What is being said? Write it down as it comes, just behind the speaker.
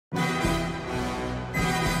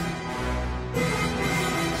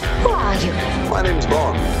you? My name's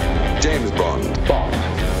Bond. James Bond. Bond.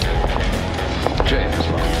 James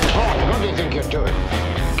Bond. Bond, what do you think you're doing?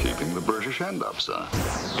 Keeping the British end up, sir.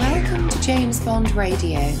 Welcome to James Bond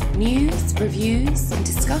Radio. News, reviews and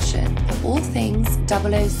discussion of all things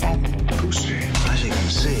 007. Pussy. As you can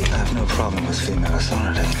see, I have no problem with female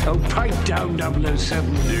authority. Oh, pipe down,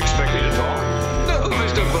 007. Do you expect me to talk? No,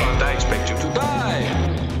 Mr. Bond, I expect you to die.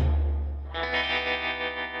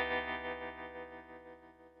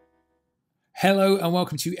 Hello and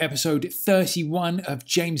welcome to episode 31 of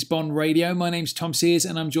James Bond Radio. My name's Tom Sears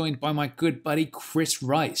and I'm joined by my good buddy Chris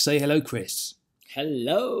Wright. Say hello, Chris.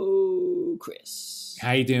 Hello, Chris.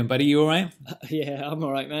 How you doing, buddy? You all right? Yeah, I'm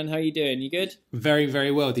all right, man. How you doing? You good? Very,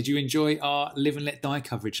 very well. Did you enjoy our Live and Let Die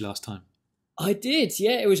coverage last time? I did.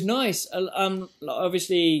 Yeah, it was nice.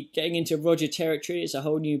 Obviously, getting into Roger territory is a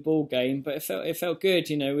whole new ball game, but it felt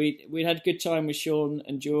good. You know, we had a good time with Sean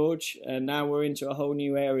and George, and now we're into a whole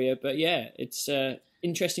new area. But yeah, it's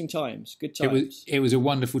interesting times, good times. It was a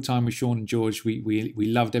wonderful time with Sean and George. We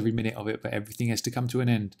loved every minute of it, but everything has to come to an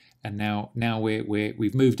end. And now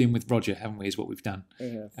we've moved in with Roger, haven't we? Is what we've done.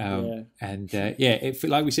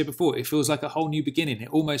 Like we said before, it feels like a whole new beginning. It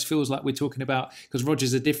almost feels like we're talking about, because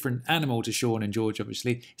Roger's a different animal to Sean and George,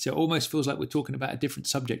 obviously. So it almost feels like we're talking about a different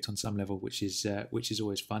subject on some level, which is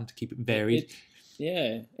always fun to keep it varied.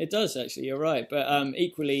 It does actually. You're right, but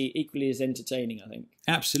equally as entertaining, I think.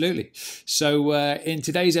 Absolutely. So in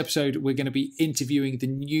today's episode, we're going to be interviewing the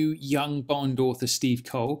new young Bond author, Steve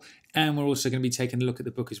Cole, and we're also going to be taking a look at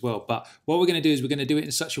the book as well. But what we're going to do is we're going to do it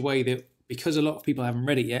in such a way that, because a lot of people haven't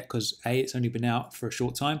read it yet, because A, it's only been out for a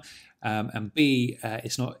short time, and B,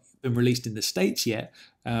 it's not been released in the States yet.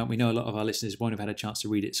 We know a lot of our listeners won't have had a chance to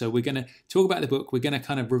read it. So we're going to talk about the book. We're going to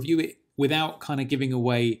kind of review it without kind of giving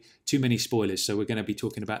away too many spoilers. So we're going to be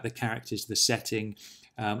talking about the characters, the setting,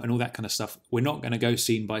 and all that kind of stuff. We're not going to go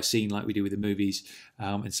scene by scene like we do with the movies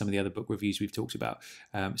and some of the other book reviews we've talked about.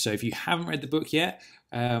 So if you haven't read the book yet,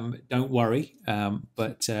 don't worry,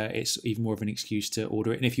 but it's even more of an excuse to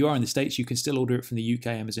order it. And if you are in the States, you can still order it from the UK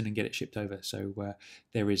Amazon and get it shipped over. So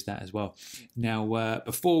there is that as well. Now,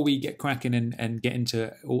 before we get cracking and get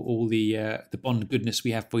into all the Bond goodness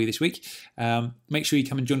we have for you this week, make sure you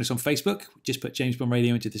come and join us on Facebook. Just put James Bond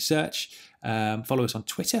Radio into the search. Follow us on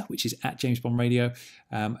Twitter, which is at James Bond Radio.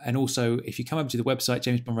 And also, if you come over to the website,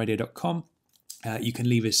 jamesbondradio.com, you can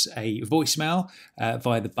leave us a voicemail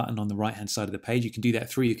via the button on the right-hand side of the page. You can do that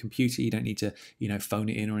through your computer. You don't need to, phone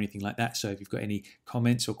it in or anything like that. So if you've got any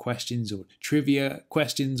comments or questions or trivia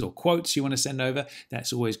questions or quotes you want to send over,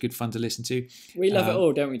 that's always good fun to listen to. We love it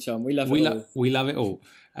all, don't we, Tom? We love it all. We love it all.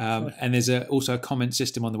 And there's also a comment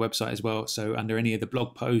system on the website as well. So under any of the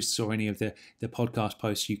blog posts or any of the podcast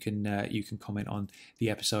posts, you can comment on the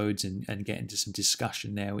episodes and get into some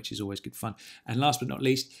discussion there, which is always good fun. And last but not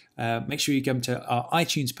least, make sure you come to our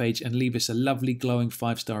iTunes page and leave us a lovely glowing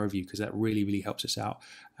 5-star review, because that really, really helps us out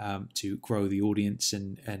to grow the audience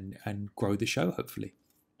and grow the show, hopefully.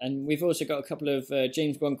 And we've also got a couple of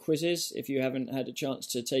James Bond quizzes. If you haven't had a chance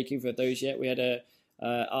to take either of those yet, we had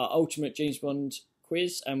our Ultimate James Bond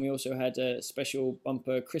quiz, and we also had a special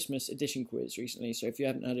bumper Christmas edition quiz recently. So if you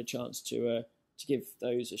haven't had a chance to give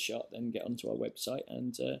those a shot, then get onto our website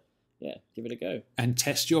and give it a go and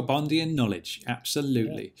test your Bondian knowledge.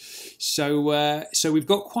 Absolutely. Yeah. So we've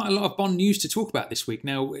got quite a lot of Bond news to talk about this week.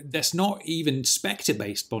 Now, that's not even Spectre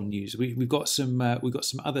based Bond news. We've got some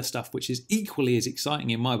other stuff which is equally as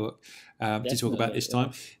exciting in my book to talk about this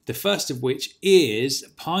time. The first of which is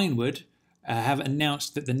Pinewood have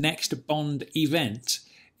announced that the next Bond event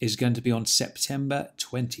is going to be on September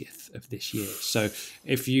 20th of this year. So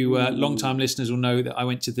if you long-time listeners will know that I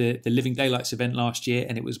went to the Living Daylights event last year,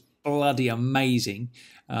 and it was bloody amazing,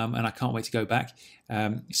 and I can't wait to go back.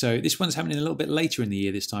 So this one's happening a little bit later in the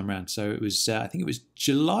year this time around. So it was, I think it was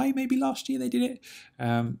July maybe last year they did it,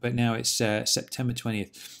 but now it's September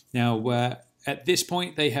 20th. Now, at this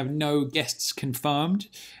point, they have no guests confirmed.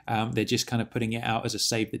 They're just kind of putting it out as a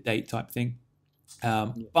save the date type thing.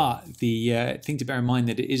 But the thing to bear in mind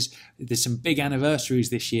that there's some big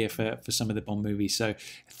anniversaries this year for some of the Bond movies. So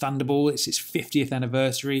Thunderball, it's its 50th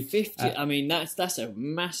anniversary. 50. I mean, that's a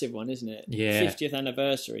massive one, isn't it? Yeah. 50th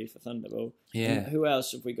anniversary for Thunderball. Yeah. And who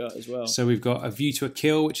else have we got as well? So we've got A View to a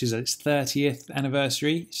Kill, which is its 30th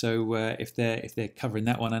anniversary. So if they're covering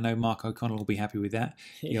that one, I know Mark O'Connell will be happy with that.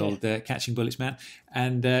 The old Catching Bullets man.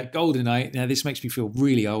 And GoldenEye. Now this makes me feel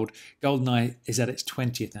really old. GoldenEye is at its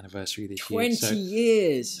 20th anniversary this year. 20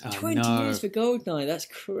 years. I 20 know. years for Goldeneye. That's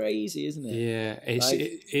crazy, isn't it? Yeah,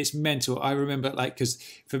 it's mental. I remember, like, because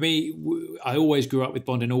for me, I always grew up with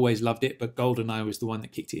Bond and always loved it, but GoldenEye was the one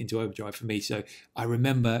that kicked it into overdrive for me. So I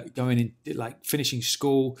remember going in, like, finishing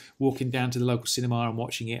school, walking down to the local cinema and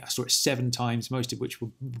watching it. I saw it 7 times, most of which were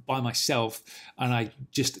by myself, and I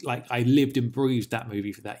just, like, I lived and breathed that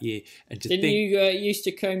movie for that year. And Didn't you used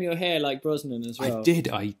to comb your hair like Brosnan as well?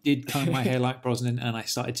 I did comb my hair like Brosnan, and I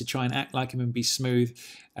started to try and act like him and be smooth.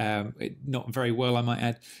 Not very well, I might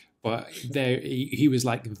add. But he was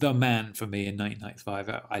like the man for me in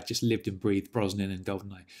 1995. I just lived and breathed Brosnan and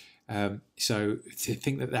GoldenEye. So to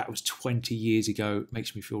think that was 20 years ago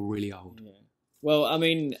makes me feel really old. Yeah. Well, I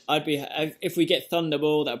mean, if we get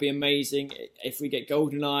Thunderball, that'd be amazing. If we get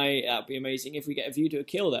GoldenEye, that'd be amazing. If we get A View to a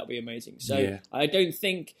Kill, that'd be amazing. So yeah. I don't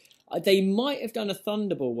think they might have done a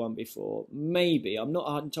Thunderball one before. Maybe, I'm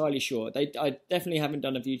not entirely sure. I definitely haven't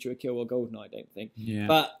done A View to a Kill or GoldenEye. I don't think. Yeah.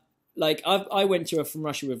 But like I went to a From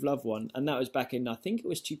Russia with Love one, and that was back in, I think it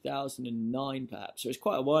was 2009, perhaps. So it's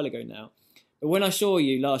quite a while ago now. But when I saw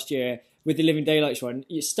you last year with the Living Daylights one,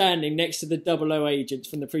 you're standing next to the 00 agents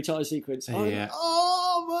from the pre-title sequence. Yeah.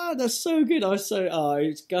 Oh man, that's so good. I was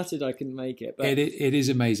it's gutted I couldn't make it. But it is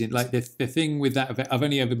amazing. Like the thing with that event, I've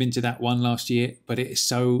only ever been to that one last year, but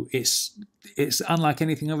it's unlike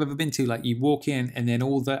anything I've ever been to. Like, you walk in and then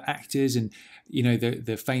all the actors and, you know,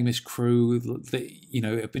 the famous crew that, you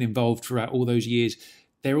know, have been involved throughout all those years,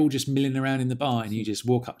 they're all just milling around in the bar, and you just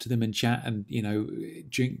walk up to them and chat and, you know,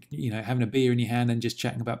 drink, you know, having a beer in your hand and just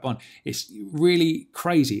chatting about Bond. It's really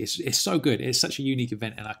crazy. It's so good. It's such a unique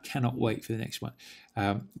event, and I cannot wait for the next one.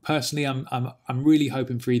 Personally, I'm really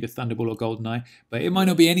hoping for either Thunderball or GoldenEye, but it might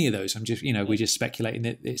not be any of those. I'm just, you know, we're just speculating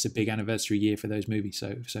that it's a big anniversary year for those movies,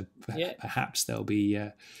 so perhaps they'll be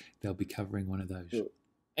covering one of those. Sure.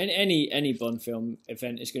 And any Bond film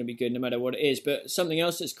event is going to be good no matter what it is. But something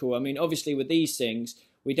else that's cool, I mean, obviously with these things,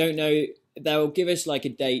 we don't know, they'll give us like a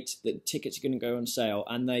date that tickets are going to go on sale,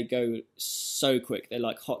 and they go so quick. They're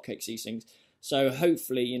like hotcakes, these things. So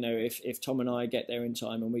hopefully, you know, if Tom and I get there in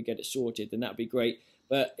time and we get it sorted, then that'd be great.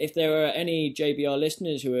 But if there are any JBR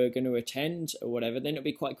listeners who are going to attend or whatever, then it'd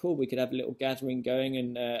be quite cool. We could have a little gathering going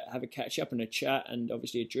and have a catch up and a chat and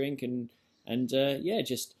obviously a drink and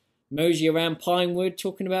just mosey around Pinewood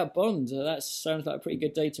talking about Bond. That sounds like a pretty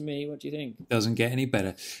good day to me. What do you think? Doesn't get any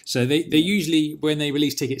better. So they usually, when they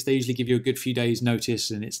release tickets, they usually give you a good few days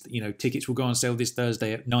notice, and it's, you know, tickets will go on sale this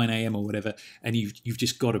Thursday at 9 a.m. or whatever, and you've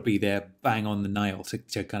just got to be there bang on the nail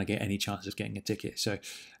to kind of get any chance of getting a ticket. So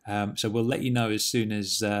we'll let you know as soon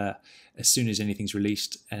as anything's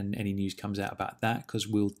released and any news comes out about that, because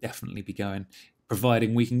we'll definitely be going,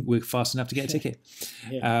 providing we're fast enough to get a ticket.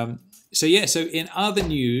 Yeah. So in other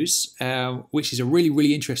news, which is a really,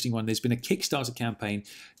 really interesting one, there's been a Kickstarter campaign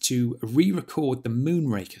to re-record the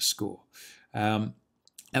Moonraker score. Now,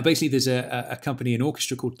 basically, there's a company, an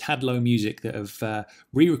orchestra called Tadlow Music, that have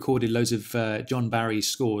re-recorded loads of John Barry's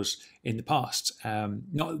scores in the past.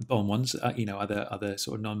 Not Bond ones, other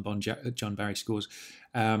sort of non-Bond John Barry scores.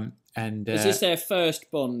 Is this their first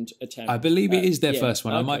Bond attempt? I believe it is their first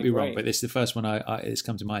one. Okay, I might be wrong, great. but it's the first one it's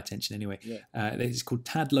come to my attention anyway. Yeah. It's called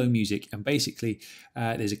Tadlow Music, and basically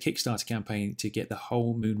there's a Kickstarter campaign to get the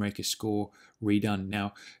whole Moonraker score redone.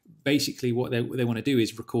 Now, basically what they want to do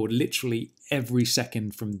is record literally every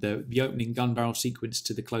second from the opening gun barrel sequence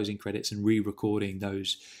to the closing credits, and re-recording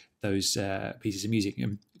those pieces of music.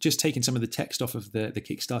 And just taking some of the text off of the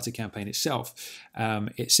Kickstarter campaign itself,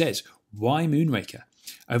 it says, "Why Moonraker?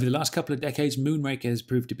 Over the last couple of decades, Moonraker has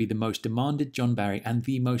proved to be the most demanded John Barry and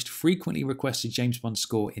the most frequently requested James Bond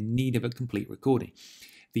score in need of a complete recording.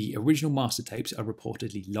 The original master tapes are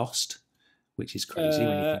reportedly lost," which is crazy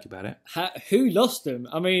when you think about it. Who lost them?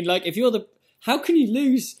 I mean, like, if you're how can you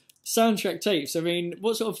lose soundtrack tapes? I mean,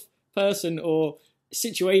 what sort of person or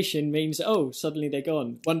situation means, suddenly they're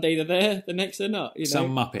gone? One day they're there, the next they're not. You know?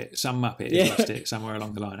 Some Muppet has lost it somewhere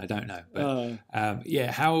along the line. I don't know, but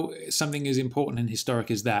how something as important and historic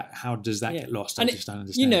as that, how does that get lost? I just don't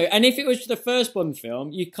understand. You know, and if it was the first Bond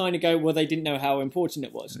film, you kind of go, well, they didn't know how important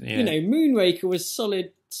it was. Yeah. You know, Moonraker was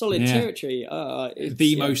solid territory.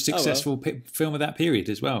 The most successful film of that period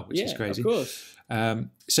as well, which is crazy. Of course.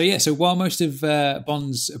 So while most of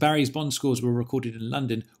Barry's Bond scores were recorded in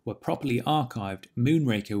London, were properly archived,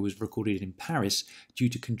 Moonraker was recorded in Paris due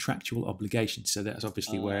to contractual obligations. So that's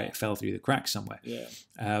obviously where it fell through the cracks somewhere. Yeah.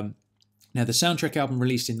 Now, the soundtrack album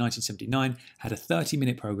released in 1979 had a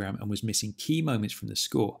 30-minute program and was missing key moments from the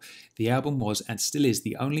score. The album was, and still is,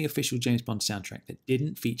 the only official James Bond soundtrack that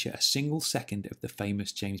didn't feature a single second of the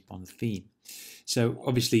famous James Bond theme. So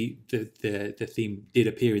obviously the theme did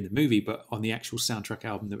appear in the movie, but on the actual soundtrack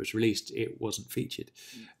album that was released, it wasn't featured.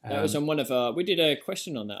 That was on one of our... We did a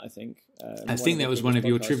question on that, I think. I think that was one of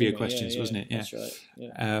your trivia questions, wasn't it? Yeah. That's right.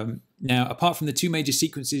 Yeah. Now, apart from the two major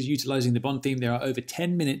sequences utilising the Bond theme, there are over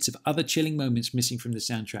 10 minutes of other chilling moments missing from the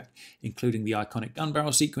soundtrack, including the iconic gun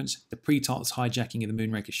barrel sequence, the pre-titles hijacking of the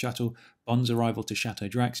Moonraker shuttle, Bond's arrival to Chateau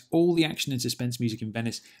Drax, all the action and suspense music in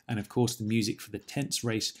Venice, and of course the music for the tense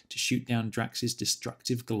race to shoot down Drax's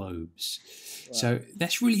destructive globes. Wow. So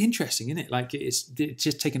that's really interesting, isn't it? Like it's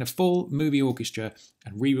just taking a full movie orchestra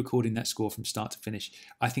and re-recording that score from start to finish.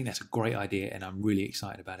 I think that's a great idea, and I'm really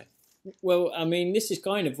excited about it. Well, I mean, this is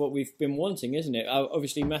kind of what we've been wanting, isn't it?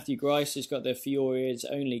 Obviously, Matthew Grice has got the Fiore's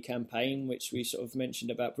Only campaign, which we sort of mentioned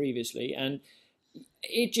about previously, and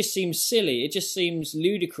it just seems silly. It just seems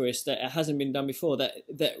ludicrous that it hasn't been done before,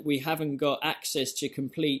 that we haven't got access to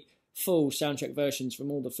complete full soundtrack versions from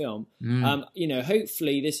all the film. You know,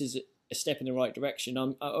 hopefully this is a step in the right direction.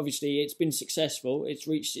 Obviously, it's been successful. It's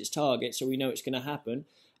reached its target, so we know it's going to happen.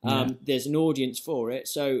 There's an audience for it,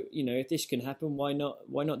 so you know if this can happen, why not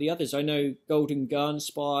the others? I know Golden Gun,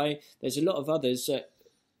 Spy. There's a lot of others that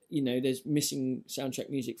you know there's missing soundtrack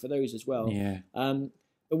music for those as well.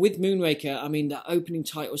 But with Moonraker, I mean the opening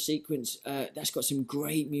title sequence that's got some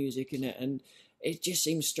great music in it, and it just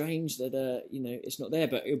seems strange that you know it's not there.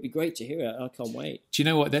 But it would be great to hear it. I can't wait. Do you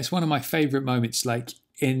know what? That's one of my favourite moments. Like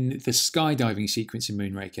in the skydiving sequence in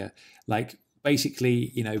Moonraker, like.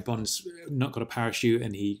 Basically, you know, Bond's not got a parachute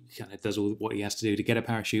and he kind of does all what he has to do to get a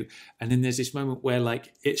parachute. And then there's this moment where,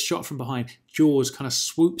 like, it's shot from behind. Jaws kind of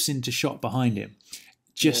swoops into shot behind him.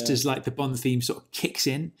 Just as like the Bond theme sort of kicks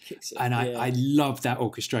in, and I love that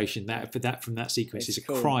orchestration. From that sequence, it's a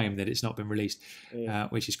crime that it's not been released,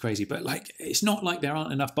 which is crazy. But like, it's not like there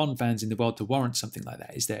aren't enough Bond fans in the world to warrant something like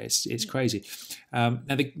that, is there? It's crazy. Now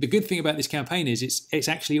the good thing about this campaign is it's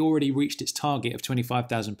actually already reached its target of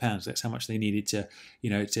 £25,000. That's how much they needed to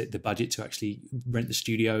the budget to actually rent the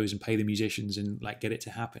studios and pay the musicians and like get it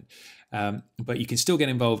to happen. But you can still get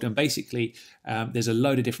involved, and basically there's a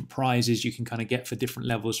load of different prizes you can kind of get for different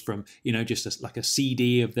levels, from just like a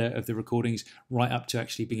CD of the recordings right up to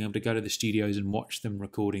actually being able to go to the studios and watch them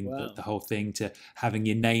recording the whole thing, to having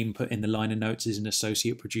your name put in the liner notes as an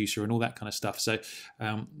associate producer and all that kind of stuff. So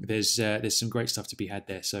there's some great stuff to be had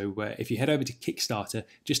there. So if you head over to Kickstarter,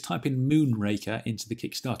 just type in Moonraker into the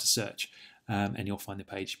Kickstarter search. And you'll find the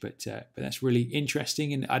page, but that's really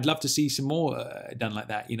interesting, and I'd love to see some more done like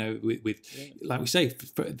that. With like we say,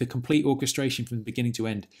 the complete orchestration from beginning to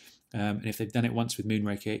end. And if they've done it once with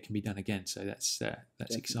Moonraker, it can be done again. So that's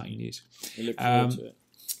exciting news. We look forward to it.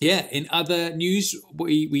 Yeah. In other news,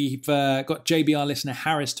 we've got JBR listener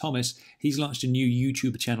Harris Thomas. He's launched a new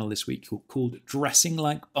YouTube channel this week called Dressing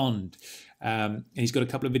Like Bond. And he's got a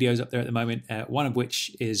couple of videos up there at the moment, one of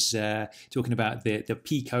which is talking about the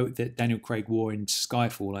pea coat that Daniel Craig wore in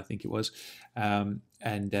Skyfall, I think it was. And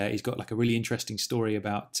he's got like a really interesting story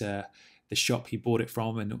about the shop he bought it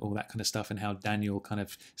from and all that kind of stuff, and how Daniel kind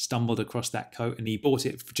of stumbled across that coat, and he bought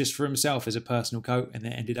it just for himself as a personal coat, and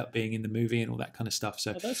it ended up being in the movie and all that kind of stuff.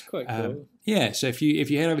 So that's quite cool. Yeah, so if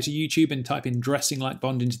you head over to YouTube and type in Dressing Like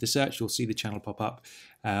Bond into the search, you'll see the channel pop up.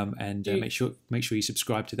 Make sure you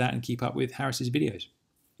subscribe to that and keep up with Harris's videos.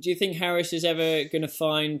 Do you think Harris is ever going to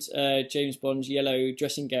find James Bond's yellow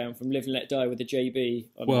dressing gown from Live and Let Die with a JB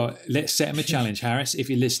on it? Let's set him a challenge, Harris. If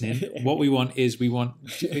you're listening, what we want is we want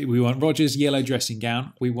Roger's yellow dressing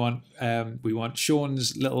gown. We want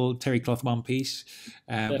Sean's little terry cloth one piece.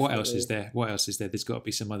 What else is there? There's got to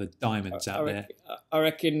be some other diamonds out there. I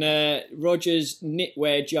reckon Roger's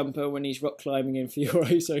knitwear jumper when he's rock climbing in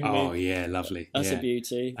Fiore's Only. Oh yeah, lovely. That's a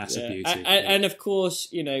beauty. That's a beauty. And of course,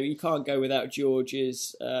 you can't go without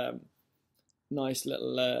George's nice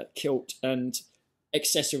little kilt and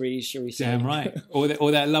accessories, shall we say? Damn right. Or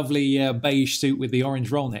that lovely beige suit with the orange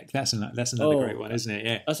roll neck. That's another great one, isn't it?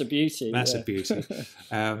 Yeah, that's a beauty. That's a beauty.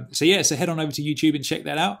 So head on over to YouTube and check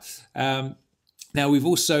that out. Now we've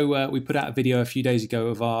also we put out a video a few days ago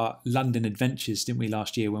of our London adventures, didn't we,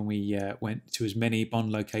 last year, when we went to as many Bond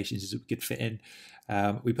locations as we could fit in.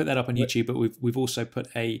 We put that up on YouTube, but we've also put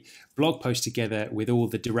a blog post together with all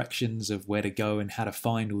the directions of where to go and how to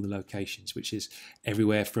find all the locations, which is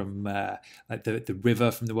everywhere from like the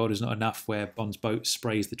river from The World Is Not Enough, where Bond's boat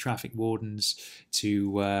sprays the traffic wardens,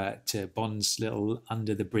 to Bond's little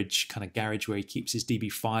under the bridge kind of garage where he keeps his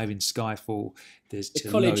DB5 in Skyfall. There's the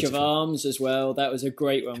College of Arms as well. That was a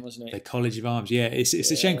great one, wasn't it? The College of Arms, yeah. It's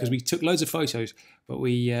a shame because we took loads of photos, but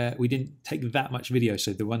we didn't take that much video.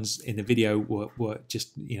 So the ones in the video were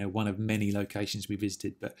just one of many locations we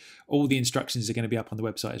visited. But all the instructions are going to be up on the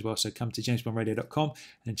website as well. So come to jamesbondradio.com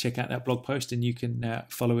and check out that blog post, and you can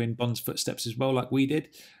follow in Bond's footsteps as well, like we did,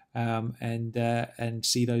 and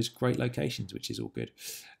see those great locations, which is all good.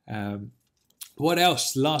 What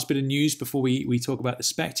else? Last bit of news before we talk about the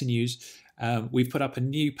Spectre news. We've put up a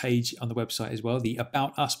new page on the website as well, the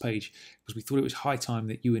About Us page, because we thought it was high time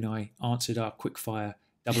that you and I answered our quickfire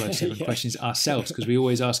 007 questions ourselves, because we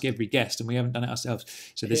always ask every guest and we haven't done it ourselves.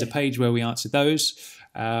 So there's a page where we answer those,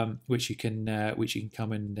 which you can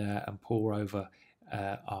come and pore over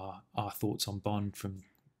our thoughts on Bond, from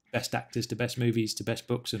best actors to best movies to best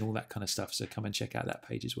books and all that kind of stuff. So come and check out that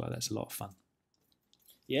page as well. That's a lot of fun.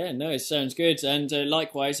 Yeah, no, it sounds good. And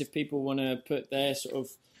likewise, if people want to put their sort of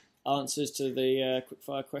answers to the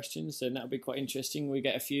quickfire questions, then that would be quite interesting. We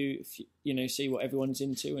get a few, see what everyone's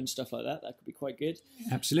into and stuff like that. That could be quite good.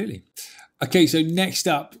 Absolutely. Okay, so next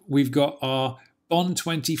up, we've got our Bond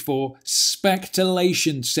 24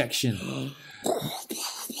 Spectrelation section.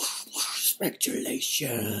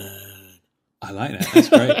 Spectrelation. I like that. That's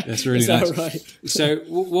great. That's really nice. Right? So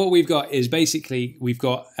what we've got is basically we've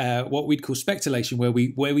got what we'd call speculation, where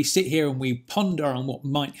we sit here and we ponder on what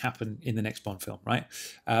might happen in the next Bond film, right?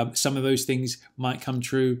 Some of those things might come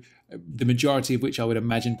true, the majority of which I would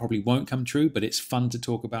imagine probably won't come true, but it's fun to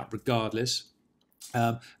talk about regardless.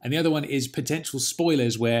 And the other one is potential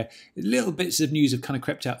spoilers, where little bits of news have kind of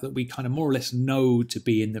crept out that we kind of more or less know to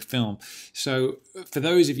be in the film. So for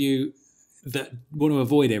those of you that want to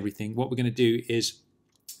avoid everything, what we're going to do is,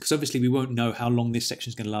 because obviously we won't know how long this section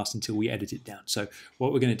is going to last until we edit it down. So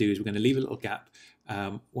what we're going to do is we're going to leave a little gap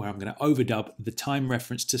where I'm going to overdub the time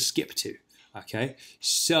reference to skip to. Okay,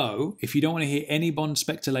 so if you don't want to hear any Bond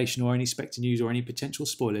speculation or any Spectre news or any potential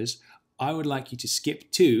spoilers, I would like you to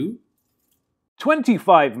skip to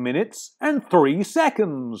 25 minutes and 3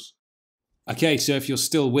 seconds. Okay, so if you're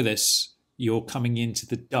still with us, you're coming into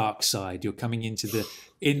the dark side. You're coming into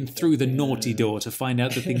through the naughty door to find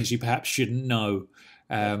out the things you perhaps shouldn't know.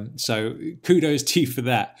 So kudos to you for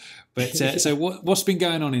that. But so what's been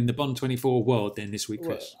going on in the Bond 24 world then this week,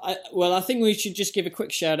 Chris? Well, I think we should just give a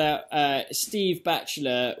quick shout out. Steve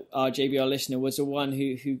Batchelor, our JBR listener, was the one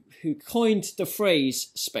who coined the phrase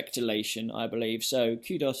speculation, I believe. So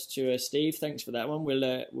kudos to Steve. Thanks for that one.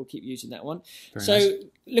 We'll keep using that one. Very so nice.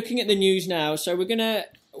 Looking at the news now, so we're gonna.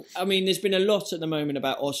 I mean, there's been a lot at the moment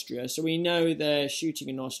about Austria, so we know they're shooting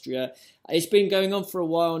in Austria. It's been going on for a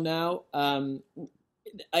while now.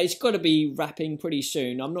 It's got to be wrapping pretty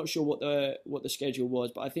soon. I'm not sure what the schedule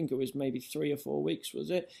was, but I think it was maybe 3 or 4 weeks, was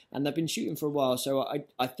it? And they've been shooting for a while, so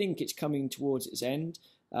I think it's coming towards its end,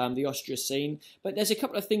 the Austria scene. But there's a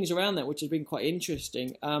couple of things around that which has been quite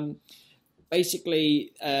interesting.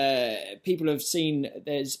 Basically, people have seen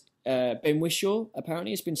there's Ben Whishaw,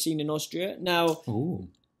 apparently, has been seen in Austria.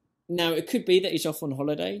 Now, it could be that he's off on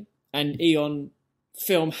holiday and Eon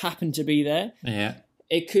film happened to be there. Yeah.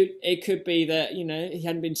 It could be that, he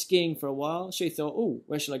hadn't been skiing for a while, so he thought, oh,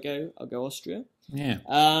 where shall I go? I'll go Austria. Yeah.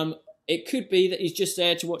 It could be that he's just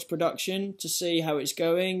there to watch production, to see how it's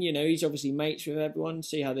going. He's obviously mates with everyone,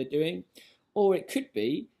 see how they're doing. Or it could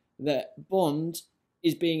be that Bond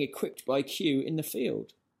is being equipped by Q in the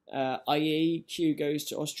field, i.e. Q goes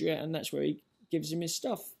to Austria and that's where he gives him his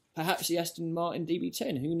stuff. Perhaps the Aston Martin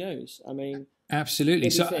DB10, who knows? I mean... Absolutely.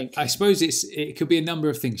 What do you So think? I suppose it could be a number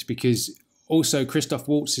of things, because also Christoph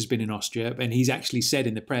Waltz has been in Austria and he's actually said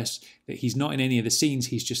in the press that he's not in any of the scenes,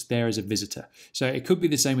 he's just there as a visitor. So it could be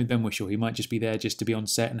the same with Ben Whishaw. He might just be there just to be on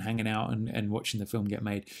set and hanging out and watching the film get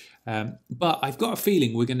made. But I've got a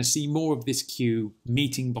feeling we're going to see more of this Q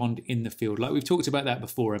meeting Bond in the field. Like we've talked about that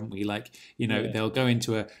before, haven't we? Like, they'll go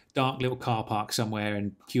into a dark little car park somewhere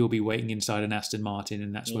and Q will be waiting inside an Aston Martin,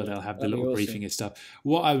 and that's where they'll have the little briefing and stuff.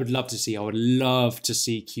 What I would love to see, I would love to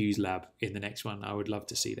see Q's lab in the next one. I would love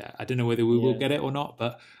to see that. I don't know whether we will get it or not,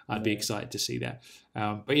 but I'd be excited to see that.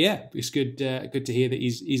 But yeah, it's good to hear that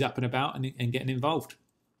he's up and about and getting involved.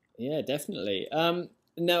 Yeah, definitely.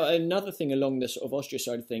 Now, another thing along the sort of Austria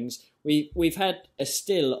side of things, we've had a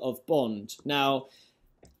still of Bond. Now,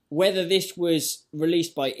 whether this was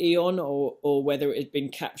released by Eon or whether it had been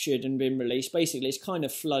captured and been released, basically it's kind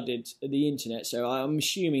of flooded the internet. So I'm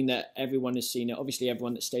assuming that everyone has seen it. Obviously,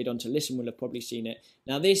 everyone that stayed on to listen will have probably seen it.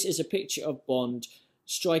 Now, this is a picture of Bond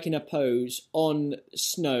striking a pose on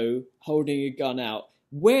snow, holding a gun out,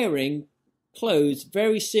 wearing clothes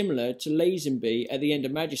very similar to Lazenby at the end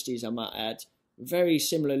of Majesty's, I might add. Very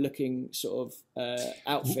similar looking sort of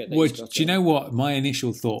outfit. That he's got do you know what my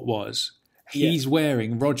initial thought was? He's Yeah.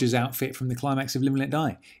 wearing Roger's outfit from the climax of Live and Let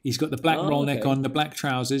Die. He's got the black roll neck on, the black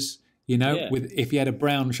trousers. You know, Yeah. with if he had a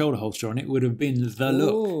brown shoulder holster on, it would have been the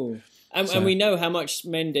look. Ooh. And we know how much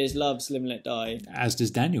Mendes loves Live and Let Die. As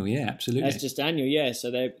does Daniel, yeah, absolutely. As does Daniel, yeah.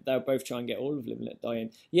 So they'll both try and get all of Live and Let Die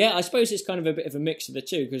in. Yeah, I suppose it's kind of a bit of a mix of the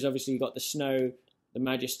two, because obviously you've got the snow, the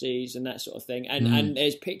Majesties and that sort of thing. And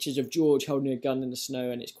there's pictures of George holding a gun in the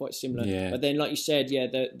snow, and it's quite similar. Yeah. But then, like you said, yeah,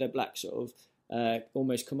 the black sort of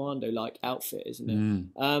almost commando-like outfit, isn't it?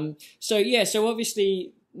 So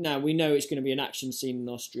obviously now we know it's going to be an action scene in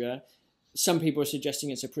Austria. Some people are suggesting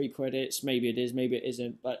it's a pre-credits. Maybe it is, maybe it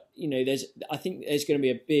isn't. But I think there's going to be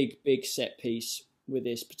a big set piece with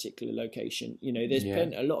this particular location. There's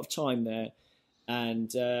been a lot of time there,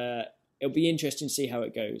 and it'll be interesting to see how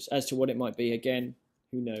it goes. As to what it might be, again,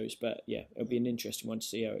 who knows? But yeah, it'll be an interesting one to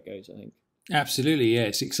see how it goes, I think. Absolutely, yeah,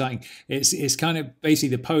 it's exciting. It's kind of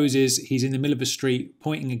basically the pose is he's in the middle of a street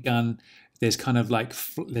pointing a gun. There's kind of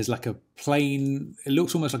there's like a plane. It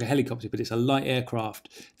looks almost like a helicopter, but it's a light aircraft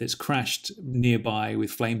that's crashed nearby with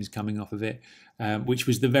flames coming off of it, which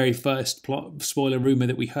was the very first plot spoiler rumor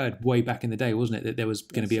that we heard way back in the day, wasn't it? That there was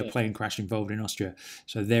going to be a plane crash involved in Austria.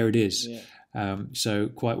 So there it is. Yeah. So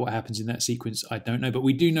quite what happens in that sequence, I don't know. But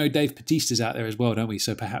we do know Dave Bautista's out there as well, don't we?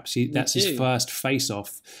 So perhaps that's his first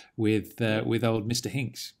face-off with old Mr.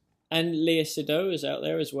 Hinks. And Leah Seydoux is out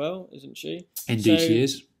there as well, isn't she? Indeed, she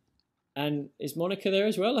is. And is Monica there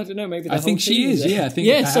as well? I don't know. Maybe I think she is. Yeah, I think.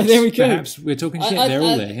 Yeah. So there we go. Perhaps we're talking shit. They're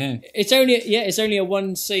all there. Yeah. It's only a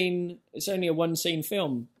one scene. It's only a one scene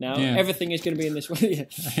film now. Yeah. Everything is going to be in this one.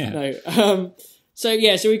 Yeah. No. So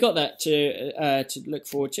we got that to look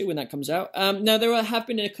forward to when that comes out. Now there have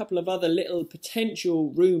been a couple of other little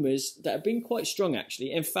potential rumours that have been quite strong,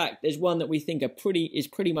 actually. In fact, there's one that we think is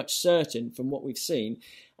pretty much certain from what we've seen,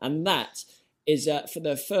 and that is that for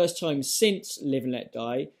the first time since Live and Let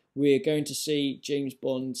Die, we're going to see James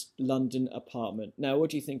Bond's London apartment. Now, what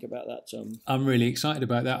do you think about that, Tom? I'm really excited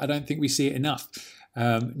about that. I don't think we see it enough.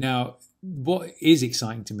 Now, what is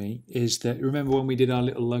exciting to me is that, remember when we did our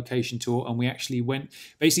little location tour and we actually went,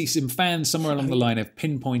 basically some fans somewhere along the line have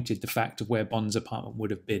pinpointed the fact of where Bond's apartment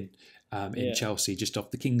would have been in Chelsea, just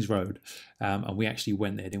off the King's Road. And we actually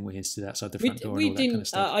went there, didn't we? And stood outside the front door and all that kind of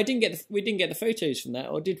stuff. We didn't get the photos from that,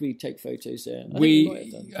 or did we take photos there?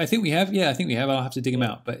 I think we have. Yeah, I think we have. I'll have to dig them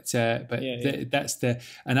out. But that's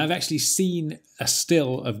and I've actually seen a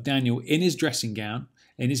still of Daniel in his dressing gown,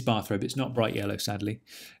 in his bathrobe. It's not bright yellow, sadly.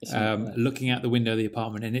 Looking out the window of the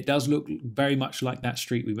apartment, and it does look very much like that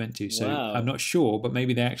street we went to. So I'm not sure, but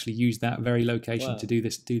maybe they actually used that very location to do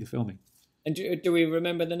the filming. And do we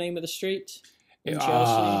remember the name of the street in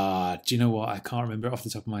Chelsea? Do you know what? I can't remember it off the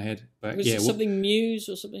top of my head. But was it something Muse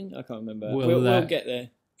or something? I can't remember. We'll get there.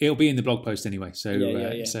 It'll be in the blog post anyway, so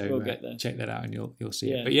So we'll get there. Check that out and you'll see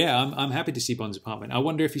it. But yeah, I'm happy to see Bond's apartment. I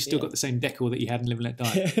wonder if he's still got the same decor that he had in Live and Let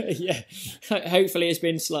Die. Yeah, hopefully it's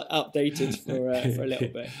been updated for a little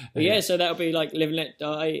bit. But so that'll be like Live and Let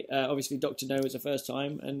Die. Obviously, Dr. No was the first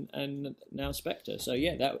time, and now Spectre. So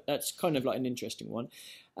yeah, that's kind of like an interesting one.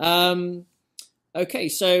 Okay,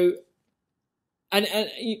 so. And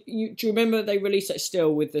do you remember they released that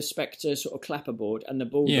still with the Spectre sort of clapperboard and the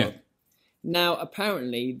bulldog? Yeah. Now,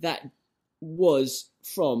 apparently, that was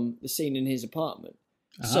from the scene in his apartment.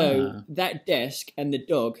 So that desk and the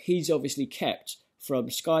dog, he's obviously kept from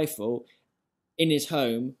Skyfall in his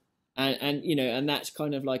home, and that's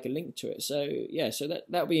kind of like a link to it. So yeah, so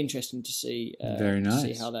that'll be interesting to see. Very nice.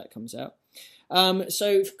 To see how that comes out.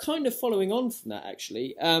 So kind of following on from that,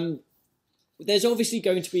 actually, there's obviously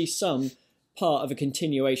going to be some part of a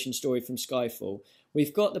continuation story from Skyfall.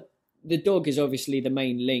 We've got the dog is obviously the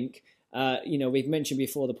main link. We've mentioned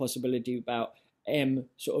before the possibility about M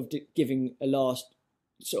sort of giving a last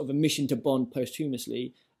sort of a mission to Bond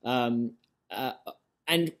posthumously. And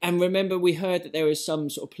remember, we heard that there was some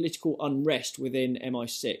sort of political unrest within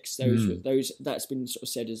MI6. Those that's been sort of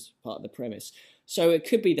said as part of the premise. So it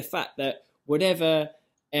could be the fact that however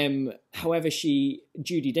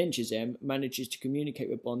Judi Dench's M manages to communicate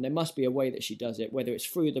with Bond, there must be a way that she does it, whether it's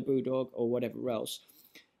through the Bulldog or whatever else.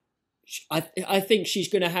 I think she's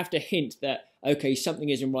going to have to hint that, okay, something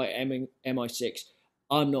isn't right at MI6.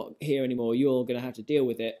 I'm not here anymore. You're going to have to deal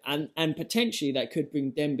with it. And potentially that could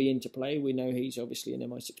bring Denby into play. We know he's obviously an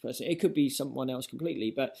MI6 person. It could be someone else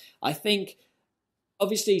completely. But I think,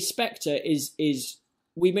 obviously, Spectre is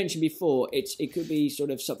we mentioned before, it could be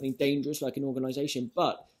sort of something dangerous like an organisation,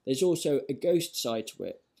 but there's also a ghost side to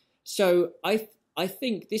it. So I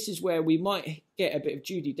think this is where we might get a bit of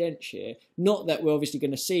Judi Dench here. Not that we're obviously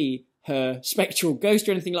going to see her spectral ghost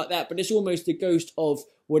or anything like that, but it's almost the ghost of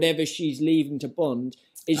whatever she's leaving to Bond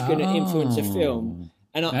is going to influence the film.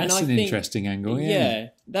 And I an think, interesting angle.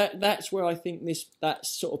 That's where I think that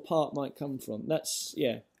sort of part might come from. That's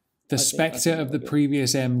the Spectre of the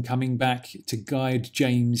previous M coming back to guide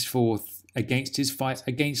James forth against his fight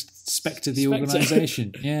against Spectre the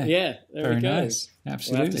organisation. Yeah, yeah, very nice.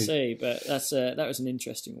 Absolutely, we'll have to see, but that was an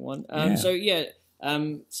interesting one.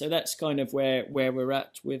 So that's kind of where we're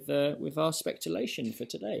at with our speculation for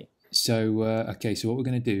today. So so what we're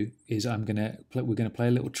going to do is we're going to play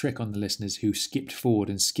a little trick on the listeners who skipped forward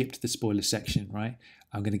and skipped the spoiler section, right?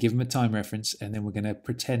 I'm going to give them a time reference, and then we're going to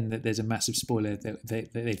pretend that there's a massive spoiler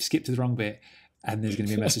that they've skipped to the wrong bit, and there's going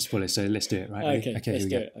to be a massive spoiler. So let's do it, right? Okay, let's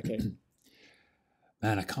do it. Okay.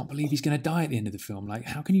 Man, I can't believe he's going to die at the end of the film. Like,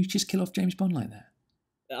 how can you just kill off James Bond like that?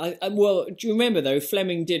 Well, do you remember, though,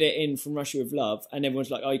 Fleming did it in From Russia With Love, and everyone's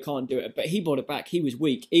like, oh, you can't do it. But he brought it back. He was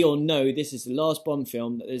weak. Eon know this is the last Bond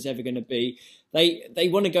film that there's ever going to be. They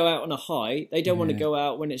want to go out on a high. They don't want to go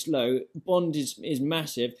out when it's low. Bond is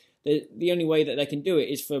massive. The only way that they can do it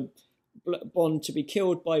is for Bond to be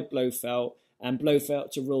killed by Blofeld, and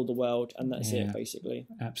Blofeld to rule the world, and that's it, basically.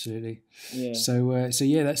 Absolutely. Yeah. So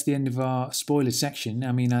that's the end of our spoiler section.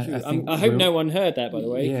 I mean, I hope no one heard that, by the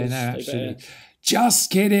way. Yeah, no, absolutely. Just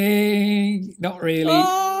kidding. Not really.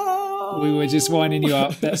 Oh! We were just winding you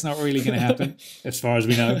up. That's not really going to happen, as far as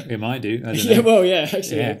we know. It might do. I don't know. Yeah, well,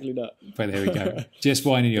 actually, hopefully not. But there we go. Just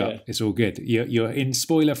winding you up. It's all good. You're in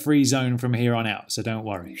spoiler-free zone from here on out, so don't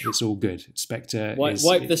worry. It's all good. Spectre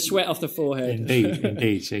wipe the sweat off the forehead.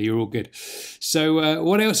 Indeed. So you're all good. So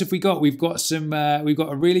what else have we got? We've got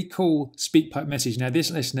a really cool SpeakPipe message. Now, this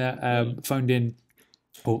listener phoned in,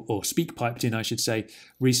 or SpeakPiped in, I should say,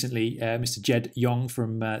 recently, Mr. Jed Yong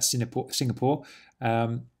from Singapore.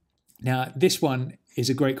 Now, this one is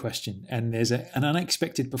a great question, and there's an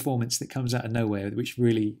unexpected performance that comes out of nowhere, which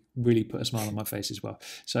really, really put a smile on my face as well.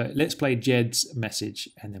 So let's play Jed's message,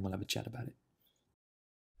 and then we'll have a chat about it.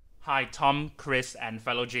 Hi, Tom, Chris, and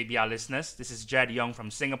fellow JBR listeners. This is Jed Young from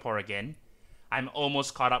Singapore again. I'm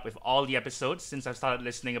almost caught up with all the episodes since I started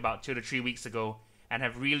listening about 2 to 3 weeks ago, and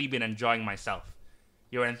have really been enjoying myself.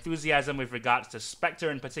 Your enthusiasm with regards to Spectre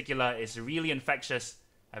in particular is really infectious.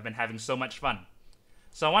 I've been having so much fun.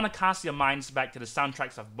 So I want to cast your minds back to the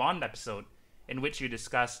Soundtracks of Bond episode, in which you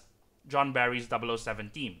discuss John Barry's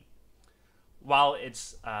 007 theme. While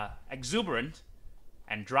it's exuberant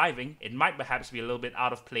and driving, it might perhaps be a little bit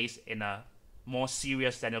out of place in a more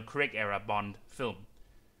serious Daniel Craig era Bond film.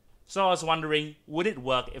 So I was wondering, would it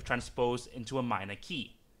work if transposed into a minor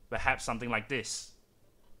key? Perhaps something like this.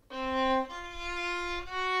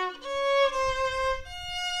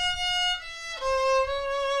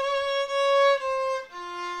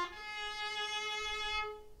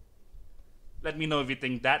 Let me know if you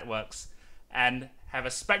think that works. And have a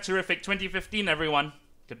specterific 2015, everyone.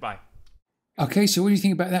 Goodbye. Okay, so what do you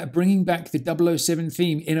think about that? Bringing back the 007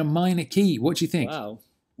 theme in a minor key. What do you think? Wow.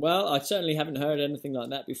 Well, I certainly haven't heard anything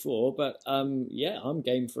like that before, but I'm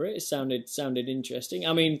game for it. It sounded interesting.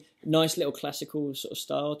 I mean, nice little classical sort of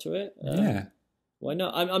style to it. Yeah. Why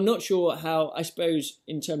not? I'm not sure how, I suppose,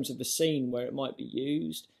 in terms of the scene where it might be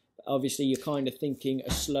used. Obviously, you're kind of thinking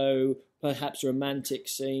a slow, perhaps romantic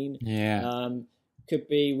scene. Yeah. Could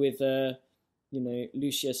be with,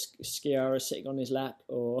 Lucia Sciarra sitting on his lap.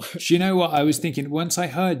 Or do you know what I was thinking? Once I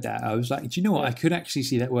heard that, I was like, do you know what? I could actually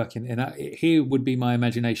see that working. And here would be my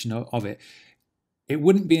imagination of it. It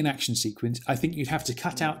wouldn't be an action sequence. I think you'd have to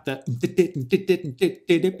cut out the bit,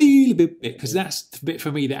 because that's the bit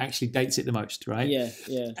for me that actually dates it the most, right? Yeah.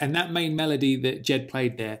 And that main melody that Jed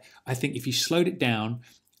played there, I think if you slowed it down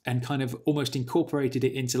and kind of almost incorporated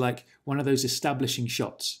it into like one of those establishing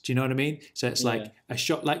shots. Do you know what I mean? So it's like a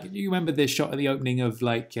shot, like you remember the shot at the opening of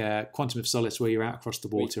like Quantum of Solace where you're out across the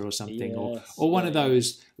water or something, or one of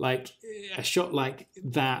those, like a shot like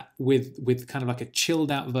that with kind of like a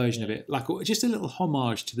chilled out version of it, like just a little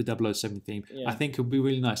homage to the 007 theme. I think would be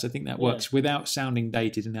really nice. I think that works without sounding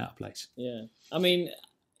dated and out of place. Yeah, I mean,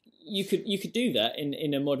 you could do that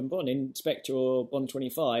in a modern Bond, in Spectre or Bond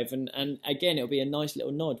 25, and again it'll be a nice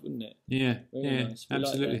little nod, wouldn't it? Yeah, Really nice.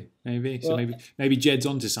 Absolutely. Like maybe. Well, So maybe Jed's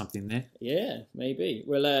onto something there. Yeah, maybe.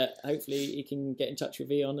 Well, hopefully he can get in touch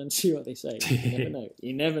with Eon and see what they say. You never know.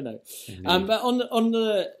 You never know. But on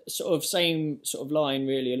the sort of same sort of line,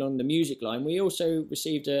 really, along the music line, we also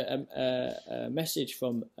received a message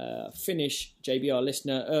from Finnish JBR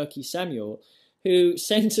listener Erkki Samuel, who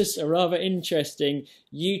sent us a rather interesting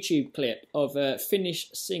YouTube clip of a Finnish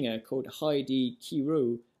singer called Heidi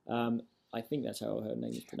Kiru. I think that's how her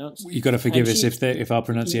name is pronounced. You've got to forgive us if our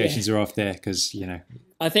pronunciations are off there, because, you know.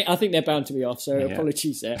 I think they're bound to be off, so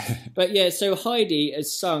apologies there. But yeah, so Heidi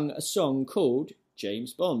has sung a song called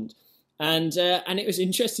James Bond. And it was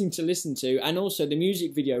interesting to listen to, and also the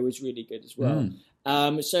music video was really good as well.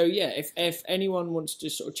 So yeah, if anyone wants to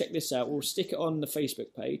sort of check this out, we'll stick it on the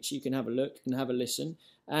Facebook page. You can have a look and have a listen.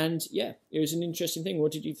 And yeah, it was an interesting thing.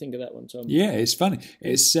 What did you think of that one, Tom? Yeah, it's funny.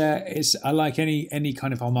 It's I like any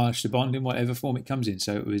kind of homage to Bond in whatever form it comes in.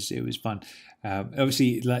 So it was fun.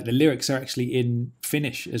 Obviously, like the lyrics are actually in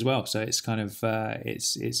Finnish as well. So it's kind of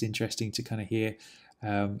it's interesting to kind of hear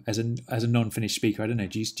as a non-Finnish speaker. I don't know.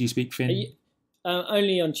 Do you speak Finn?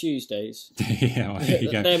 Only on Tuesdays. Yeah, well, there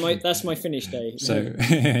you go. That's my Finnish day. So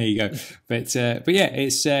there you go. But yeah,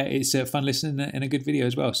 it's a fun listen and a good video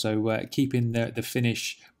as well. So keeping the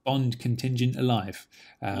Finnish Bond contingent alive.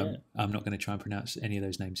 I'm not going to try and pronounce any of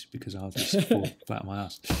those names because I'll just fall flat on my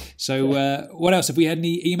ass. So what else? Have we had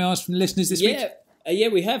any emails from the listeners this week? Yeah,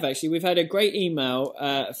 we have actually. We've had a great email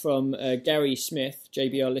from Gary Smith,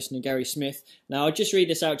 JBR listener Gary Smith. Now, I'll just read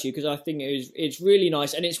this out to you because I think it's really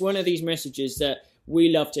nice. And it's one of these messages that we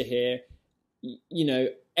love to hear. You know,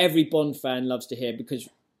 every Bond fan loves to hear because,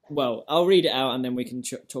 well, I'll read it out and then we can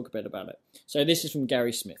talk a bit about it. So this is from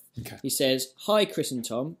Gary Smith. Okay. He says, "Hi, Chris and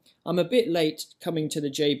Tom. I'm a bit late coming to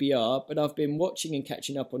the JBR, but I've been watching and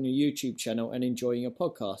catching up on your YouTube channel and enjoying your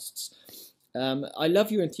podcasts. I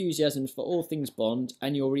love your enthusiasm for all things Bond,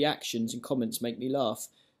 and your reactions and comments make me laugh.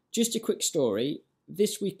 Just a quick story.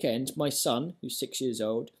 This weekend, my son, who's 6 years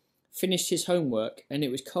old, finished his homework and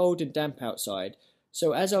it was cold and damp outside.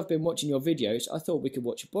 So as I've been watching your videos, I thought we could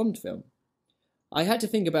watch a Bond film. I had to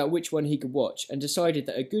think about which one he could watch and decided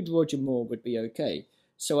that a good Roger Moore would be okay.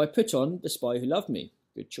 So I put on The Spy Who Loved Me.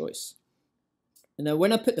 Good choice. And now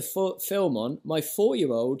when I put the film on, my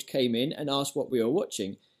 4-year-old came in and asked what we were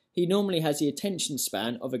watching. He normally has the attention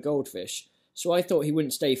span of a goldfish, so I thought he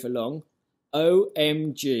wouldn't stay for long.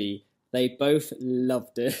 OMG, they both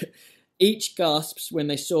loved it. Each gasps when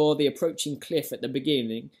they saw the approaching cliff at the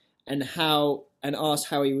beginning and asked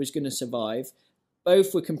how he was going to survive.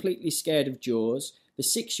 Both were completely scared of Jaws. The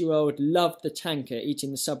 6-year-old loved the tanker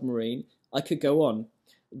eating the submarine. I could go on.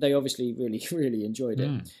 They obviously really, really enjoyed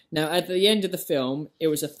it. Now, at the end of the film, it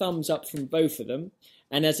was a thumbs up from both of them.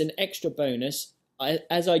 And as an extra bonus,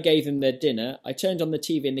 as I gave them their dinner, I turned on the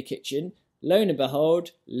TV in the kitchen. Lo and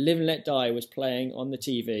behold, Live and Let Die was playing on the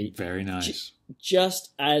TV. Very nice.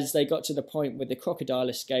 Just as they got to the point with the crocodile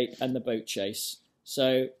escape and the boat chase.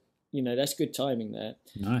 So, you know, that's good timing there.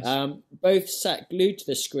 Nice. Both sat glued to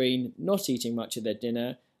the screen, not eating much of their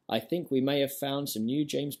dinner. I think we may have found some new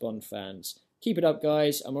James Bond fans. Keep it up,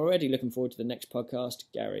 guys. I'm already looking forward to the next podcast,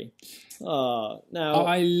 Gary. Now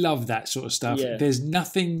I love that sort of stuff. Yeah. There's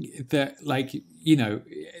nothing that,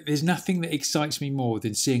 there's nothing that excites me more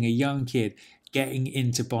than seeing a young kid getting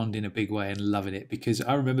into Bond in a big way and loving it, because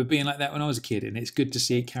I remember being like that when I was a kid, and it's good to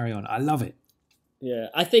see it carry on. I love it. Yeah,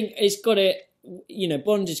 I think it's got it. You know,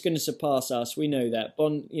 Bond is going to surpass us. We know that.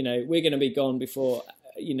 Bond, you know, we're going to be gone before,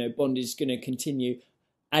 you know, Bond is going to continue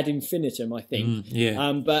ad infinitum, I think.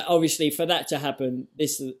 But obviously, for that to happen,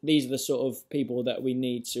 these are the sort of people that we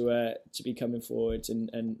need to be coming forward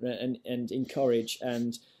and encourage.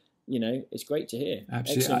 And you know, it's great to hear.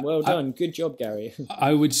 Absolutely. Excellent. Well done. Good job, Gary.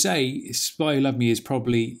 I would say Spy Who Loved Me is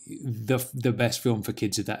probably the best film for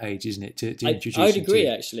kids of that age, isn't it? To introduce. I'd agree,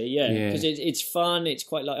 actually. Yeah, because it's fun. It's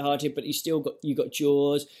quite lighthearted, but you got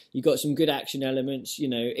Jaws. You got some good action elements. You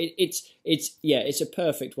know, it's a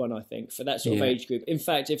perfect one, I think, for that sort of age group. In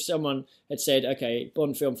fact, if someone had said, "Okay,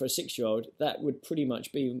 Bond film for a 6-year-old," that would pretty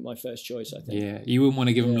much be my first choice, I think. Yeah, you wouldn't want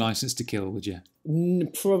to give them License to Kill, would you?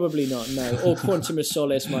 Probably not. No, or Quantum of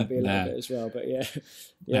Solace might be a little bit as well. But yeah,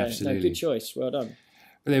 absolutely. No, good choice. Well done.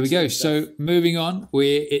 Well, there we go. So moving on,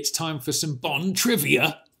 it's time for some Bond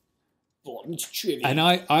trivia. Bond trivia. And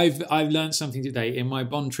I've learned something today in my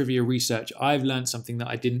Bond trivia research. I've learned something that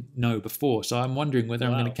I didn't know before. So I'm wondering whether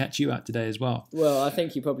I'm going to catch you out today as well. Well, I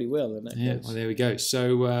think you probably will in that case. Well, there we go.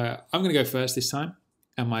 So I'm going to go first this time.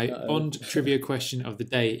 And my Bond trivia question of the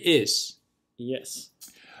day is... Yes.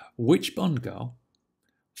 Which Bond girl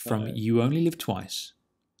from You Only Live Twice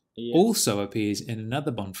also appears in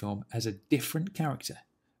another Bond film as a different character.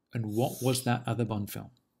 And what was that other Bond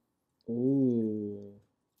film? Ooh.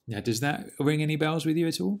 Now, does that ring any bells with you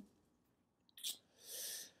at all?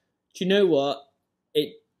 Do you know what?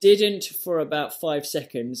 It didn't for about 5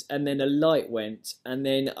 seconds, and then a light went, and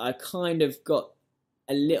then I kind of got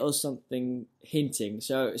a little something hinting.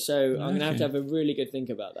 So I'm going to have a really good think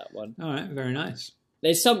about that one. All right, very nice.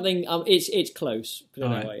 There's something. It's close. Put it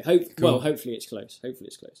that way. Well, hopefully it's close.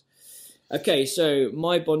 Okay, so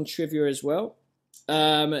my Bond trivia as well.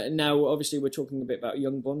 Now, obviously, we're talking a bit about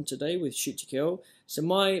young Bond today with Shoot to Kill. So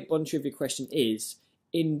my Bond trivia question is: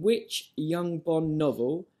 in which young Bond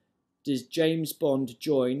novel does James Bond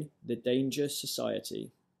join the Danger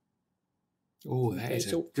Society? Oh, that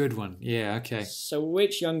is a good one. Yeah, okay. So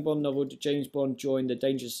which young Bond novel did James Bond join the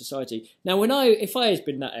Danger Society? Now, if I had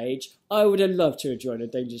been that age, I would have loved to have joined a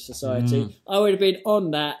Danger Society. I would have been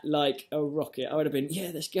on that like a rocket. I would have been,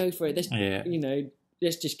 let's go for it. Let's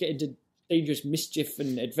just get into dangerous mischief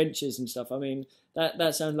and adventures and stuff. I mean,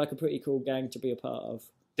 that sounds like a pretty cool gang to be a part of.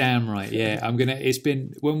 Damn right, yeah. It's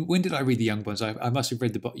been, when did I read the Young Bonds? I must have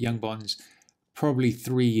read the Young Bonds probably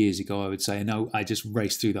 3 years ago, I would say. No, I just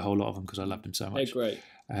raced through the whole lot of them because I loved them so much. They're great.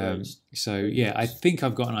 I think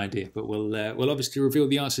I've got an idea, but we'll obviously reveal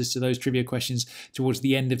the answers to those trivia questions towards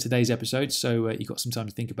the end of today's episode. So you've got some time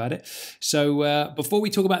to think about it. So before we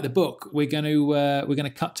talk about the book, we're going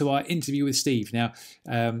to cut to our interview with Steve. Now,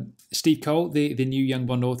 Steve Cole, the new young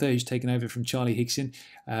Bond author who's taken over from Charlie Higson,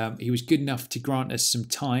 he was good enough to grant us some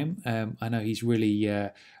time. I know he's really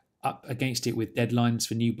up against it with deadlines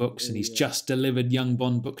for new books, and he's just delivered Young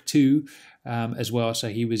Bond Book 2 as well. So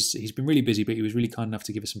he's been really busy, but he was really kind enough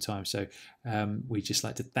to give us some time. So we'd just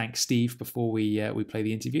like to thank Steve before we play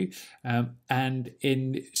the interview. And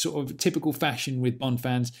in sort of typical fashion with Bond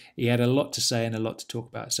fans, he had a lot to say and a lot to talk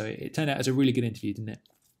about. So it turned out as a really good interview, didn't it?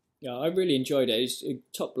 Yeah, I really enjoyed it. He's a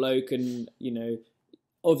top bloke, and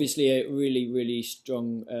obviously a really, really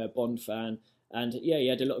strong Bond fan. And he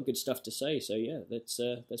had a lot of good stuff to say. So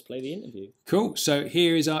let's play the interview. Cool. So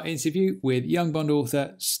here is our interview with young Bond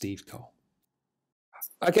author Steve Cole.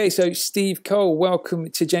 Okay, so Steve Cole, welcome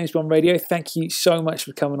to James Bond Radio. Thank you so much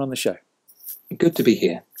for coming on the show. Good to be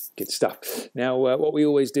here. Good stuff. Now, what we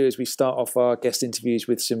always do is we start off our guest interviews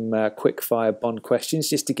with some quick-fire Bond questions,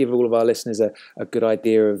 just to give all of our listeners a good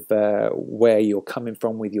idea of where you're coming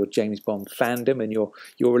from with your James Bond fandom and your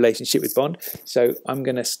relationship with Bond. So I'm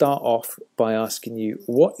going to start off by asking you,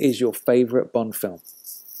 what is your favourite Bond film?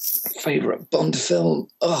 Favourite Bond film?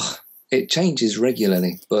 Oh, it changes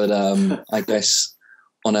regularly, but I guess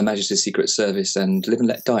On Her Majesty's Secret Service and Live and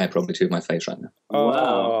Let Die are probably two of my favourites right now.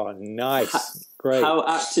 Oh, nice. Great. How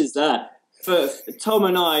apt is that? Tom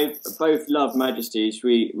and I both love Majesties.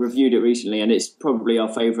 We reviewed it recently, and it's probably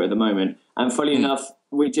our favourite at the moment. And funny enough,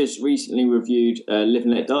 we just recently reviewed Live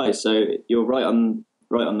and Let Die, so you're right on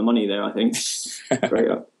the money there, I think. Great.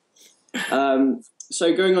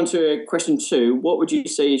 So going on to question 2, what would you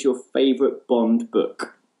say is your favourite Bond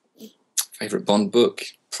book? Favourite Bond book?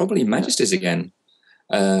 Probably Majesties again.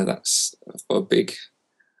 That's a big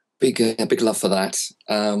love for that.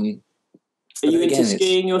 Are you into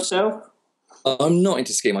skiing yourself? I'm not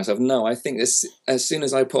into skiing myself. No, I think as soon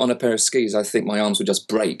as I put on a pair of skis, I think my arms would just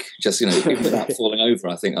break. Just even without falling over,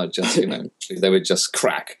 I think I'd just they would just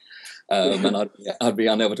crack, and I'd be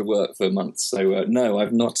unable to work for months. So no,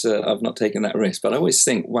 I've not taken that risk. But I always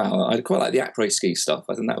think, wow, I'd quite like the après ski stuff.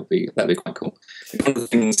 I think that'd be quite cool. One of the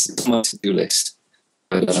things on my to-do list.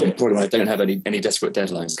 Probably when I don't have any desperate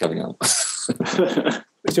deadlines coming up.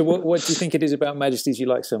 So what do you think it is about Majesties you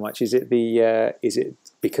like so much? Is it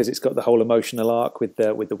because it's got the whole emotional arc with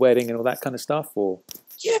the wedding and all that kind of stuff, or?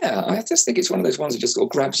 Yeah, I just think it's one of those ones that just sort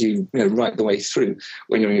of grabs you, right the way through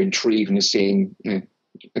when you're intrigued and you're seeing,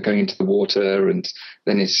 going into the water, and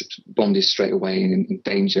then Bond is straight away in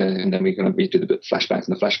danger, and then we do the flashbacks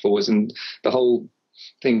and the flash forwards, and the whole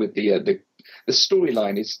thing with the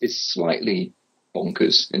storyline is slightly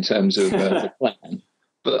bonkers in terms of the plan.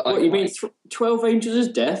 But what you mean? 12 Angels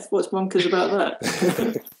of Death? What's bonkers about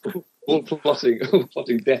that? all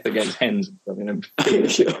plotting death against hens. I mean,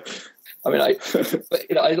 I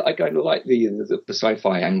kind of like the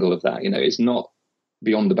sci-fi angle of that. It's not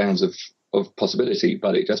beyond the bounds of possibility,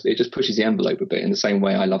 but it just pushes the envelope a bit. In the same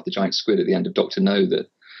way, I love the giant squid at the end of Doctor No. That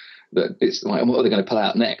it's like, what are they going to pull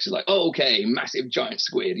out next? It's like, okay, massive giant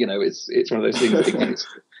squid. It's one of those things.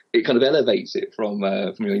 It kind of elevates it from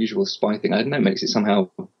your usual spy thing. I don't know, it makes it somehow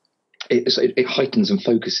it heightens and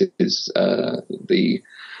focuses the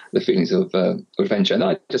feelings of adventure. And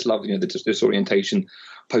I just love the disorientation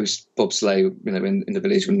post bobsleigh, in the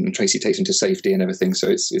village when Tracy takes him to safety and everything. So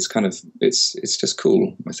it's just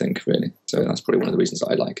cool, I think, really. So that's probably one of the reasons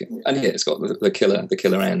I like it. And yeah, it's got the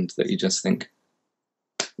killer end that you just think,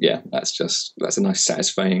 yeah, that's a nice,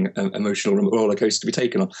 satisfying, emotional roller coaster to be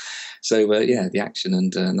taken on. So yeah, the action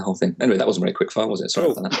and the whole thing. Anyway, that wasn't very quick fire, was it? Sorry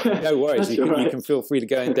about that. No worries. You can feel free to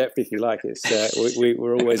go in depth if you like. It's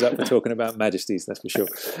we're always up for talking about majesties, that's for sure.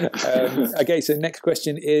 Okay, so next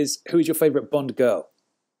question is, who is your favourite Bond girl?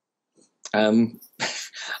 I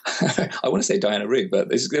want to say Diana Rigg, but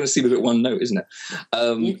this is going to seem a bit one note, isn't it?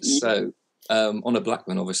 So Honor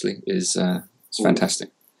Blackman obviously is fantastic.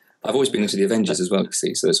 I've always been into the Avengers as well, you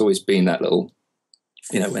see, so there's always been that little,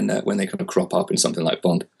 when they kind of crop up in something like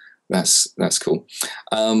Bond, that's cool.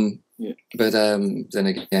 But then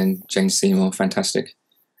again, Jane Seymour, fantastic.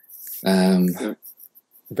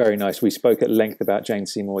 Very nice. We spoke at length about Jane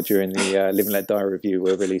Seymour during the Live and Let Die review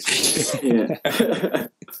we're releasing. I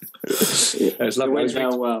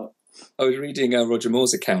was reading Roger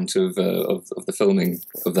Moore's account of the filming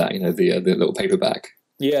of that, the little paperback.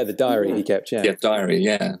 Yeah, the diary he kept. Yeah, diary.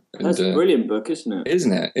 Yeah, that's a brilliant book, isn't it?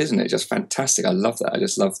 Isn't it? Just fantastic. I love that. I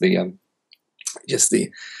just love the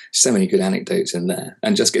so many good anecdotes in there,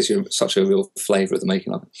 and just gives you such a real flavour of the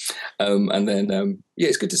making of it. And then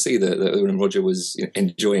it's good to see that Roger was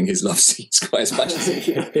enjoying his love scenes quite as much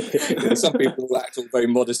as some people act all very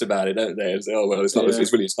modest about it, don't they? And say, oh well, it's not.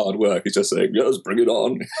 It's really hard work. He's just saying, yes, bring it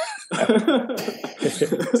on.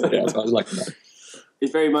 So, yeah, I was liking that.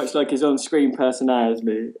 He's very much like his on-screen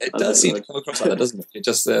personality. It does seem to come across like that, doesn't it? It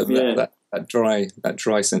just that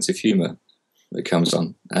dry sense of humour that comes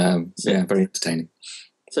on. Very entertaining.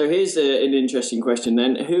 So here's an interesting question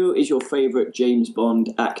then. Who is your favourite James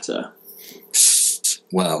Bond actor?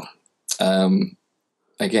 Well,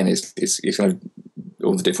 again, it's kind of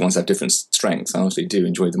all the different ones have different strengths. I honestly do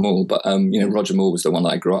enjoy them all, but Roger Moore was the one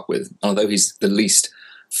that I grew up with. Although he's the least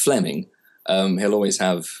Fleming, he'll always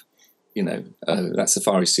have. That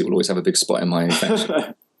safari suit will always have a big spot in my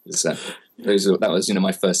affection. That was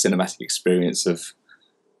my first cinematic experience of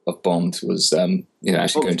Bond was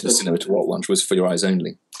actually going to the cinema to watch one, which was For Your Eyes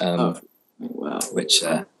Only. Wow! Which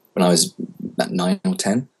when I was about 9 or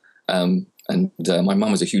 10, and my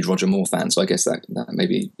mum was a huge Roger Moore fan, so I guess that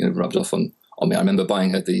maybe rubbed off on me. I remember buying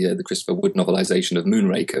her the Christopher Wood novelisation of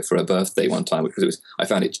Moonraker for her birthday one time because I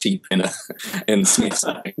found it cheap in Smith's.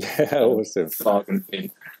 Awesome bargain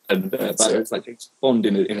bin. And but it was like James Bond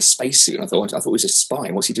in a spacesuit, and I thought it was a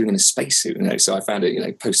spy. What's he doing in a spacesuit? So I found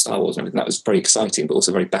it, post Star Wars and everything. That was very exciting, but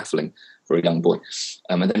also very baffling for a young boy.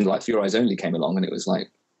 And then like For Your Eyes Only came along, and it was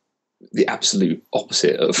like the absolute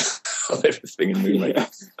opposite of everything in Moonraker.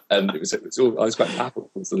 And I was quite baffled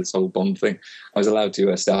with this whole Bond thing. I was allowed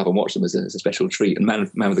to stay up and watch them as a special treat. And Man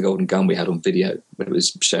with the Golden Gun we had on video when it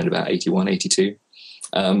was shown about 81, 82.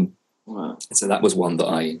 Wow! So that was one that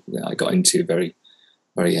I got into very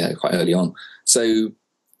quite early on. So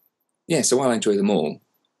so while I enjoy them all,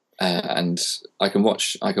 and I can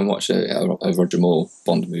watch a Roger Moore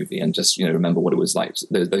Bond movie and just remember what it was like,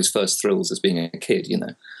 those first thrills as being a kid,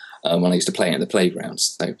 when I used to play at the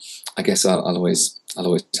playgrounds. So I guess I'll always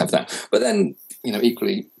have that. But then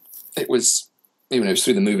equally, it was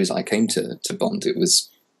through the movies I came to Bond. It was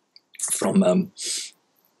from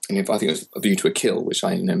I think it was A View to a Kill, which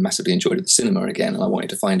I massively enjoyed at the cinema again, and I wanted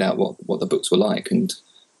to find out what the books were like. And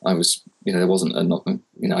I was, there wasn't I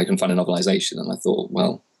couldn't find a novelisation, and I thought,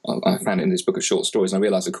 well, I found it in this book of short stories, and I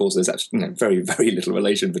realised, of course, there's actually very, very little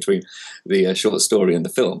relation between the short story and the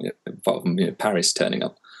film, apart from Paris turning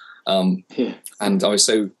up. And I was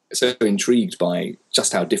so intrigued by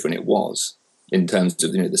just how different it was in terms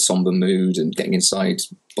of the somber mood and getting inside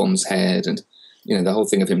Bond's head and the whole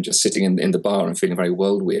thing of him just sitting in the bar and feeling very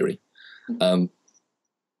world weary. It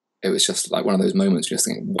was just like one of those moments just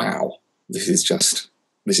thinking, wow, this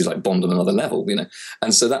is like Bond on another level,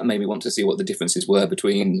 And so that made me want to see what the differences were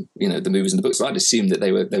between, the movies and the books. So I'd assumed that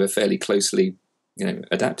they were fairly closely,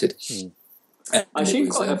 adapted. I assume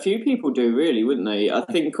quite a few people do, really, wouldn't they? I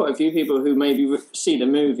think quite a few people who maybe see the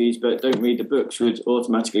movies but don't read the books would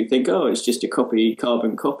automatically think, oh, it's just a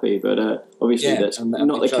carbon copy. But obviously that's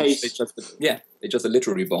not the case. They just a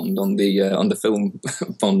literary Bond on the film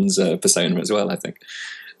Bond's persona as well, I think,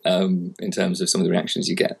 in terms of some of the reactions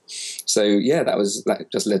you get. So that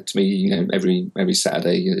just led to me, every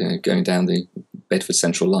Saturday, going down the Bedford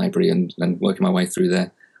Central Library and working my way through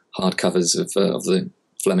their hardcovers of the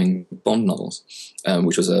Fleming Bond novels,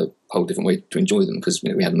 which was a whole different way to enjoy them because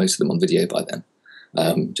we had most of them on video by then,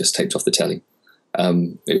 just taped off the telly.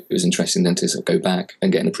 It was interesting then to sort of go back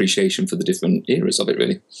and get an appreciation for the different eras of it.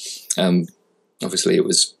 Really, obviously, I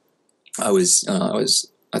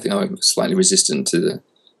think I was slightly resistant to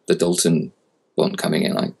the Dalton Bond coming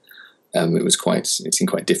in, it seemed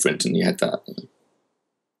quite different, and you had that,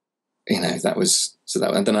 that was so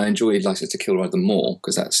that. And then I enjoyed License to Kill rather more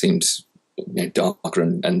because that seemed darker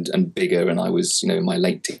and bigger, and I was in my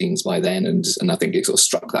late teens by then, and I think it sort of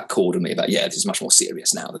struck that chord with me about this is much more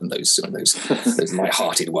serious now than those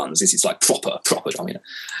light-hearted ones. This is like proper drama,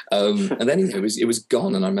 and then it was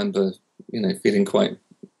gone, and I remember feeling quite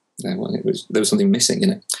there was something missing,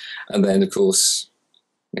 and then of course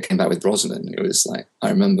I came back with Brosnan. It was like I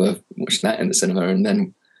remember watching that in the cinema, and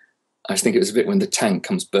then I think it was a bit when the tank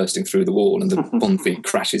comes bursting through the wall and the Bond feet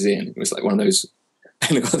crashes in. It was like one of those.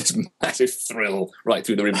 And I got this massive thrill right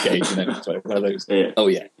through the ribcage, one of those. Yeah. Oh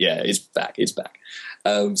yeah, it's back.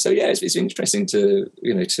 So it's interesting to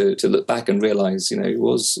to look back and realise it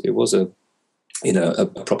was a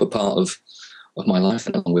proper part of my life,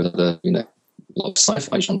 and along with other a lot of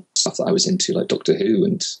sci-fi stuff that I was into, like Doctor Who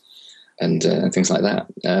and things like that.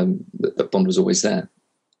 That Bond was always there.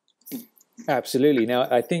 Absolutely. Now,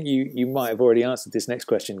 I think you might have already answered this next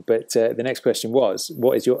question, but the next question was,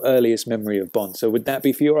 what is your earliest memory of Bond? So would that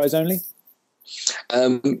be For Your Eyes Only?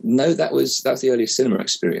 No, that was the earliest cinema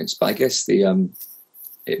experience. But I guess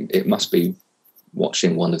it must be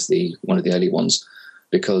watching one of the early ones,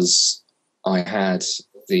 because I had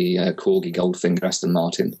the Corgi Goldfinger Aston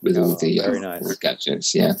Martin with all the very nice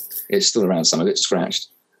gadgets. Yeah, it's still around. Some of it's scratched.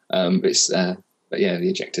 But yeah, the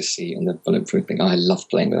ejector seat and the bulletproof thing. I loved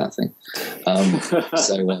playing with that thing.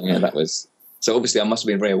 That was. So obviously, I must have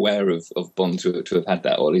been very aware of Bond to have had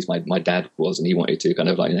that, or at least my dad was, and he wanted to kind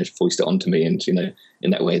of foist it onto me, and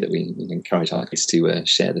in that way that we encourage our kids to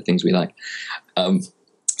share the things we like.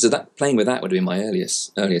 So that playing with that would have been my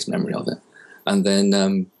earliest memory of it, and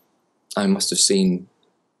then I must have seen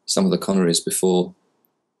some of the Connerys before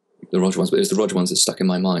the Roger ones, but it was the Roger ones that stuck in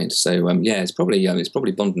my mind. So it's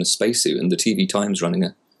probably Bond in a spacesuit, and the TV Times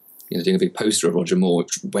running doing a big poster of Roger Moore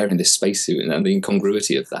wearing this spacesuit, and the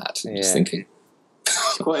incongruity of that. Yeah. Just thinking,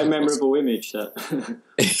 it's quite a memorable image. That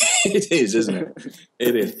it is, isn't it?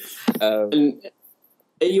 It is. And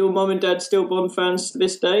are your mum and dad still Bond fans to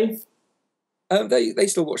this day? They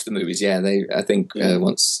still watch the movies. Yeah,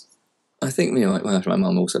 once. I think my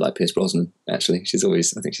mum also liked Pierce Brosnan. Actually, she's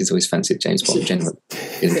always fancied James Bond generally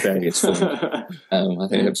in various forms. I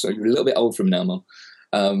think you're a little bit old from now, Mum.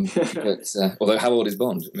 But although how old is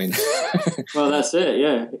Bond? I mean, well, that's it.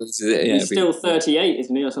 Yeah, he's still 38,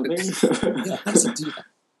 isn't he, or something? Yeah, how does he do that?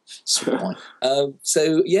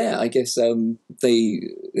 So yeah, I guess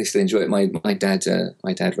they still enjoy it. My dad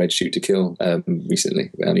read Shoot to Kill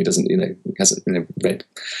recently, and he doesn't hasn't read.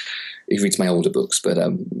 He reads my older books, but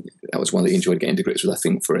that was one that he enjoyed getting to grips with, I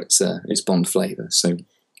think, for its Bond flavour. So,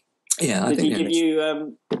 yeah. Did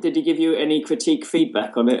he give you any critique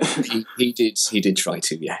feedback on it? He did try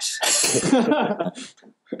to, yes.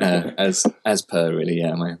 As per, really,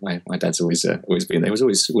 yeah. My dad's always been there. He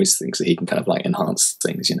always thinks that he can kind of enhance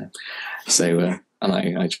things, So, and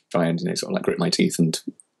I try and sort of grit my teeth and.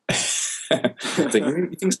 Think,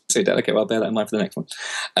 you think so, Dad? Okay, well, I'll bear that in mind for the next one.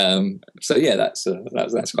 So yeah, that's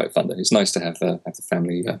quite fun. Though it's nice to have the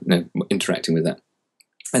family interacting with that.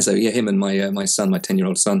 And so yeah, him and my son, my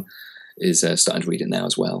 10-year-old son, is starting to read it now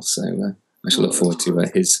as well. So I shall look forward to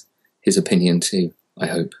his opinion too. I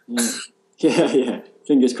hope. Yeah.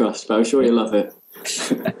 Fingers crossed. But I'm sure you'll love it.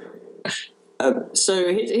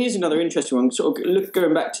 So here's another interesting one. Sort of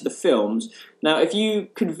going back to the films. Now, if you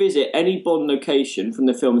could visit any Bond location from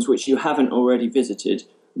the films which you haven't already visited,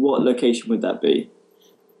 what location would that be?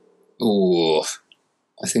 Oh,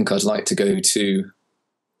 I think I'd like to go to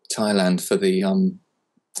Thailand for the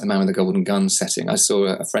Man with the Golden Gun setting. I saw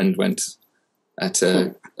a friend went at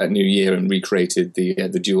New Year and recreated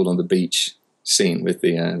the duel on the beach scene with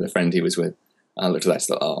the friend he was with. I looked at that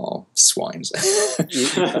and thought, oh, swines.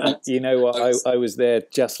 You know what? I was there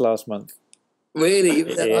just last month. Really? You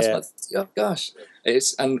were there last month? Oh, gosh.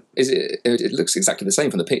 It looks exactly the same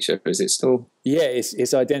from the picture. Is it still? Yeah,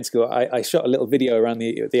 it's identical. I shot a little video around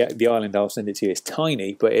the island. I'll send it to you. It's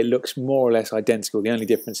tiny, but it looks more or less identical. The only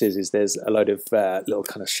difference is there's a load of little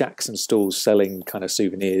kind of shacks and stalls selling kind of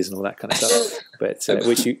souvenirs and all that kind of stuff. But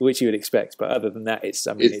which you would expect. But other than that, it's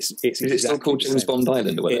is it still called James Bond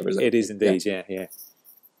Island or whatever? It is indeed. Yeah.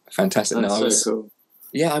 Fantastic. That's so cool.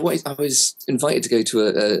 Yeah, I was invited to go to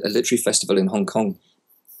a literary festival in Hong Kong.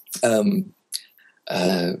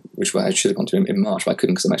 Which I should have gone to in March, but I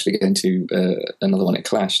couldn't because I'm actually going to another one. It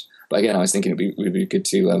clashed. But again, I was thinking it would be good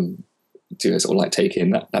to sort of take in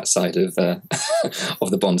that side of of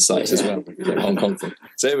the Bond sites as well, Hong Kong thing.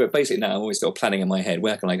 So basically now I'm always sort of planning in my head,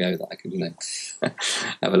 where can I go that I can have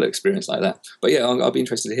a little experience like that. But yeah, I'll be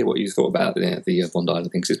interested to hear what you thought about the Bond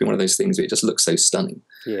Island thing, because it's been one of those things where it just looks so stunning.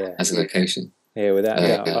 as a location. Yeah, without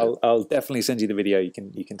a doubt. I'll definitely send you the video. You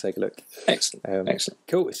can take a look. Excellent. Excellent.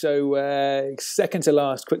 Cool. So second to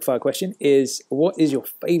last quickfire question is: what is your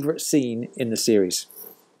favourite scene in the series?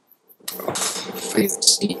 Favourite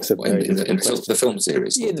scene in the film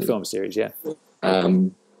series? Yeah, in the film series, yeah.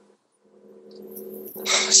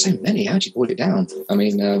 So many. How'd you boil it down? I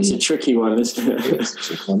mean, it's a tricky one, isn't it? It's a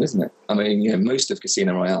tricky one, isn't it? I mean, most of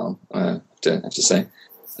Casino Royale, I have to say,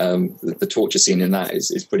 the torture scene in that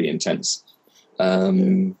is pretty intense.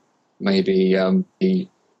 Maybe the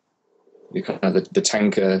kind of the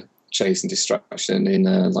tanker chase and destruction in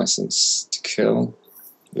License to Kill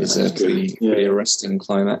is a pretty arresting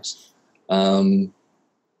climax. Then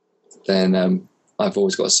I've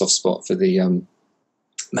always got a soft spot for the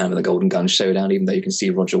Man with the Golden Gun showdown, even though you can see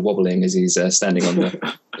Roger wobbling as he's standing on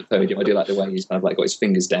the podium. I do like the way he's kind of like got his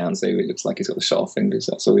fingers down, so it looks like he's got the shot off fingers.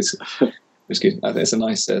 That's always good. I think it's a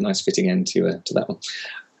nice fitting end to that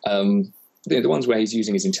one. The ones where he's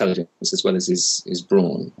using his intelligence as well as his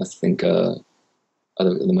brawn, I think, are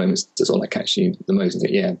the moments that's all that catch you the most. And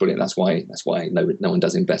think, yeah, brilliant. That's why no one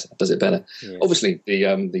does it better. Yeah. Obviously,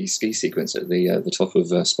 the ski sequence at the top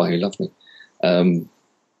of Spy Who Loved Me,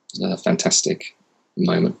 a fantastic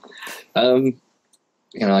moment. I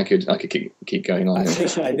could keep going on.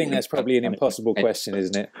 I think that's probably an impossible question,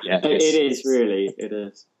 isn't it? Yeah, it is really. It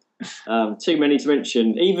is. Too many to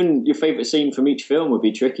mention. Even your favourite scene from each film would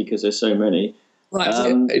be tricky because there's so many. Right,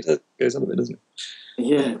 it goes on a bit, doesn't it?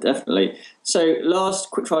 Yeah, definitely. So,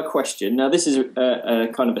 last quickfire question. Now, this is a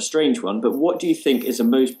kind of a strange one, but what do you think is the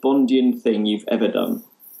most Bondian thing you've ever done?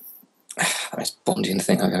 Most Bondian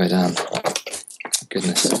thing I've ever done.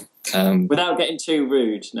 Goodness. Without getting too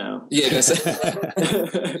rude now. Yeah,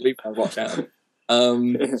 leave my watch out. Let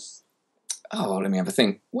me have a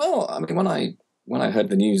think. Well, I mean, when I heard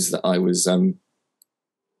the news that I was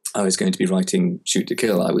going to be writing Shoot to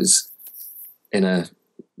Kill, I was in a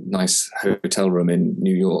nice hotel room in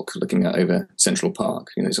New York looking out over Central Park,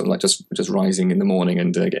 sort of like just rising in the morning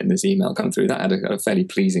and getting this email come through. That had a fairly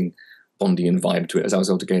pleasing Bondian vibe to it, as I was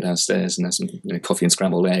able to go downstairs and have some coffee and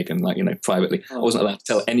scrambled egg and privately. I wasn't allowed to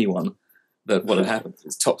tell anyone that what had happened.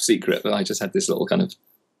 It's top secret, but I just had this little kind of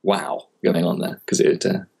wow going on there because it.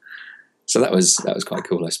 So that was quite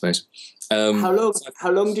cool, I suppose. How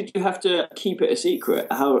long did you have to keep it a secret?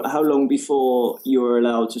 How long before you were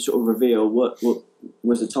allowed to sort of reveal what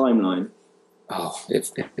was the timeline? Oh,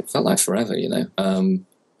 it felt like forever, That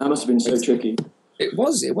must have been so tricky. It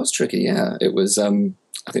was tricky, yeah. It was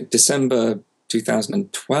I think December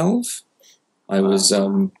 2012. I was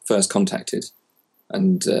first contacted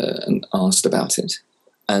and asked about it,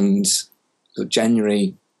 and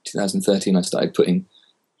January 2013 I started putting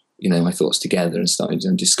my thoughts together and started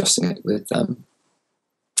discussing it with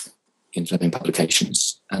in Fleming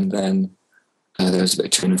Publications. And then there was a bit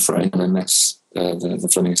of to and fro, and I met the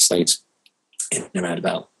Fleming estate in around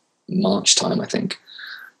about March time, I think,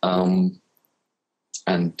 and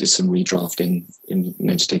did some redrafting in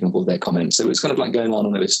just taking on board their comments. So it was kind of like going on,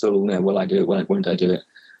 and it was still, will I do it, won't I do it?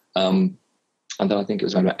 And then I think it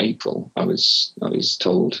was around about April, I was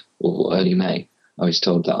told, or early May, I was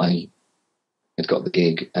told that I had got the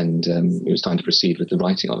gig and it was time to proceed with the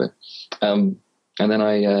writing of it. And then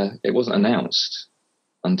it wasn't announced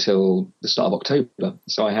until the start of October.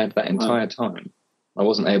 So I had that entire time. I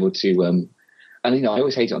wasn't able to, and I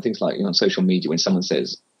always hate it on things like, on social media when someone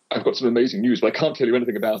says, I've got some amazing news, but I can't tell you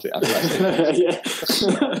anything about it. That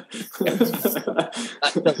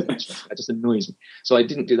just annoys me. So I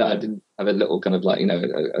didn't do that. I didn't have a little kind of like,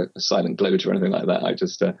 a silent gloat or anything like that. I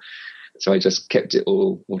just, so I just kept it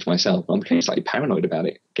all to myself. I'm becoming slightly paranoid about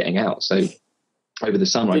it getting out. So over the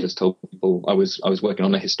summer, I just told people I was working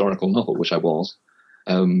on a historical novel, which I was,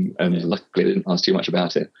 and luckily I didn't ask too much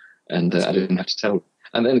about it, and I didn't have to tell.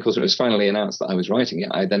 And then, of course, when it was finally announced that I was writing it,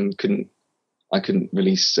 I then couldn't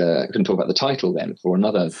release, couldn't talk about the title then for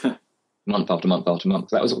another month after month after month.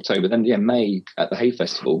 That was October. Then, May at the Hay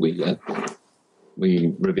Festival, we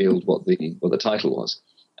revealed what the title was.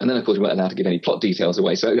 And then, of course, we weren't allowed to give any plot details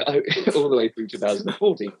away. So all the way through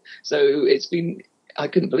 2014. So it's been, I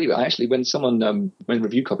couldn't believe it. I actually, when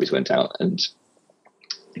review copies went out, and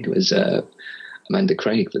I think it was Amanda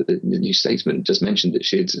Craig, the New Statesman, just mentioned that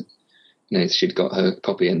she'd got her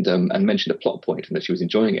copy and mentioned a plot point and that she was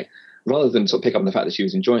enjoying it. Rather than sort of pick up on the fact that she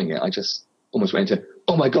was enjoying it, I just almost went into,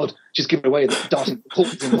 oh my God, she's given away the darting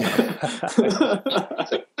importance in there.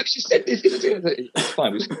 So, look, she said this. It's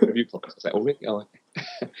fine, we just got review copies. I was like, oh really? Oh,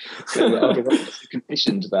 okay. So I was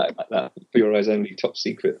conditioned that for your eyes only top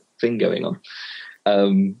secret thing going on.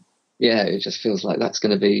 It just feels like that's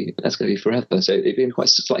going to be forever. So it's been quite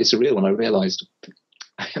slightly surreal when I realised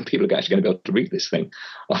people are actually going to be able to read this thing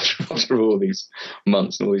after all these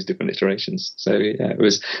months and all these different iterations. So yeah, it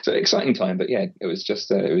was an exciting time, but yeah, it was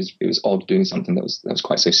just it was odd doing something that was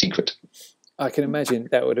quite so secret. I can imagine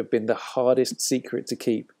that would have been the hardest secret to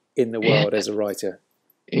keep in the world as a writer.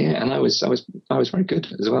 Yeah, and I was very good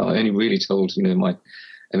as well. I only really told my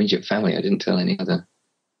immediate family. I didn't tell any other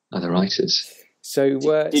writers. So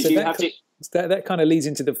that kind of leads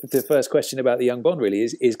into the first question about the young Bond. Really,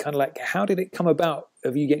 is kind of like, how did it come about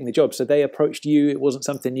of you getting the job? So they approached you. It wasn't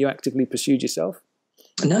something you actively pursued yourself.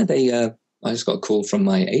 No, I just got a call from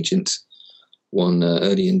my agent one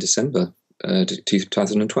early in December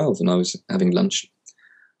 2012, and I was having lunch,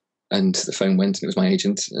 and the phone went, and it was my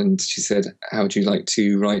agent, and she said, "How would you like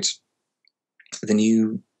to write the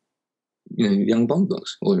new, young Bond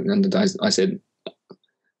books?" And I said,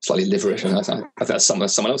 slightly liverish, and I thought that's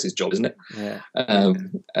someone else's job, isn't it? Yeah.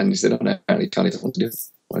 And he said, "Oh no, apparently Charlie doesn't want to do it,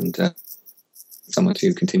 and someone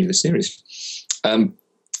to continue the series."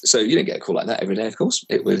 So you don't get a call like that every day, of course.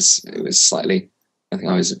 It was slightly. I think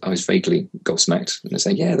I was vaguely gobsmacked, and they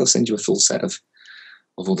say, "Yeah, they'll send you a full set of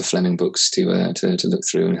all the Fleming books to look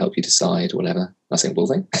through and help you decide, or whatever." I think, "Will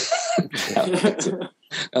they?"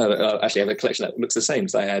 Actually, I have a collection that looks the same.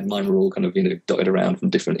 So mine were all kind of dotted around from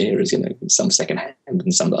different eras, some second hand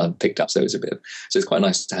and some that I'd picked up. So it's quite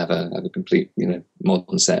nice to have a complete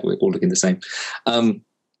modern set with all looking the same.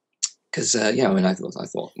 Because I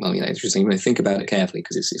thought, well, interesting. Think about it carefully,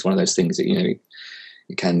 because it's one of those things that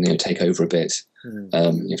it can take over a bit. You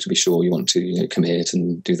have to be sure you want to commit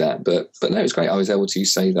and do that. But no, it was great. I was able to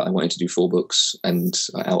say that I wanted to do 4 books, and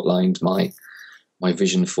I outlined my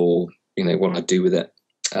vision for what I'd do with it,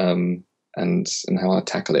 and how I'd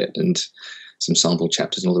tackle it, and some sample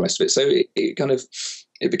chapters and all the rest of it. So it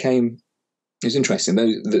was interesting.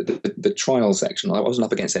 The trial section, I wasn't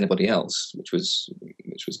up against anybody else, which was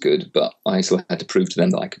good, but I still had to prove to them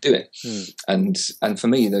that I could do it. And for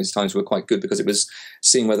me, those times were quite good, because it was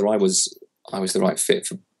seeing whether I was the right fit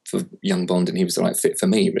for young Bond, and he was the right fit for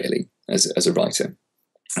me, really, as a writer.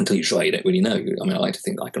 Until you try, you don't really know. I mean, I like to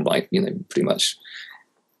think I can write, pretty much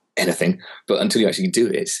anything, but until you actually do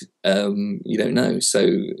it, you don't know. So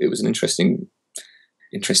it was an interesting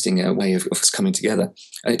way of us coming together,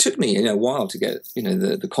 and it took me a while to get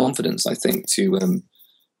the confidence, I think, to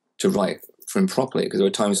write for him properly, because there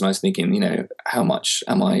were times when I was thinking, how much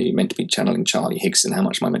am I meant to be channeling Charlie Higson? How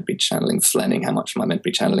much am I meant to be channeling Fleming? How much am I meant to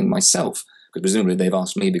be channeling myself? Because presumably they've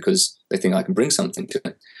asked me because they think I can bring something to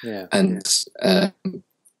it. Yeah. And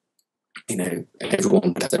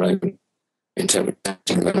everyone would have their own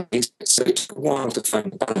interpretation. So it took a while to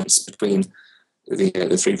find the balance between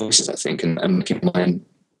the 3 voices, I think, and making mine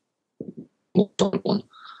more dominant one,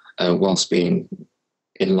 whilst being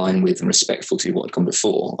in line with and respectful to what had come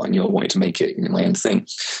before. I knew I wanted to make it my own thing.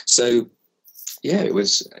 So yeah, it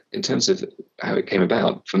was, in terms of how it came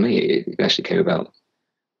about, for me, it actually came about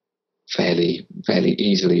fairly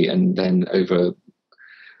easily, and then over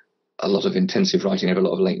a lot of intensive writing, over a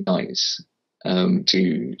lot of late nights,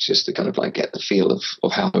 to kind of like get the feel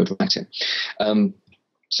of how I would write it.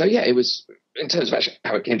 So yeah, it was, in terms of actually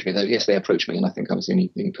how it came to me, though, yes, they approached me, and I think I was the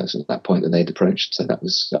only person at that point that they'd approached. So that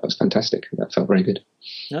was fantastic. That felt very good.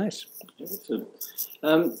 Nice. Excellent.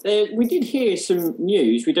 We did hear some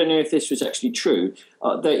news, we don't know if this was actually true,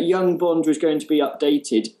 that Young Bond was going to be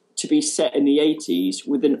updated to be set in the 80s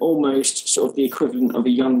with an almost sort of the equivalent of a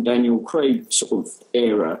young Daniel Craig sort of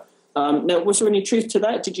era. Now, was there any truth to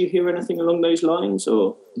that? Did you hear anything along those lines,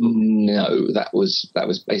 or? No, that was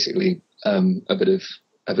basically a bit of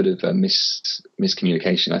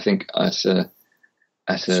miscommunication. I think at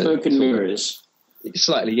Smoke and Mirrors.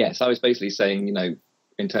 Slightly, yes. I was basically saying,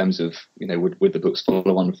 in terms of, would the books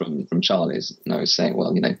follow on from Charlie's? And I was saying,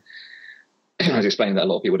 well, I was explaining that a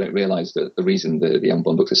lot of people don't realise that the reason the Young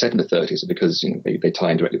Bond books are set in the 30s is because they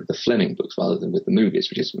tie in directly with the Fleming books rather than with the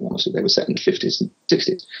movies, which is obviously they were set in the 50s and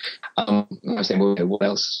 60s. I was saying, well, what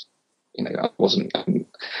else? It wasn't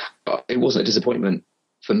a disappointment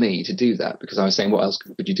for me to do that, because I was saying, what else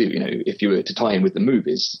could you do? If you were to tie in with the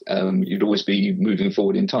movies, you'd always be moving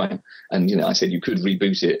forward in time. And I said you could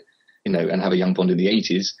reboot it, and have a young Bond in the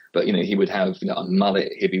 80s, but he would have a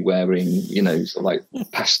mullet. He'd be wearing sort of like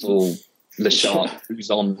pastel Le Shark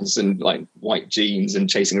blousons and like white jeans and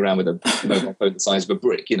chasing around with a mobile phone the size of a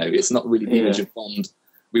brick. It's not really the image of Bond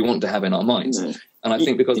we want to have in our minds. No. And I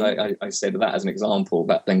think because I said that as an example,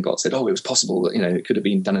 that then got said, oh, it was possible that it could have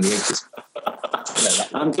been done in the 80s.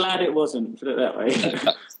 I'm glad it wasn't, put it that way.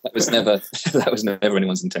 That was never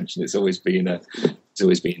anyone's intention. It's always been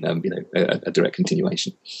always been a direct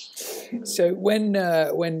continuation. So when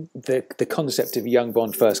the concept of young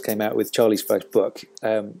Bond first came out with Charlie's first book,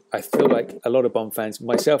 I feel like a lot of Bond fans,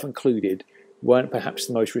 myself included, weren't perhaps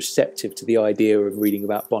the most receptive to the idea of reading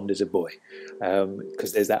about Bond as a boy,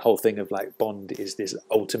 because there's that whole thing of like Bond is this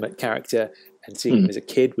ultimate character, and seeing him as a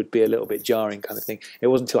kid would be a little bit jarring kind of thing. It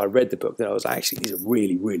wasn't until I read the book that I was like, actually, these are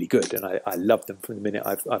really, really good, and I loved them from the minute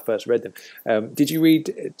I first read them. Did you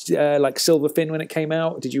read like Silverfin when it came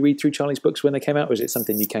out? Did you read through Charlie's books when they came out, or was it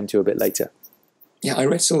something you came to a bit later? Yeah, I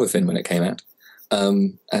read Silverfin when it came out,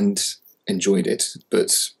 and enjoyed it,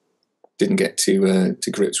 but didn't get to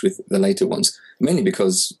grips with the later ones, mainly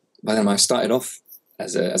because by then I started off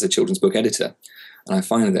as a children's book editor, and I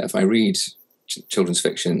find that if I read children's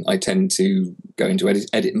fiction, I tend to go into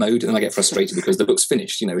edit mode, and then I get frustrated because the book's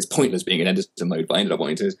finished. It's pointless being in editor mode, but I ended up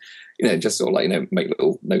wanting to, just sort of like, make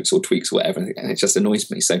little notes or tweaks or whatever, and it just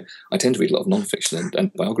annoys me. So I tend to read a lot of non-fiction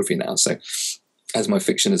and biography now. So as my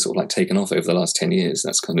fiction has sort of like taken off over the last 10 years,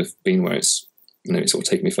 that's kind of been where it's sort of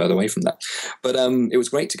taken me further away from that. But it was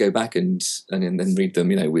great to go back and then read them,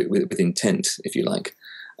 with intent, if you like.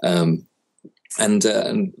 And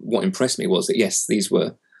what impressed me was that, yes, these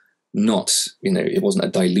were not, it wasn't a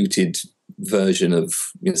diluted version of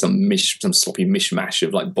some sloppy mishmash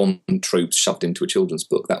of like Bond tropes shoved into a children's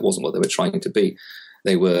book. That wasn't what they were trying to be.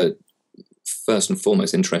 They were first and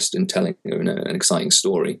foremost interested in telling an exciting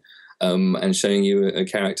story, and showing you a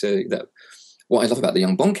character that. What I love about the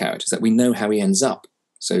young Bond character is that we know how he ends up.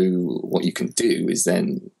 So what you can do is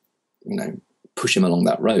then, push him along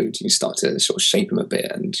that road. You start to sort of shape him a bit,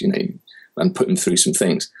 and and put him through some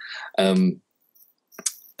things, and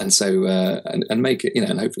so and make it,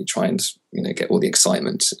 and hopefully try and get all the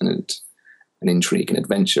excitement and intrigue and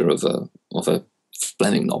adventure of a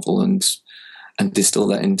Fleming novel, and distill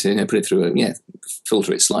that into, put it through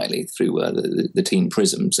filter it slightly through the teen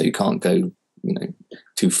prism, so you can't go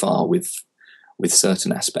too far with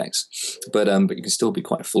certain aspects, but you can still be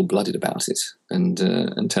quite full-blooded about it, and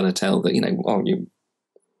tell a tale that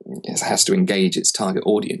it has to engage its target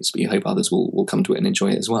audience, but you hope others will come to it and enjoy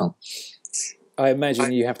it as well. I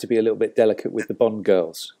imagine you have to be a little bit delicate with the Bond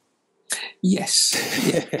girls. Yes,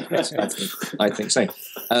 I think so.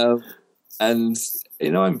 And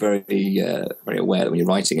I'm very very aware that when you're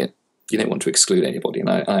writing it, you don't want to exclude anybody, and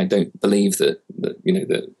I don't believe that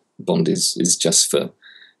Bond is just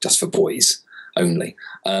for boys only.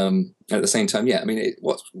 At the same time,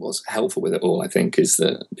 what's helpful with it all, I think, is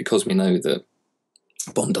that because we know that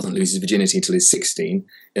Bond doesn't lose his virginity until he's 16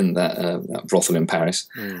 in that brothel in Paris,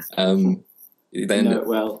 then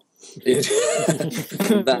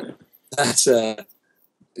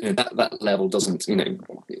that level doesn't,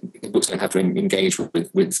 books don't have to engage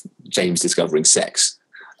with James discovering sex.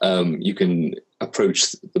 You can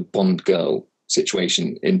approach the Bond girl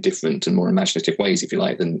situation in different and more imaginative ways, if you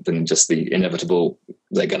like, than just the inevitable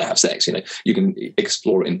they're going to have sex. You can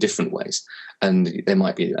explore it in different ways, and there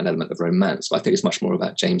might be an element of romance, but I think it's much more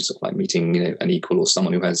about James sort of like meeting an equal, or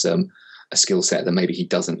someone who has a skill set that maybe he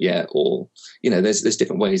doesn't yet, or there's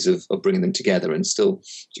different ways of bringing them together, and still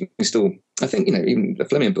I think even the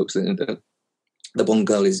Fleming books, the Bond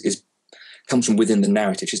girl is comes from within the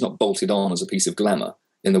narrative. She's not bolted on as a piece of glamour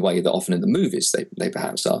in the way that often in the movies they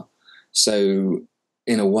perhaps are. So,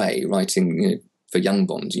 in a way, writing for young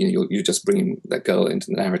Bond, you're just bringing that girl into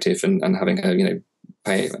the narrative and having her,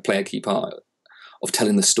 play a key part of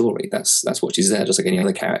telling the story. That's what she's there, just like any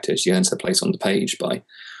other character. She earns her place on the page by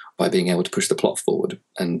being able to push the plot forward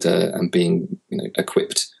and being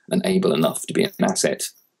equipped and able enough to be an asset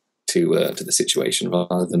to the situation,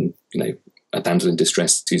 rather than a damsel in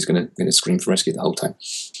distress who's going to scream for rescue the whole time.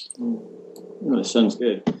 That sounds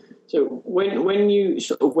good. So when you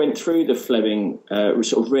sort of went through the Fleming,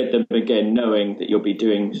 sort of read them again, knowing that you'll be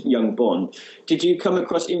doing young Bond, did you come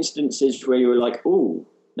across instances where you were like, "Oh,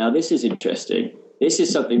 now this is interesting. This is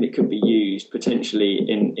something that could be used potentially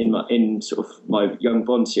in sort of my young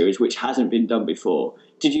Bond series, which hasn't been done before"?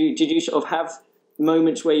 Did you sort of have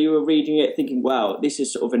moments where you were reading it thinking, "Wow, this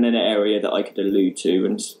is sort of in an area that I could allude to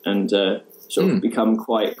and sort of become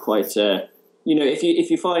quite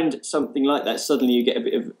if you find something like that, suddenly you get a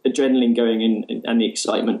bit of adrenaline going in, and the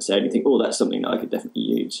excitement there, and you think, oh, that's something that I could definitely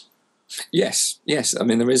use. Yes. I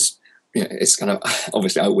mean, there is, it's kind of,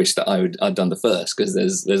 obviously I wish that I'd done the first, because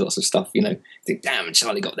there's lots of stuff, you think, damn,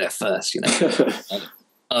 Charlie got there first,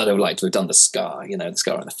 I'd have liked to have done the scar, the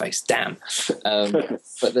scar on the face, damn.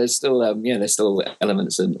 But there's still,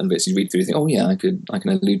 elements and bits you read through, you think, oh yeah, I can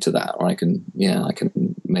allude to that, or I can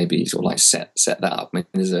maybe sort of like set that up. I mean,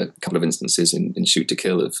 there's a couple of instances in Shoot to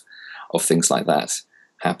Kill of things like that,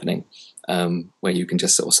 happening, where you can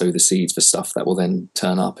just sort of sow the seeds for stuff that will then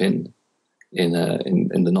turn up in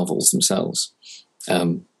the novels themselves.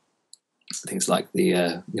 Things like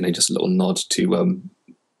the just a little nod to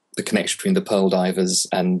the connection between the Pearl Divers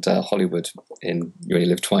and Hollywood in You Only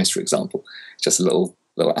Live Twice, for example. Just a little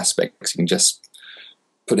aspects you can just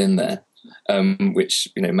put in there, which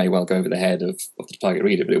may well go over the head of the target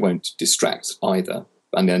reader, but it won't distract either.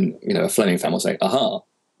 And then a Fleming fan will say, "Aha,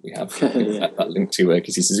 we have that link to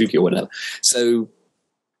Kissy Suzuki or whatever." So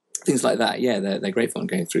things like that, they're great fun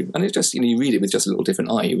going through. And it's just you read it with just a little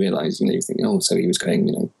different eye. You realise you think, oh, so he was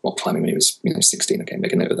going rock climbing when he was 16. Okay,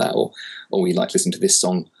 make a note of that. Or we like listening to this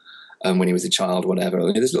song when he was a child,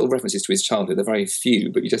 whatever. There's little references to his childhood. They're very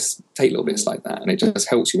few, but you just take little bits like that, and it just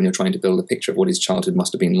helps you when you're trying to build a picture of what his childhood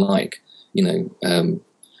must have been like.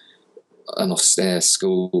 An austere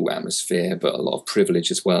school atmosphere, but a lot of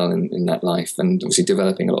privilege as well in that life, and obviously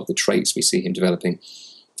developing a lot of the traits we see him developing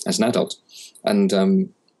as an adult. And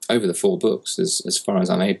over the 4 books, as far as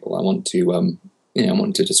I'm able, I want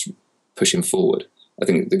to just push him forward. I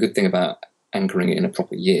think the good thing about anchoring it in a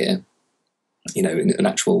proper year, in an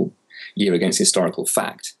actual year against historical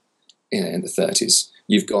fact, in the 30s,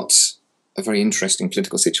 you've got a very interesting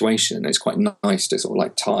political situation, and it's quite nice to sort of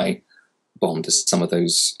like tie Bond to some of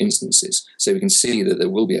those instances, so we can see that there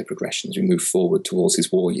will be a progression as we move forward towards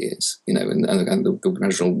his war years, and the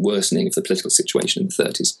gradual worsening of the political situation in the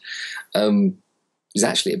 30s is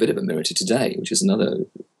actually a bit of a mirror to today, which is another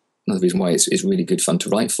reason why it's really good fun to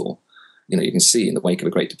write for. You can see in the wake of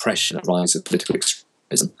a Great Depression a rise of political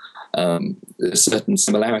extremism. There's certain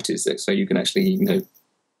similarities there, so you can actually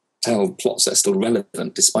tell plots that are still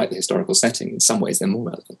relevant despite the historical setting. In some ways they're more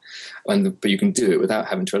relevant, but you can do it without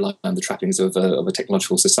having to rely on the trappings of a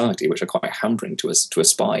technological society, which are quite hampering to a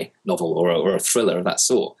spy novel or a thriller of that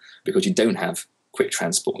sort, because you don't have quick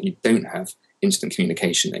transport, you don't have instant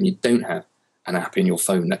communication, and you don't have an app in your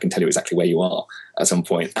phone that can tell you exactly where you are at some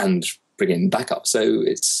point and bring in backup. So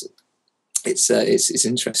it's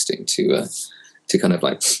interesting to kind of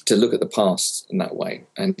like to look at the past in that way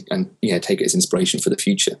and take it as inspiration for the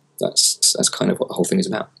future. That's kind of what the whole thing is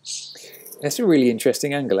about. That's a really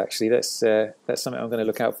interesting angle, actually. That's something I'm going to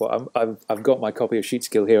look out for. I've got my copy of Shoot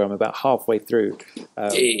Skill here. I'm about halfway through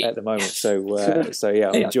at the moment, so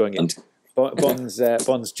I'm enjoying it.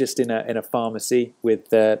 Bond's just in a pharmacy with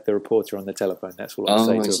the reporter on the telephone. That's all I'll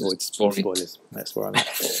say to avoid spoilers. That's where I'm at.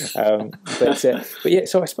 But yeah,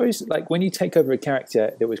 so I suppose like when you take over a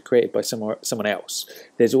character that was created by someone else,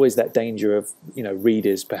 there's always that danger of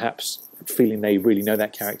readers perhaps feeling they really know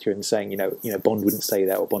that character and saying Bond wouldn't say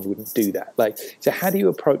that or Bond wouldn't do that. Like, so how do you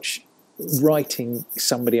approach writing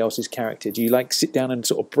somebody else's character? Do you like sit down and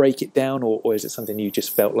sort of break it down, or is it something you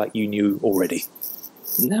just felt like you knew already?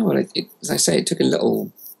 No, well, as I say, it took a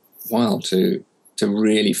little while to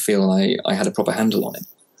really feel I had a proper handle on him,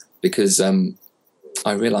 because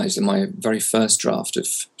I realised in my very first draft of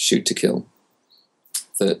Shoot to Kill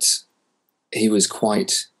that he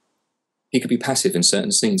could be passive in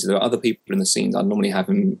certain scenes. There are other people in the scenes. I'd normally have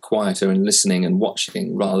him quieter and listening and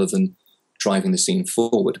watching rather than driving the scene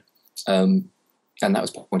forward. And that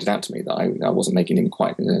was pointed out to me that I wasn't making him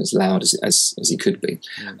quite as loud as he could be.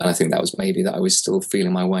 And I think that was maybe that I was still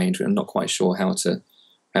feeling my way into it and not quite sure how to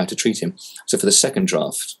treat him. So for the second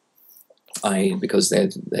draft, because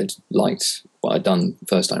they'd liked what I'd done the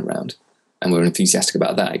first time round and were enthusiastic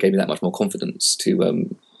about that, it gave me that much more confidence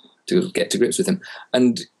to get to grips with him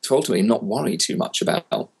and to ultimately not worry too much about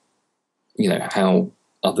how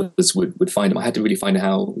others would find him. I had to really find out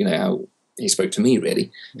how he spoke to me, really,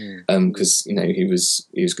 because he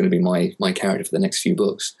was going to be my character for the next few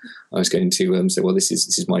books. I was going to say, well, this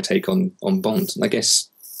is my take on Bond, and I guess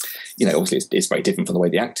obviously it's very different from the way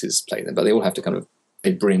the actors play them, but they all have to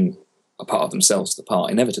they bring a part of themselves to the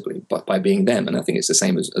part inevitably by being them. And I think it's the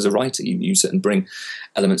same as a writer. You sit and bring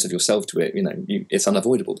elements of yourself to it. It's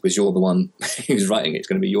unavoidable because you're the one who's writing it. It's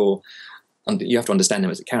going to be you have to understand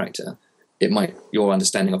him as a character. Your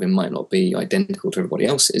understanding of him might not be identical to everybody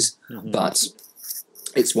else's, but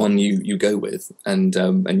it's one you go with, and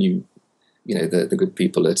the good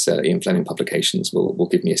people at Ian Fleming Publications will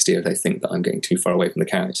give me a steer if they think that I'm getting too far away from the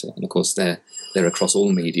character. And of course, they're across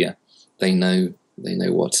all media. They know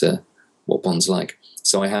what Bond's like.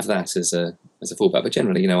 So I have that as a fallback. But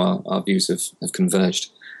generally, our views have converged.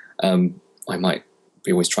 I might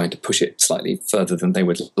be always trying to push it slightly further than they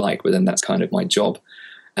would like, but then that's kind of my job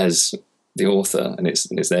as the author, and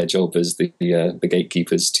it's their job as the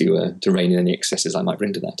gatekeepers to rein in any excesses I might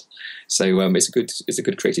bring to that. So it's a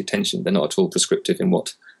good creative tension. They're not at all prescriptive in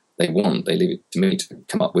what they want. They leave it to me to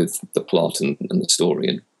come up with the plot and the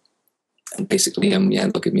story, and basically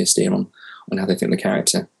they'll give me a steer on how they think the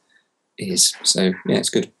character is. So yeah, it's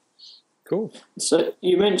good. Cool. So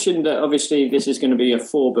you mentioned that obviously this is going to be a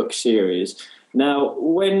 4-book series. Now,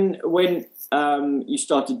 when you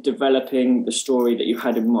started developing the story that you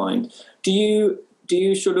had in mind, do you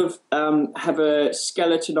sort of have a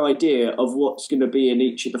skeleton idea of what's going to be in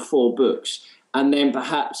each of the 4 books, and then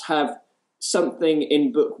perhaps have something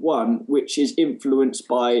in book 1 which is influenced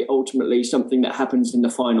by ultimately something that happens in the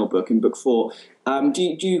final book in book 4? Do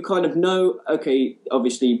you kind of know, okay,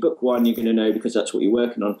 obviously book 1 you're going to know because that's what you're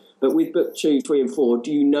working on, but with book 2, 3 and 4,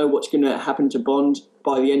 do you know what's going to happen to Bond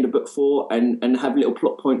by the end of book 4 and have little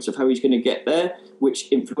plot points of how he's going to get there,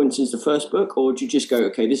 which influences the first book? Or do you just go,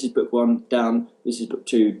 okay, this is book 1 done, this is book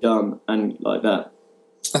 2 done, and like that?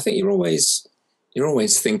 I think you're always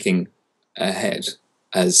thinking ahead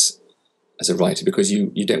as a writer, because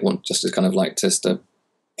you don't want just to kind of like just to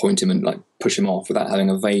point him and like push him off without having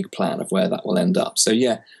a vague plan of where that will end up. So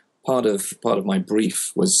yeah, part of my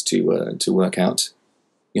brief was to work out,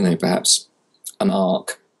 perhaps an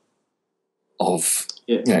arc of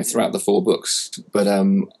throughout the 4 books, but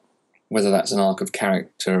whether that's an arc of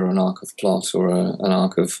character or an arc of plot or an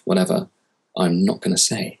arc of whatever, I'm not going to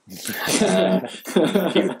say.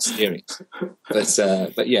 Experience,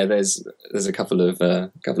 but yeah, there's a couple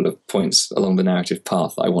of points along the narrative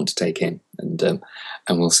path that I want to take in, and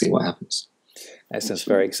we'll see what happens. That sounds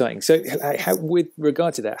very exciting. So, with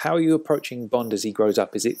regard to that, how are you approaching Bond as he grows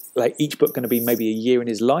up? Is it like each book going to be maybe a year in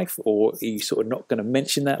his life, or are you sort of not going to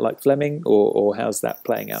mention that like Fleming, or how's that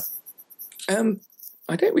playing out?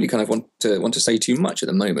 I don't really kind of want to say too much at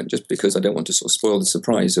the moment, just because I don't want to sort of spoil the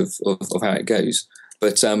surprise of how it goes.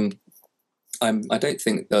 But I don't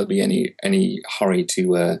think there'll be any hurry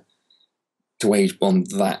to age Bond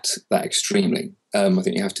that extremely. I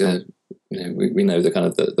think you have to, we know the kind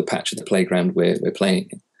of the patch of the playground we're playing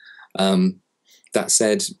in. That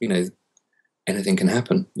said, anything can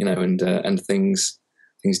happen, and things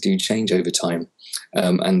do change over time.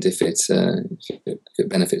 And if it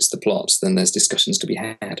benefits the plots, then there's discussions to be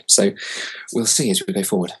had. So we'll see as we go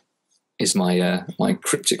forward, is my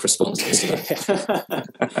cryptic response to that.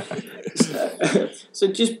 So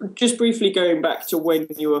just briefly going back to when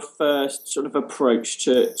you were first sort of approached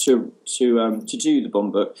to do the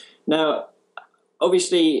Bond book. Now,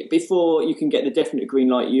 obviously, before you can get the definite green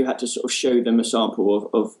light, you had to sort of show them a sample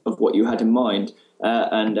of what you had in mind.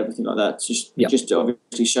 And everything like that, just to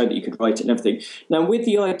obviously show that you could write it and everything. Now, with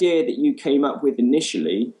the idea that you came up with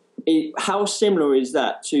initially, how similar is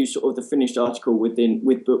that to sort of the finished article with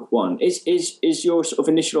book 1? Is your sort of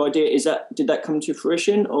initial idea, did that come to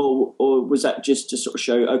fruition, or was that just to sort of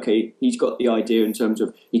show, okay, he's got the idea in terms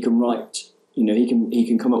of he can write, he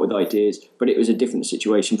can come up with ideas, but it was a different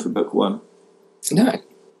situation for book 1? No,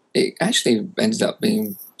 it actually ended up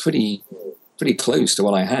being pretty close to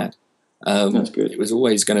what I had. That's good. It was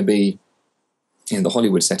always going to be the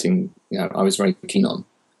Hollywood setting. I was very keen on,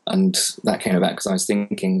 and that came about because I was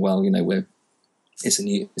thinking, well,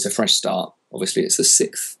 it's a fresh start. Obviously, it's the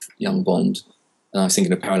 6th young Bond, and I was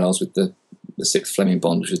thinking of parallels with the 6th Fleming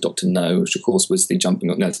Bond, which was Dr. No, which of course was the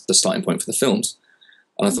starting point for the films.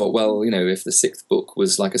 And I thought, well, if the 6th book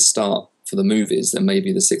was like a start for the movies, then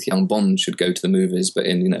maybe the 6th young Bond should go to the movies, but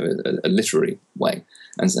in a literary way.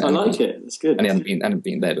 And I like it. It's good. And he hadn't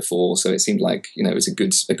been there before, so it seemed like it was a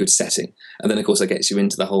good setting. And then of course it gets you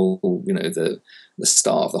into the whole the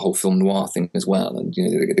start of the whole film noir thing as well, and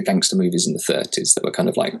the gangster movies in the 30s that were kind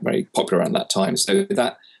of like very popular around that time. So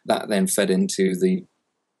that then fed into the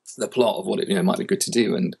plot of what it might be good to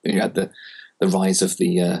do, and you had the rise of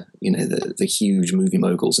the huge movie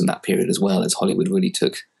moguls in that period as well, as Hollywood really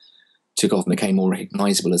took off and became more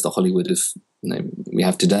recognisable as the Hollywood of we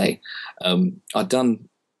have today. I'd done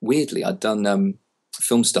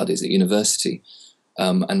film studies at university,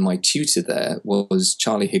 and my tutor there was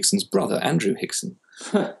Charlie Higson's brother, Andrew Higson.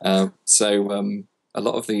 So a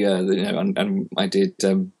lot of and I did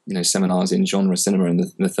seminars in genre cinema in the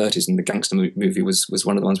 30s, and the gangster movie was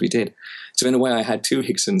one of the ones we did. So in a way, I had 2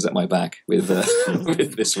 Higsons at my back with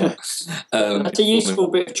with this one. That's a useful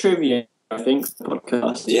bit of trivia, I think, the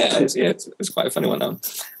podcast. Yeah, it was quite a funny one.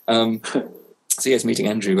 So yes, meeting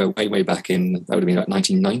Andrew way back in, that would have been about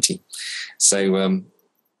 1990. So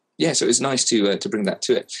so it was nice to bring that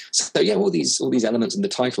to it. So yeah, all these elements in the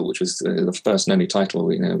title, which was the first and only title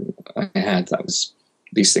I had,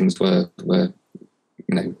 these things were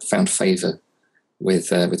found favour with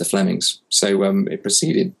the Flemings. So it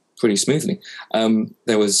proceeded pretty smoothly.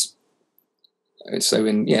 There was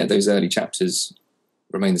those early chapters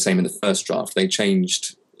remained the same in the first draft. They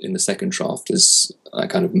changed in the second draft as I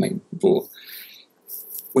kind of brought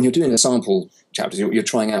when you're doing a sample chapters, you're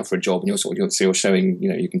trying out for a job, and you're showing,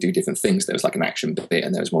 you can do different things. There was like an action bit,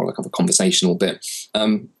 and there was more like a conversational bit.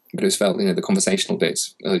 But it was felt, the conversational bit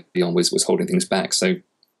early on was holding things back. So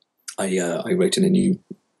I wrote in a new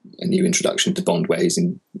introduction to Bond, where he's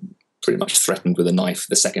pretty much threatened with a knife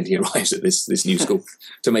the second he arrives at this new school,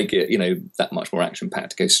 to make it that much more action packed,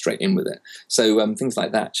 to go straight in with it. So things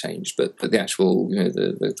like that changed, but the actual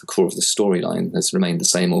the core of the storyline has remained the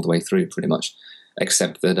same all the way through, pretty much,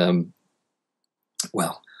 except that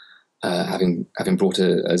having brought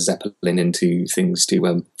a Zeppelin into things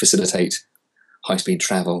to facilitate high-speed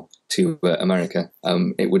travel to America,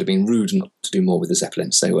 it would have been rude not to do more with the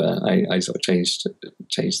Zeppelin. So I sort of changed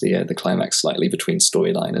the climax slightly between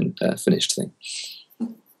storyline and finished thing.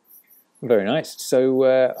 Very nice.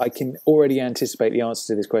 So I can already anticipate the answer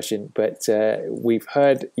to this question, but we've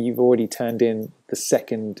heard you've already turned in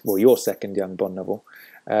your second Young Bond novel.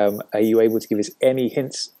 Are you able to give us any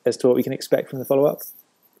hints as to what we can expect from the follow-up?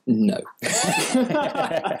 No.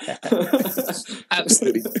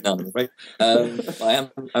 Absolutely none, right? I'm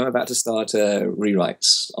about to start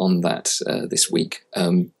rewrites on that this week,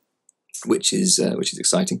 which is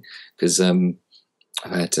exciting, because I've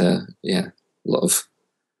had a lot of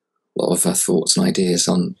thoughts and ideas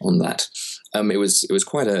on that. It was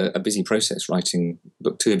quite a busy process writing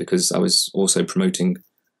book 2, because I was also promoting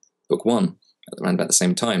book 1 around about the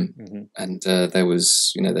same time, and there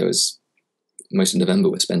was most of November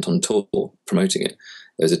was spent on tour promoting it.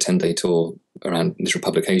 There was a 10-day tour around initial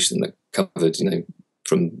publication that covered,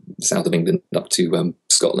 from the south of England up to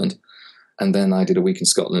Scotland. And then I did a week in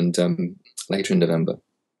Scotland later in November.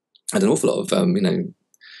 I had an awful lot of,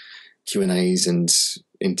 Q&As and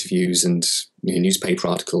interviews and newspaper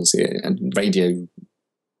articles and radio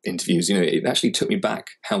interviews. It actually took me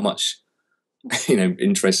back how much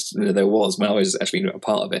interest there was when I was actually a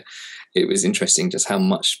part of it. It was interesting just how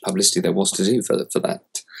much publicity there was to do for that.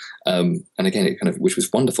 And again, which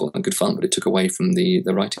was wonderful and good fun, but it took away from the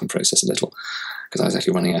writing process a little, because I was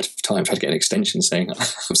actually running out of time. I tried to get an extension saying,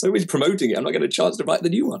 I'm so busy promoting it, I'm not getting a chance to write the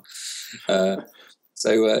new one.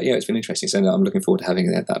 It's been interesting. So I'm looking forward to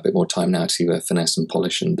having that bit more time now to finesse and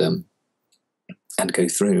polish and go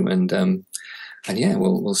through.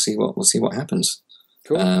 We'll see what happens.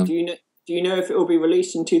 Cool. Do you know if it will be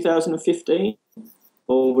released in 2015,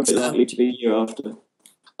 or would it likely to be a year after?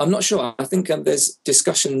 I'm not sure. I think there's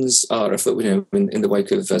discussions are afoot, in the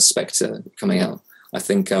wake of SPECTRE coming out. I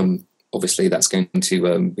think obviously that's going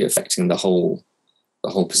to be affecting the whole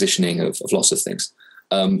positioning of lots of things.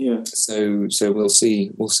 So we'll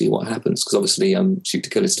see what happens, because obviously Shoot to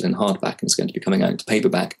Kill is still in hardback and it's going to be coming out into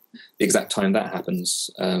paperback. The exact time that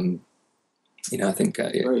happens, I think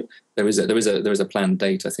right. there is a planned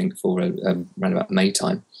date, I think, for around about May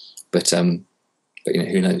time, but who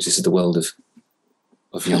knows? This is the world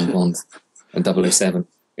of Young Bond and 007.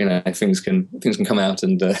 Things can come out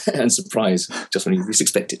and surprise just when you least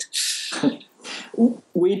expect it.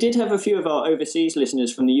 We did have a few of our overseas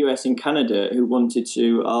listeners from the US and Canada who wanted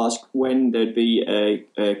to ask when there'd be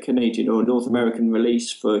a Canadian or North American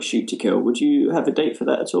release for Shoot to Kill. Would you have a date for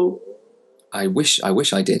that at all? I wish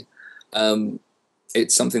I did.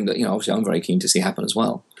 It's something that obviously I'm very keen to see happen as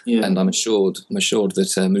well, and I'm assured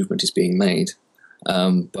that movement is being made,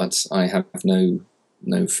 but I have no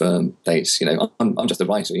firm dates. I'm just a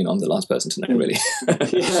writer. I'm the last person to know, really.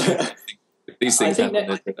 These things happen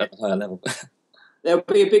at a higher level. There'll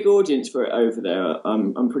be a big audience for it over there.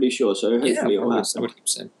 I'm pretty sure. So hopefully it'll happen.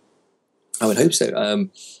 I would hope so.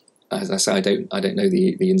 As I say, I don't know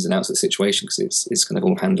the ins and outs of the situation, because it's kind of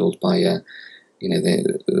all handled by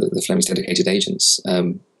the Flemish dedicated agents.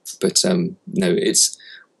 But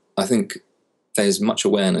I think there's much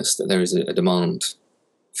awareness that there is a demand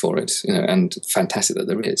for it, and fantastic that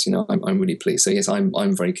there is. I'm really pleased. So yes,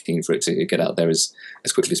 I'm very keen for it to get out there as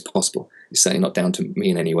quickly as possible. It's certainly not down to me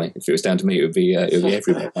in any way. If it was down to me, it would be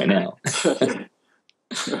everywhere right now.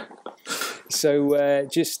 So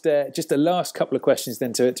just the last couple of questions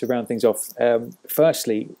then to round things off.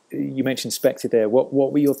 Firstly, you mentioned SPECTRE there. What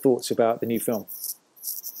were your thoughts about the new film?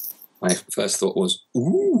 My first thought was,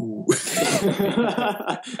 ooh.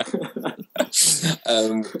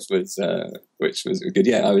 Which was good.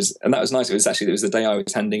 Yeah, and that was nice. It was the day I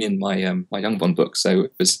was handing in my my Young Bond book, so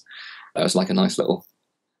that was like a nice little.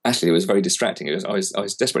 Actually, it was very distracting. I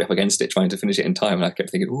was desperately up against it, trying to finish it in time, and I kept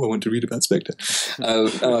thinking, "Oh, I want to read about SPECTRE."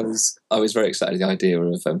 I was very excited. The idea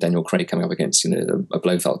of Daniel Craig coming up against a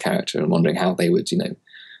Blofeld character, and wondering how they would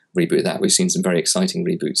reboot that. We've seen some very exciting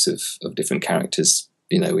reboots of different characters,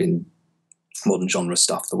 in modern genre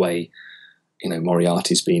stuff. The way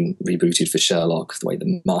Moriarty's been rebooted for Sherlock, the way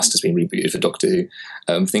the Master's been rebooted for Doctor Who.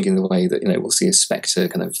 I'm thinking the way that we'll see a Spectre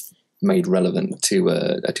kind of made relevant to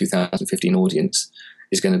a 2015 audience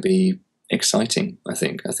is going to be exciting. I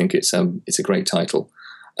think it's a great title.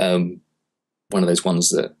 One of those ones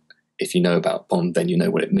that if you know about Bond, then you know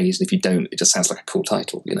what it means, and if you don't, it just sounds like a cool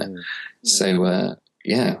title, So I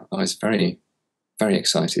was very, very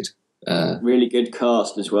excited. Really good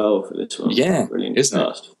cast as well for this one. Yeah, brilliant isn't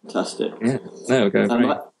cast. It? Fantastic. Yeah, no, go great.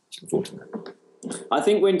 Looking forward to that. I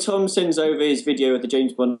think when Tom sends over his video of the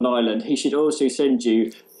James Bond Island, he should also send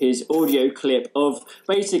you his audio clip of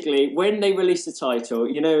basically when they released the title.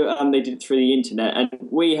 They did it through the internet, and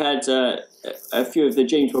we had a few of the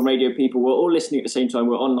James Bond radio people were all listening at the same time.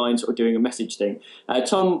 We're online, sort of doing a message thing.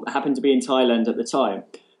 Tom happened to be in Thailand at the time,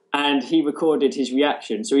 and he recorded his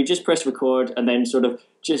reaction. So he just pressed record, and then sort of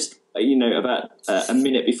just about a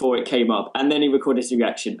minute before it came up, and then he recorded his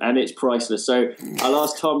reaction, and it's priceless. So I'll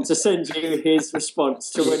ask Tom to send you his response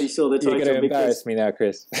to when he saw the title. You're going to embarrass me now,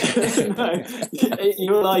 Chris. No,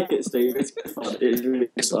 you'll like it, Steve. It's good fun. It's really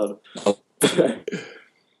fun.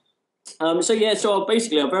 So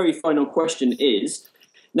basically our very final question is,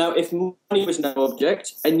 now, if money was no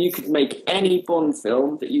object and you could make any Bond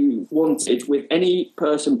film that you wanted with any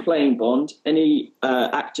person playing Bond, any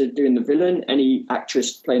actor doing the villain, any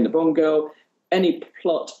actress playing the Bond girl, any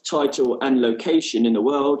plot, title and location in the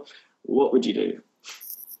world, what would you do?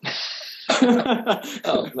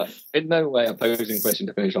 In no way a posing question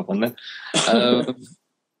to finish off on then.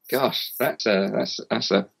 Gosh, that's a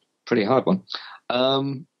pretty hard one.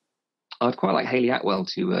 I'd quite like Hayley Atwell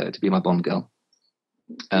to be my Bond girl.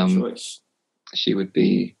 She's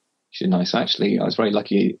nice. Actually, I was very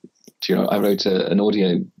lucky I wrote an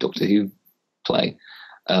audio Doctor Who play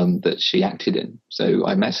that she acted in. So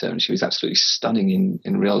I met her, and she was absolutely stunning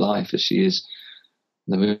in real life as she is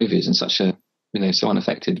in the movies, and such a so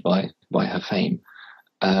unaffected by her fame.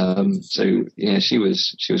 She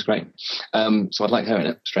was great. So I'd like her in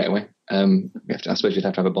it straight away. I suppose we'd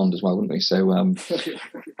have to have a Bond as well, wouldn't we? So I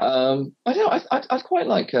don't know. I'd quite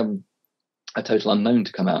like a total unknown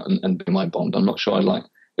to come out and be my Bond. I'm not sure I'd like.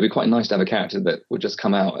 It'd be quite nice to have a character that would just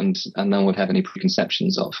come out and no one would have any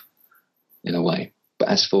preconceptions of, in a way. But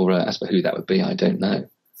as for who that would be, I don't know.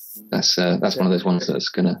 That's one of those ones that's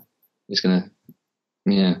gonna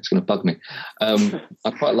bug me.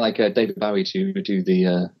 I'd quite like David Bowie to do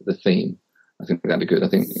the theme. I think that'd be good. I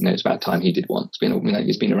think it's about time he did one.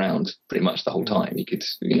 He's been around pretty much the whole time. He could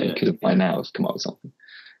could have by now have come up with something.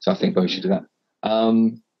 So I think Bowie should do that.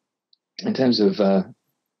 In terms of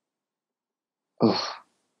what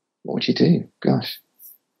would you do? Gosh,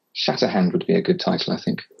 Shatterhand would be a good title, I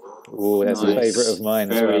think. Oh, that's a favourite of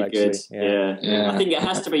mine as well, actually. Good. Yeah. I think it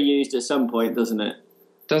has to be used at some point, doesn't it?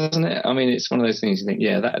 Doesn't it? I mean, it's one of those things you think,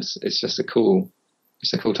 it's just a cool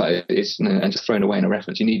title. It's and just thrown away in a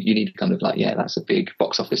reference. You need kind of like, that's a big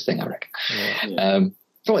box office thing, I reckon.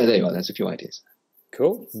 So there you are. There's a few ideas.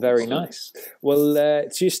 Cool. Very nice. Well,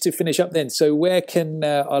 just to finish up then, so where can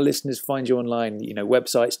our listeners find you online?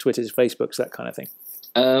 Websites, Twitters, Facebooks, that kind of thing.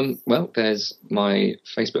 Well, there's my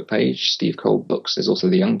Facebook page, Steve Cole Books. There's also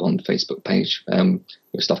the Young Bond Facebook page, where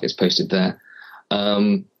stuff gets posted there.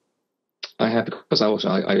 I have, because I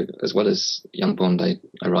as well as Young Bond, I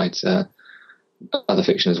write other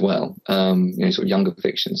fiction as well, sort of younger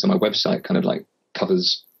fiction. So my website kind of like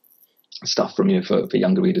covers stuff from for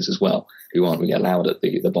younger readers as well, who aren't really allowed at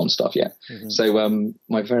the Bond stuff yet. Mm-hmm. So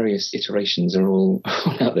my various iterations are all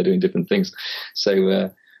out there doing different things.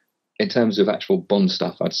 So in terms of actual Bond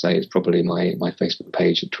stuff, I'd say it's probably my Facebook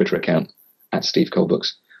page and Twitter account at Steve Cole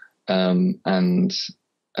Books, and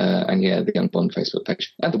the Young Bond Facebook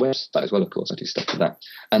page and the website as well. Of course, I do stuff for that,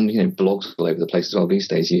 and blogs all over the place as well. These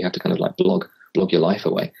days, you have to kind of like blog your life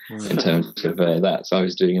away in terms of that. So I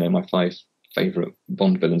was doing my 5 favourite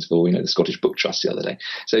Bond villains for the Scottish Book Trust the other day.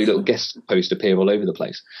 So little guest posts appear all over the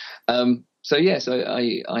place. So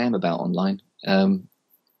I am about online.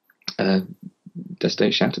 Just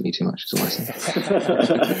don't shout at me too much, is all I say.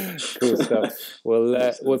 Cool stuff.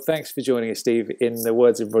 Well, thanks for joining us, Steve. In the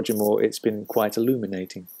words of Roger Moore, it's been quite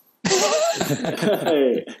illuminating. It's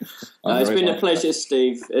been a pleasure,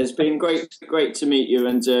 Steve. It's been great to meet you,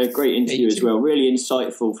 and a great interview as well. Really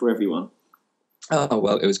insightful for everyone. Oh,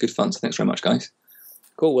 well, it was good fun. So thanks very much, guys.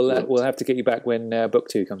 Cool. We'll have to get you back when book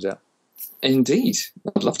 2 comes out. Indeed,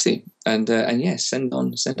 I'd love to. And send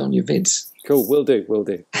on your vids. Cool. We'll do. All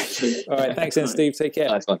right. Thanks, then, Steve. Take care.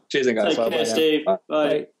 Nice one. Cheers, guys. Take care, Steve. Bye.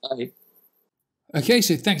 Bye. Okay,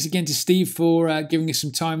 so thanks again to Steve for giving us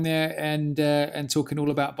some time there and talking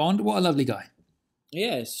all about Bond. What a lovely guy.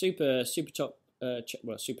 Yeah, super top.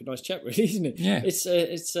 Super nice chap, really, isn't it? Yeah.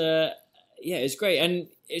 It's yeah, it's great. And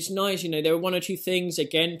it's nice, there were one or two things,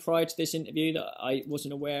 again, prior to this interview that I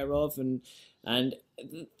wasn't aware of. And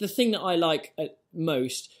the thing that I like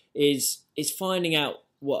most is finding out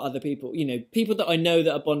what other people, people that I know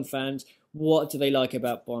that are Bond fans, what do they like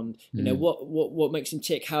about Bond? What makes them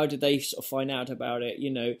tick? How do they sort of find out about it?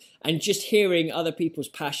 And just hearing other people's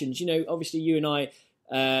passions. Obviously you and I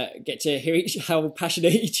get to hear how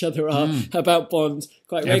passionate each other are about Bond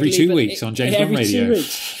quite regularly. Every 2 weeks on James Bond Radio. 2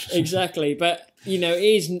 weeks, exactly. But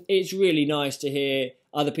it's really nice to hear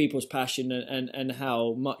other people's passion and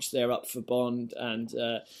how much they're up for Bond. And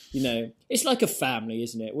it's like a family,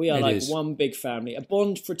 isn't it? We are one big family, a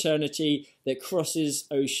Bond fraternity that crosses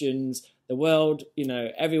oceans. The world,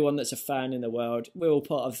 everyone that's a fan in the world, we're all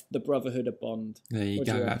part of the Brotherhood of Bond. There you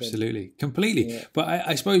go, absolutely, completely. Yeah. But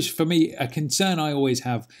I suppose for me, a concern I always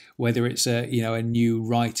have, whether it's a new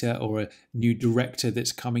writer or a new director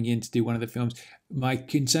that's coming in to do one of the films, my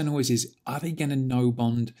concern always is, are they going to know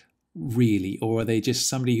Bond really, or are they just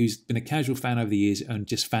somebody who's been a casual fan over the years and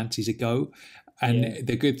just fancies a go? And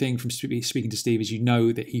the good thing from speaking to Steve is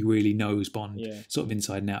that he really knows Bond sort of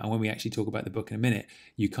inside and out. And when we actually talk about the book in a minute,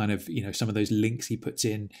 you kind of, some of those links he puts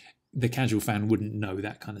in, the casual fan wouldn't know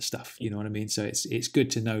that kind of stuff. You know what I mean? So it's good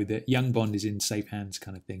to know that young Bond is in safe hands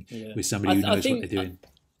kind of thing with somebody who knows what they're doing.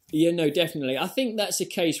 No, definitely. I think that's the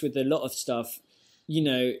case with a lot of stuff.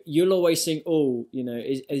 You'll always think,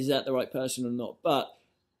 is that the right person or not? But,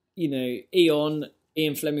 Ian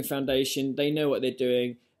Fleming Foundation, they know what they're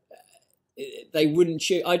doing. They wouldn't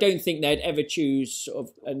choose. I don't think they'd ever choose sort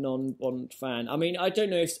of a non-Bond fan. I mean, I don't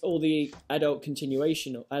know if all the adult Bond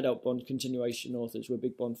continuation authors were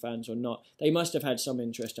big Bond fans or not. They must have had some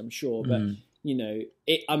interest, I'm sure. But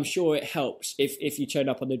I'm sure it helps if you turn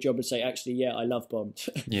up on the job and say, actually, yeah, I love Bond.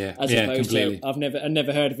 Yeah, as opposed completely. to I've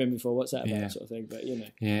never heard of him before. What's that about, sort of thing. But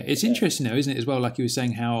it's interesting though, isn't it? As well, like you were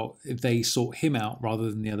saying, how they sought him out rather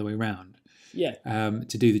than the other way around.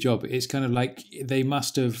 To do the job. It's kind of like they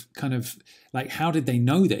must have kind of like, how did they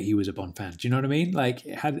know that he was a Bond fan? Do you know what I mean? Like,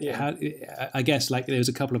 how I guess like there was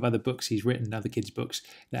a couple of other books he's written, other kids' books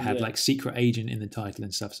that had like secret agent in the title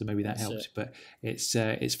and stuff. So maybe that helps. But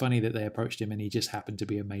it's funny that they approached him and he just happened to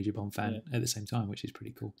be a major Bond fan at the same time, which is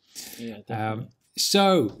pretty cool. Yeah, definitely.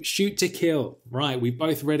 So, Shoot to Kill. Right, we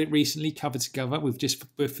both read it recently, cover to cover. We've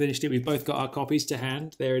finished it. We've both got our copies to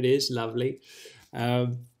hand. There it is, lovely.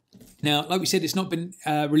 Now, like we said, it's not been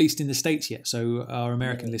released in the States yet, so our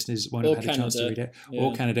American listeners won't have had a chance to read it,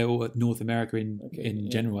 or Canada, or North America in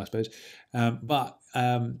general, I suppose. But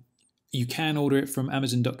you can order it from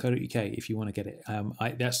Amazon.co.uk if you want to get it.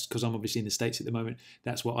 That's because I'm obviously in the States at the moment.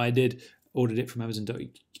 That's what I did. Ordered it from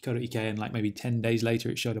Amazon.co.uk, and like maybe 10 days later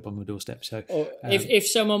it showed up on my doorstep. So if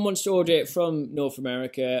someone wants to order it from North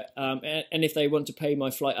America, and if they want to pay my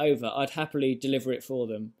flight over, I'd happily deliver it for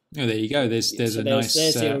them. Oh, there you go. There's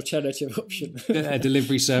the alternative option. A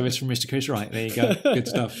delivery service from Mr. Chris Wright. There you go. Good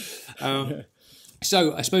stuff.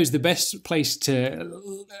 So I suppose the best place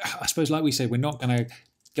like we said, we're not going to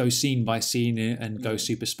go scene by scene and go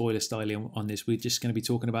super spoiler style on this. We're just going to be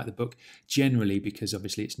talking about the book generally because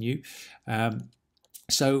obviously it's new.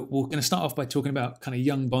 So we're going to start off by talking about kind of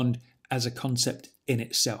young Bond as a concept in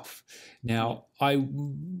itself. Now, I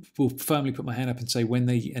will firmly put my hand up and say when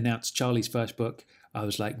they announced Charlie's first book, I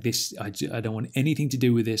was like, I don't want anything to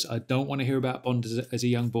do with this. I don't want to hear about Bond as a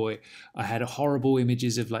young boy. I had horrible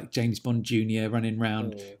images of like James Bond Jr. running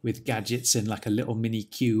around with gadgets and like a little mini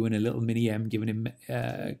Q and a little mini M giving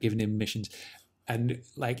him missions. And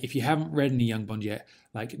like, if you haven't read any young Bond yet,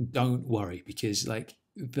 like, don't worry, because like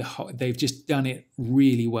they've just done it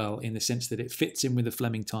really well in the sense that it fits in with the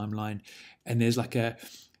Fleming timeline, and there's like a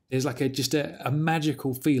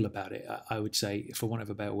magical feel about it, I would say, for want of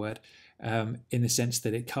a better word. In the sense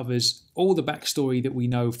that it covers all the backstory that we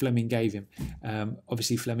know Fleming gave him.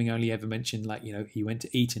 Obviously, Fleming only ever mentioned, like, he went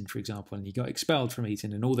to Eton, for example, and he got expelled from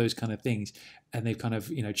Eton and all those kind of things. And they've kind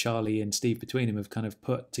of, Charlie and Steve between them have kind of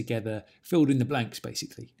put together, filled in the blanks,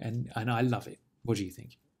 basically. And I love it. What do you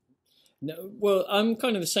think? No, well, I'm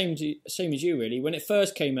kind of the same as you, really. When it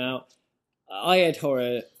first came out, I had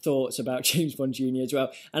horror thoughts about James Bond Jr. as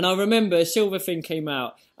well. And I remember Silver Thing came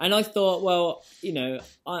out and I thought, well,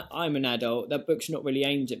 I'm an adult. That book's not really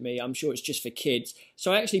aimed at me. I'm sure it's just for kids.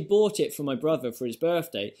 So I actually bought it for my brother for his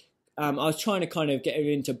birthday. I was trying to kind of get him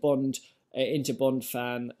into Bond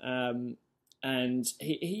fan. And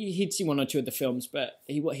he'd seen one or two of the films, but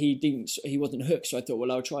he wasn't hooked. So I thought,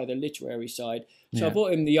 well, I'll try the literary side. So I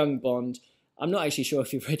bought him the Young Bond. I'm not actually sure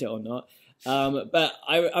if he read it or not. But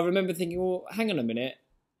I remember thinking, well, hang on a minute.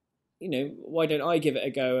 why don't I give it a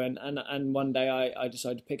go? And one day I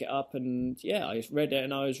decided to pick it up, and I read it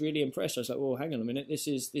and I was really impressed. I was like, well, hang on a minute, this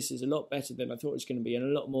is a lot better than I thought it was going to be, and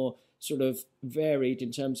a lot more sort of varied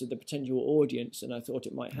in terms of the potential audience than I thought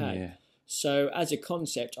it might have. Yeah. So as a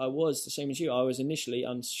concept, I was the same as you. I was initially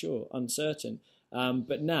uncertain.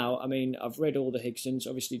 But now, I mean, I've read all the Higsons,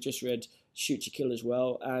 obviously just read Shoot to Kill as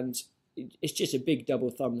well, and it's just a big double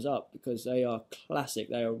thumbs up because they are classic.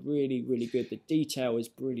 They are really, really good. The detail is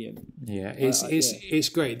brilliant. Yeah, it's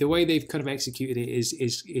great. The way they've kind of executed it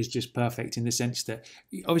is just perfect in the sense that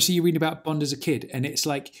obviously you read about Bond as a kid, and it's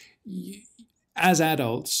like as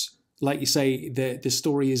adults, like you say, the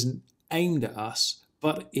story isn't aimed at us,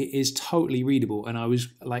 but it is totally readable. And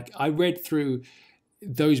I read through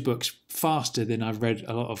those books faster than I've read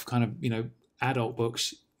a lot of kind of adult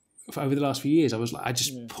books over the last few years. I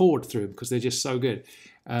just poured through them because they're just so good.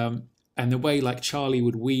 And the way like Charlie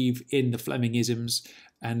would weave in the Flemingisms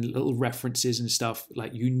and little references and stuff,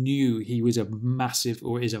 like you knew he was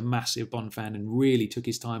is a massive Bond fan and really took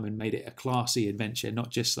his time and made it a classy adventure,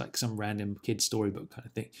 not just like some random kid storybook kind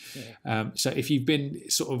of thing. Yeah. So if you've been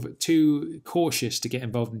sort of too cautious to get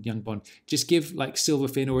involved in Young Bond, just give like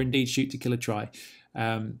Silverfin or indeed Shoot to Kill a try,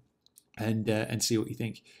 and see what you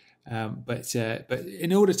think. But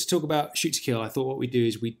in order to talk about Shoot to Kill, I thought what we do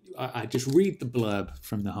is I just read the blurb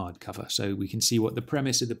from the hardcover so we can see what the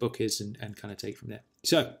premise of the book is and kind of take from there.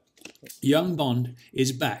 So, young Bond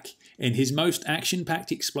is back in his most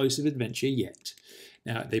action-packed explosive adventure yet.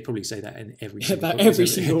 Now, they probably say that in every single book, every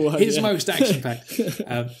single one. His most action-packed.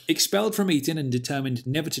 Expelled from Eton and determined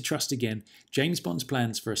never to trust again, James Bond's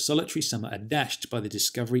plans for a solitary summer are dashed by the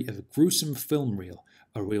discovery of a gruesome film reel,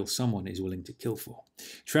 a reel someone is willing to kill for.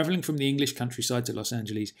 Travelling from the English countryside to Los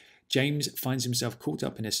Angeles, James finds himself caught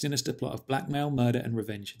up in a sinister plot of blackmail, murder and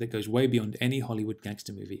revenge that goes way beyond any Hollywood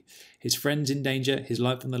gangster movie. His friends in danger, his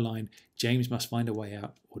life on the line, James must find a way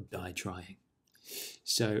out or die trying.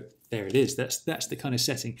 So there it is. That's the kind of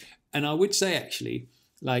setting. And I would say actually,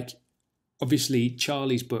 like, obviously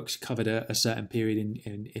Charlie's books covered a certain period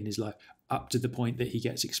in his life up to the point that he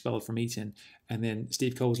gets expelled from Eton. And then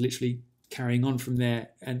Steve Cole's literally carrying on from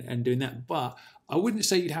there and doing that. But I wouldn't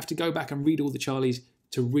say you'd have to go back and read all the Charlies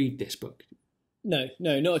to read this book. No,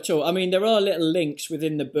 not at all. I mean, there are little links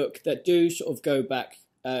within the book that do sort of go back,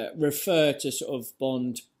 refer to sort of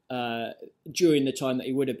Bond during the time that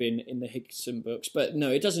he would have been in the Higson books. But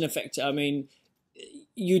no, it doesn't affect it. I mean,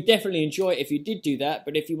 you definitely enjoy it if you did do that.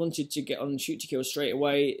 But if you wanted to get on Shoot to Kill straight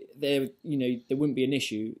away, there wouldn't be an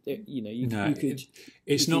issue. You could.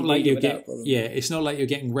 It's not like you're getting. Yeah, it's not like you're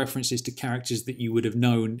getting references to characters that you would have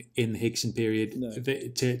known in the Higson period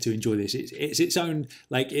to enjoy this. It's its own.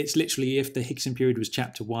 Like it's literally if the Higson period was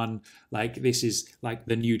chapter 1, like this is like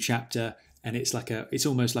the new chapter. And it's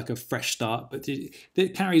almost like a fresh start, but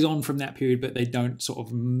it carries on from that period, but they don't sort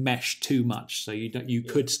of mesh too much. So you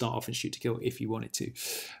could start off in Shoot to Kill if you wanted to.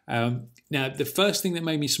 Now, the first thing that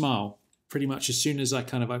made me smile, pretty much as soon as I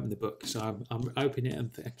kind of opened the book, so I'm opening it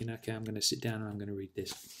and thinking, okay, I'm going to sit down and I'm going to read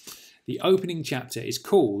this. The opening chapter is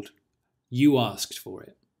called "You Asked for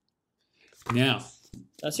It." Now,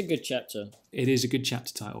 that's a good chapter. It is a good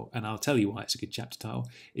chapter title, and I'll tell you why it's a good chapter title.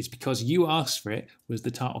 It's because "You Asked for It" was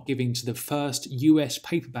the title given to the first US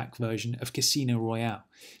paperback version of Casino Royale.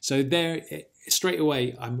 So there, straight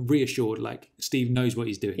away, I'm reassured, like, Steve knows what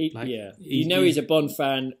he's doing. He's a Bond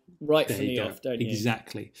fan right from the off, don't you?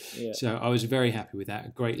 Exactly. Yeah. So I was very happy with that. A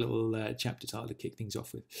great little chapter title to kick things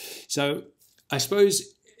off with. So I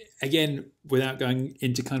suppose, again, without going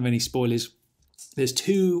into kind of any spoilers, there's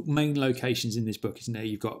two main locations in this book, isn't there?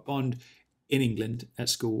 You've got Bond in England at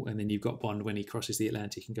school, and then you've got Bond when he crosses the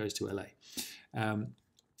Atlantic and goes to LA.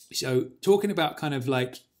 So talking about kind of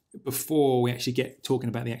like, before we actually get talking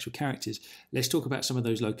about the actual characters, let's talk about some of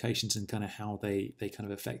those locations and kind of how they kind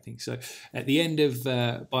of affect things. So at the end of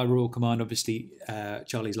By Royal Command, obviously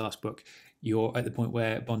Charlie's last book, you're at the point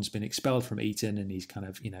where Bond's been expelled from Eton, and he's kind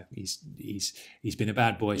of, he's been a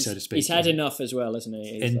bad boy, so to speak. He's had enough as well, hasn't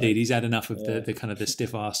he? Indeed, he's had enough of the kind of the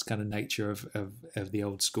stiff-assed kind of nature of the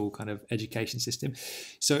old school kind of education system.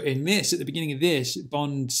 So in this, at the beginning of this,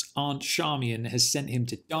 Bond's Aunt Charmian has sent him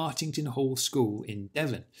to Dartington Hall School in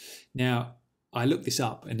Devon. Now, I looked this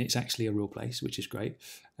up, and it's actually a real place, which is great.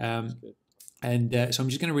 And so I'm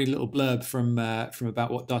just going to read a little blurb from about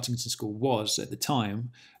what Dartington School was at the time.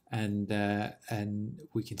 And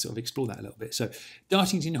we can sort of explore that a little bit. So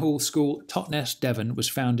Dartington Hall School, Totnes, Devon, was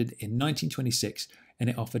founded in 1926 and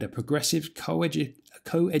it offered a progressive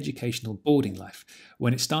co-educational boarding life.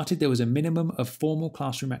 When it started, there was a minimum of formal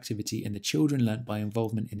classroom activity, and the children learnt by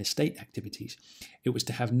involvement in estate activities. It was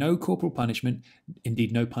to have no corporal punishment,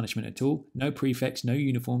 indeed no punishment at all, no prefects, no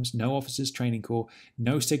uniforms, no officers' training corps,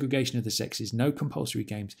 no segregation of the sexes, no compulsory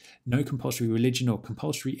games, no compulsory religion or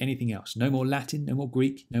compulsory anything else, no more Latin, no more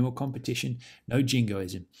Greek, no more competition, no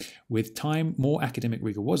jingoism. With time, more academic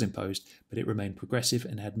rigour was imposed, but it remained progressive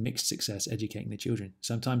and had mixed success educating the children,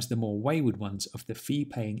 sometimes the more wayward ones of the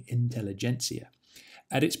fee-paying intelligentsia.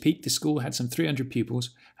 At its peak, the school had some 300 pupils.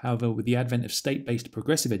 However, with the advent of state-based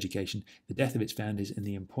progressive education, the death of its founders, and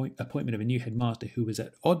the appointment of a new headmaster who was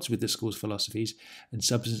at odds with the school's philosophies and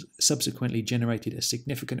subsequently generated a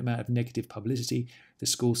significant amount of negative publicity, the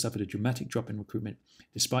school suffered a dramatic drop in recruitment.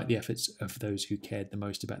 Despite the efforts of those who cared the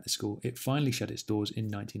most about the school, it finally shut its doors in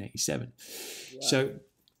 1987. Wow. So,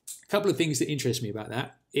 a couple of things that interest me about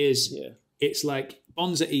that is it's like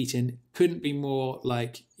Bonds at Eton couldn't be more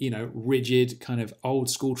like, rigid, kind of old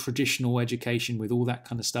school traditional education with all that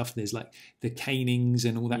kind of stuff. There's like the canings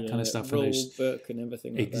and all that kind of stuff. Rule book and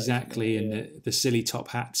everything like exactly, that. And the silly top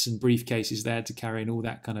hats and briefcases they had to carry and all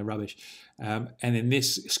that kind of rubbish. And then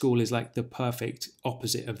this school is like the perfect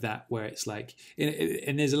opposite of that, where it's like,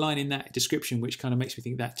 and there's a line in that description which kind of makes me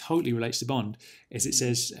think that totally relates to Bond, as it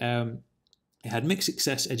says, it had mixed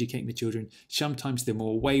success educating the children, sometimes the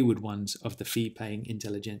more wayward ones of the fee-paying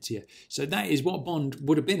intelligentsia. So that is what Bond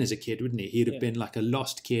would have been as a kid, wouldn't he? He'd have been like a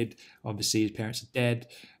lost kid. Obviously, his parents are dead,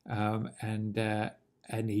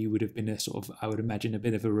 and he would have been a sort of, I would imagine, a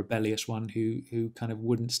bit of a rebellious one who kind of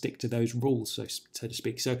wouldn't stick to those rules, so to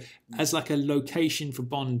speak. So as like a location for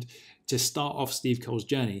Bond to start off Steve Cole's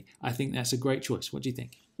journey, I think that's a great choice. What do you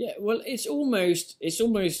think? Yeah, well, it's almost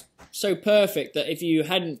so perfect that if you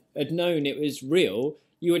hadn't had known it was real,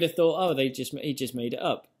 you would have thought, oh, he just made it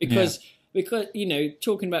up. Because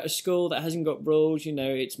talking about a school that hasn't got rules,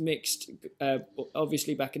 it's mixed.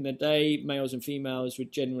 Obviously, back in the day, males and females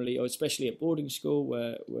would generally, or especially at boarding school,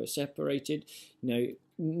 were separated.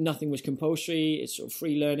 Nothing was compulsory. It's sort of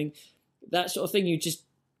free learning. That sort of thing you just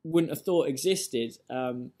wouldn't have thought existed.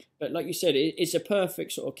 But like you said, it's a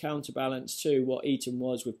perfect sort of counterbalance to what Eton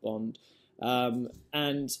was with Bond.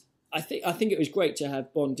 And I think it was great to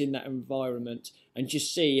have Bond in that environment and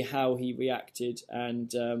just see how he reacted.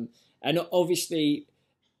 And obviously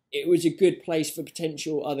it was a good place for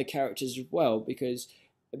potential other characters as well, because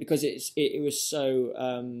it was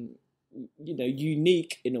so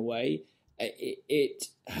unique in a way. It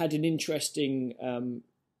had an interesting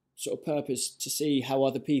sort of purpose to see how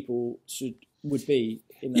other people would be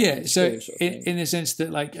in that so sort of thing. In the sense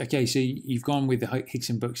that, like, okay, so you've gone with the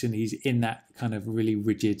Higson books and he's in that kind of really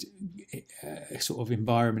rigid sort of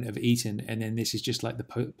environment of Eton, and then this is just like the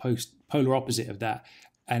polar opposite of that,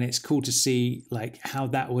 and it's cool to see like how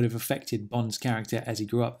that would have affected Bond's character as he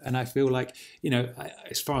grew up. And I feel like,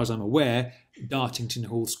 as far as I'm aware, Dartington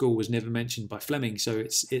Hall School was never mentioned by Fleming, so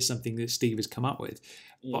it's something that Steve has come up with.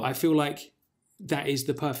 But I feel like that is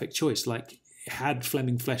the perfect choice. Like, had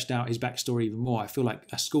Fleming fleshed out his backstory even more, I feel like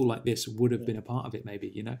a school like this would have been a part of it, maybe,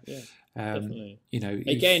 definitely.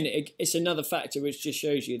 Again, it's another factor which just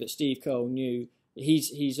shows you that Steve Cole knew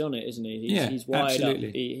he's on it, isn't he? He's wired absolutely.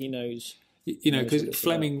 up. He knows. Because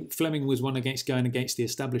Fleming was one going against the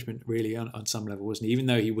establishment, really, on some level, wasn't he? Even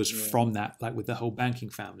though he was from that, like with the whole banking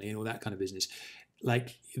family and all that kind of business,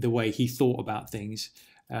 like the way he thought about things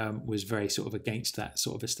was very sort of against that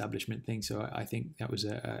sort of establishment thing. So I think that was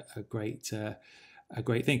a great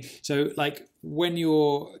thing. So like when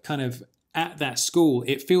you're kind of at that school,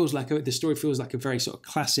 it feels like the story feels like a very sort of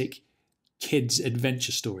classic kids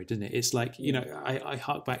adventure story, doesn't it? It's like, I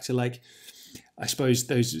hark back to, like, I suppose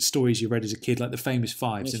those stories you read as a kid, like the Famous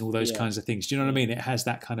Fives and all those kinds of things. Do you know what I mean? It has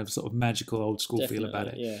that kind of sort of magical old school feel about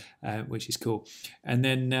it, which is cool. And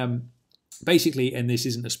then basically, and this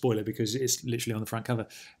isn't a spoiler because it's literally on the front cover,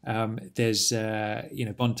 there's,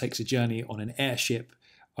 Bond takes a journey on an airship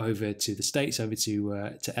over to the States, over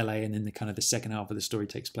to LA, and then the second half of the story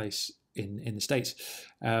takes place in the States.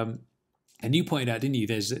 And you pointed out, didn't you?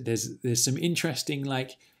 There's some interesting,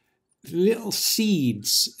 like, little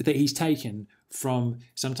seeds that he's taken from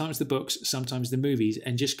sometimes the books, sometimes the movies,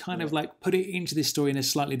 and just kind of like put it into this story in a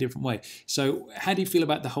slightly different way. So how do you feel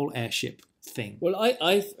about the whole airship thing? Well,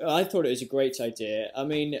 I thought it was a great idea. I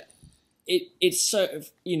mean, it's sort of,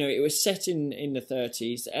 it was set in the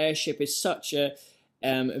 30s. The airship is such a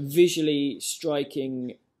visually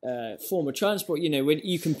striking form of transport. When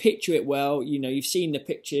you can picture it well, you've seen the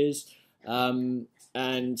pictures, and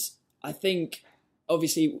I think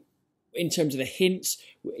obviously in terms of the hints,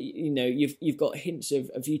 you've got hints of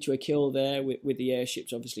View to a Kill there with the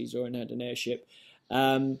airships. Obviously, Zorin had an airship.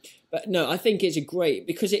 But no, I think it's a great,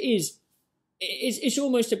 because it's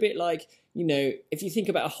almost a bit like, you know, if you think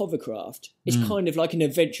about a hovercraft, it's kind of like an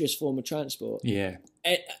adventurous form of transport. Yeah.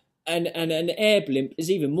 And an air blimp is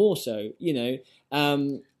even more so, you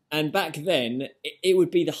know. And back then, it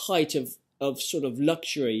would be the height of sort of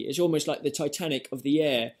luxury. It's almost like the Titanic of the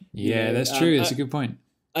air. Yeah, know? That's true. That's a good point.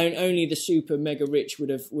 And only the super mega rich would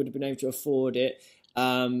have been able to afford it.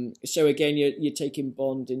 So again, you're taking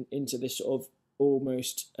Bond into this sort of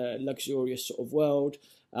almost luxurious sort of world.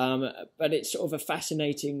 But it's sort of a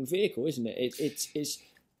fascinating vehicle, isn't it?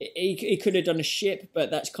 He could have done a ship, but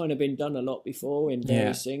that's kind of been done a lot before in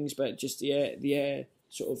various things. But just the air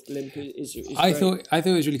sort of blimp is I great. thought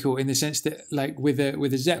it was really cool in the sense that, like, with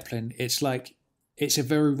a Zeppelin, it's like it's a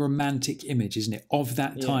very romantic image, isn't it, of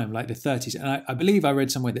that time, like the 30s. And I believe I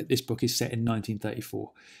read somewhere that this book is set in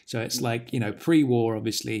 1934, so it's like, you know, pre-war,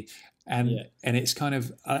 obviously, and it's kind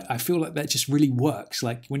of I feel like that just really works.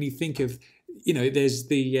 Like when you think of, you know, there's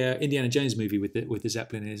the Indiana Jones movie with the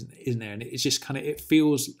Zeppelin, isn't there? And it's just kind of, it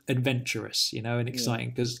feels adventurous, you know, and exciting,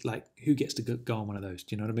 because like, who gets to go on one of those?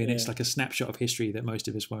 Do you know what I mean? It's like a snapshot of history that most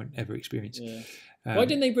of us won't ever experience. Yeah. Why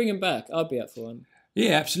didn't they bring him back? I'd be up for one.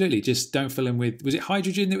 Yeah, absolutely. Just don't fill him with, was it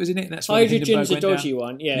hydrogen that was in it? That's why hydrogen's a dodgy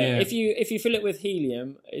one. Yeah. If you fill it with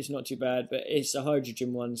helium, it's not too bad, but it's the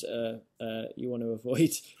hydrogen ones you want to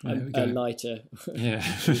avoid. A lighter. Yeah.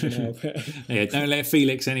 Yeah. Don't let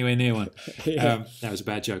Felix anywhere near one. That was a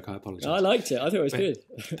bad joke. I apologise. I liked it. I thought it was good.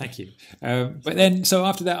 Thank you. But then, so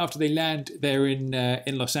after that, after they land, they're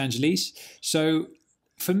in Los Angeles. So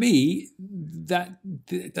for me, that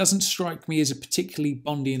doesn't strike me as a particularly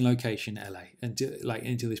Bondian location, LA,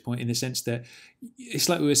 until this point, in the sense that it's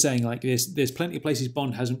like we were saying, like there's plenty of places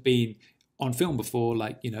Bond hasn't been on film before,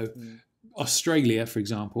 like, you know, Australia, for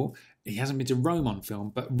example. He hasn't been to Rome on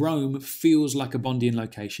film, but Rome feels like a Bondian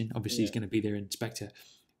location. Obviously, he's going to be there in SPECTRE.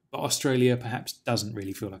 But Australia perhaps doesn't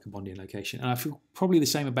really feel like a Bondian location. And I feel probably the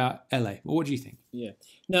same about LA. Well, what do you think? Yeah.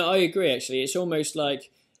 No, I agree, actually. It's almost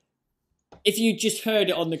like, if you just heard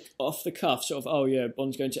it off the cuff, sort of, oh yeah,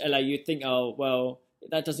 Bond's going to LA, you'd think, oh, well,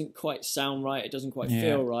 that doesn't quite sound right. It doesn't quite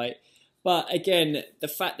feel right. But again, the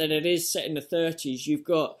fact that it is set in the 30s, you've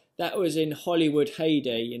got, that was in Hollywood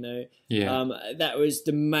heyday, you know. Yeah. That was,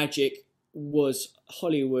 the magic was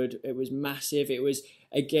Hollywood. It was massive. It was,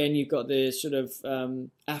 again, you've got the sort of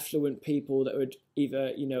affluent people that would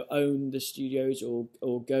either, you know, own the studios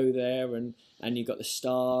or go there, and you've got the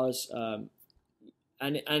stars.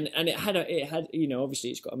 And it had you know, obviously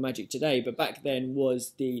it's got a magic today, but back then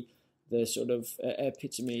was the sort of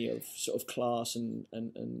epitome of sort of class and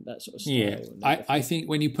that sort of style. Yeah, I think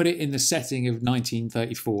when you put it in the setting of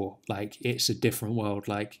 1934, like, it's a different world.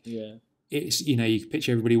 Like, it's, you know, you can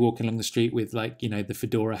picture everybody walking along the street with, like, you know, the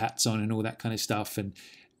fedora hats on and all that kind of stuff, and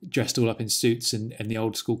dressed all up in suits, and the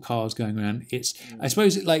old school cars going around. It's, I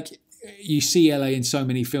suppose, like, you see LA in so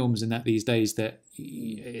many films and that these days that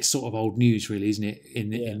it's sort of old news, really, isn't it?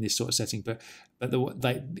 In this sort of setting, but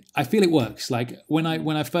I feel it works. Like when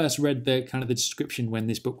I first read the kind of the description when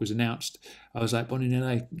this book was announced, I was like, Bond in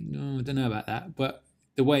LA, no, I don't know about that, but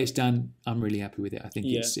the way it's done, I'm really happy with it. I think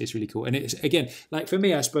it's really cool. And it's, again, like for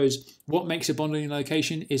me, I suppose what makes a Bondian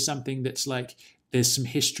location is something that's like, there's some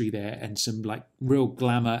history there and some like real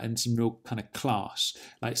glamour and some real kind of class.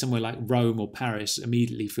 Like somewhere like Rome or Paris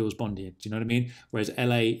immediately feels Bondian. Do you know what I mean? Whereas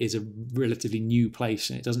LA is a relatively new place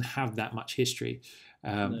and it doesn't have that much history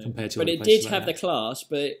compared to. But it did have the class.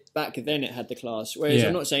 But back then it had the class. Whereas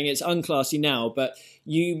I'm not saying it's unclassy now, but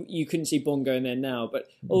you couldn't see Bond going there now. But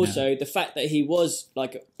also the fact that he was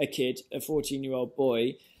like a kid, a 14-year-old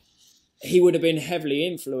boy. He would have been heavily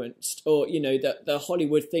influenced, or, you know, the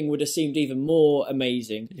Hollywood thing would have seemed even more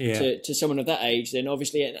amazing to someone of that age. Then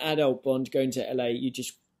obviously an adult Bond going to LA, you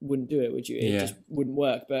just wouldn't do it, would you? It just wouldn't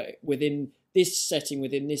work. But within this setting,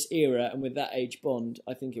 within this era, and with that age Bond,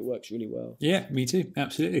 I think it works really well. Yeah, me too.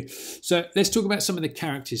 Absolutely. So let's talk about some of the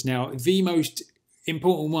characters now. The most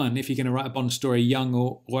important one, if you're going to write a Bond story, young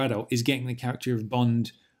or adult, is getting the character of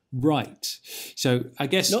Bond right. So I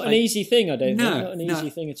guess not an easy thing. I don't think not an easy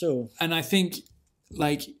thing at all. And I think,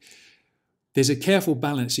 like, there's a careful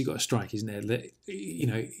balance you got to strike, isn't there? That, you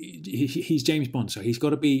know, he's James Bond, so he's got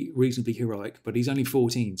to be reasonably heroic, but he's only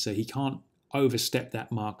 14, so he can't overstep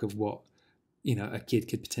that mark of what, you know, a kid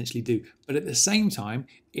could potentially do. But at the same time,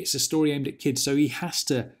 it's a story aimed at kids, so he has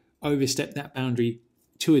to overstep that boundary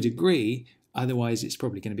to a degree. Otherwise, it's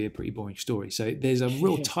probably going to be a pretty boring story. So there's a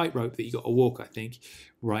real tightrope that you got to walk, I think,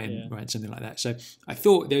 writing something like that. So I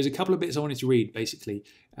thought there was a couple of bits I wanted to read, basically,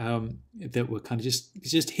 that were kind of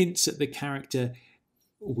just hints at the character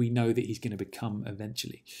we know that he's going to become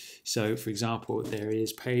eventually. So, for example, there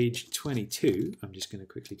is page 22. I'm just going to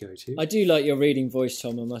quickly go to. I do like your reading voice,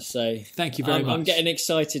 Tom, I must say. Thank you very much. I'm getting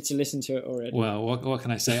excited to listen to it already. Well, what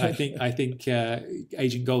can I say? I think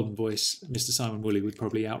Agent Golden Voice, Mr. Simon Woolley, would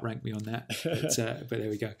probably outrank me on that. But there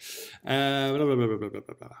we go. Blah, blah, blah, blah, blah,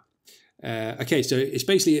 blah, blah. Okay, so it's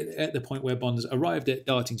basically at the point where Bond's arrived at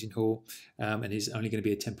Dartington Hall and is only going to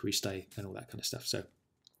be a temporary stay and all that kind of stuff. So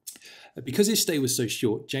because his stay was so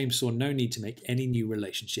short, James saw no need to make any new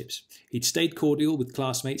relationships. He'd stayed cordial with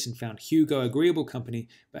classmates and found Hugo agreeable company,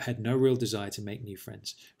 but had no real desire to make new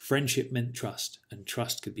friends. Friendship meant trust, and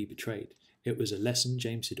trust could be betrayed. It was a lesson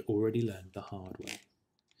James had already learned the hard way.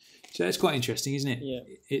 So that's quite interesting, isn't it? Yeah.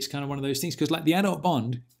 It's kind of one of those things, because like the adult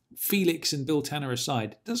Bond, Felix and Bill Tanner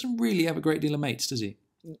aside, doesn't really have a great deal of mates, does he?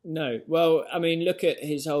 No. Well, I mean, look at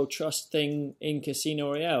his whole trust thing in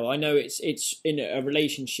Casino Royale. I know it's in a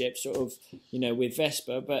relationship sort of, with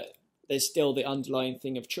Vesper, but there's still the underlying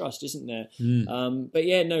thing of trust, isn't there? But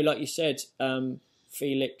yeah, no, like you said,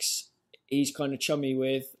 Felix, he's kind of chummy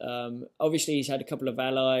with. Obviously, he's had a couple of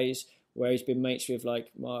allies where he's been mates with,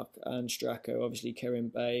 like Mark and Stracco, obviously Karen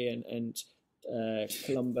Bay and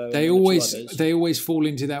Colombo. They always fall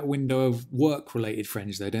into that window of work-related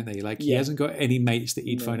friends, though, don't they? Like he hasn't got any mates that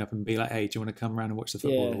he'd phone up and be like, "Hey, do you want to come around and watch the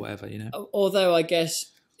football or whatever?" Although I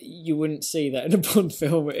guess you wouldn't see that in a Bond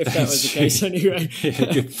film if that was the case anyway.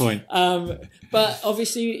 Yeah, good point. But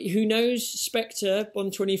obviously, who knows? Spectre,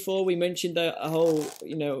 Bond 24. We mentioned a whole,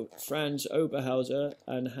 Franz Oberhauser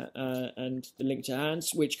and the link to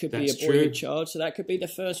Hans, which could be a boy and child. So that could be the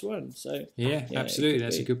first one. So yeah, absolutely,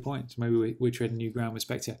 that's a good point. So maybe we're treading new ground with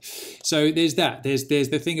Spectre. So there's that. There's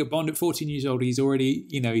the thing at Bond at 14 years old. He's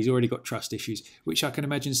already got trust issues, which I can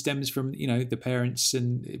imagine stems from the parents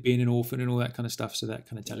and being an orphan and all that kind of stuff. So that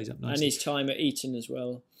kind of tallies up nicely. And his time at Eton as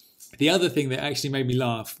well. The other thing that actually made me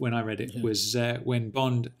laugh when I read it was when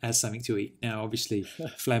Bond has something to eat. Now, obviously,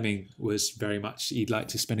 Fleming was very much, he'd like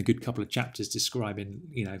to spend a good couple of chapters describing,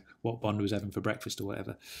 what Bond was having for breakfast or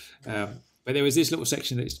whatever. But there was this little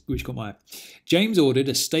section which caught my eye. James ordered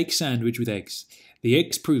a steak sandwich with eggs. The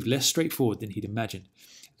eggs proved less straightforward than he'd imagined.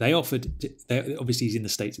 Obviously he's in the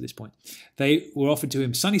States at this point. They were offered to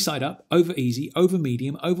him sunny side up, over easy, over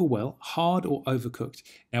medium, over well, hard or overcooked.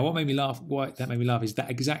 Now what made me laugh is that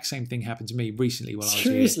exact same thing happened to me recently while I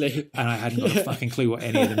was here. And I hadn't got a fucking clue what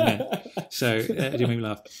any of them meant. So that did make me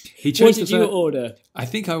laugh. What did you order? I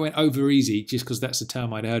think I went over easy just because that's a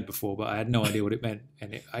term I'd heard before, but I had no idea what it meant.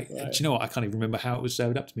 And do you know what? I can't even remember how it was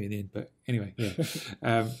served up to me in the end. But anyway,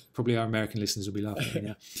 yeah. Probably our American listeners will be laughing at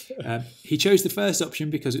me now. He chose the first option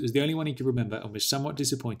because it was the only one he could remember and was somewhat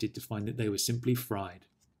disappointed to find that they were simply fried.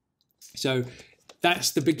 So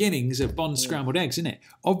that's the beginnings of Bond's scrambled eggs, isn't it?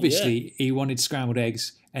 Obviously, he wanted scrambled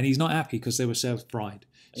eggs and he's not happy because they were served fried.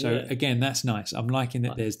 So again, that's nice. I'm liking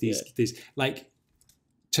that there's these like,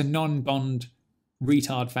 to non-Bond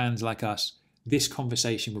retard fans like us, this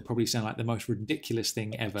conversation would probably sound like the most ridiculous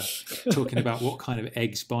thing ever, talking about what kind of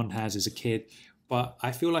eggs Bond has as a kid. But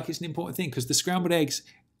I feel like it's an important thing because the scrambled eggs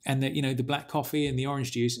and the black coffee and the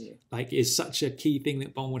orange juice is such a key thing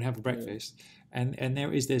that Bond would have for breakfast. And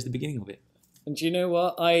there's the beginning of it. And do you know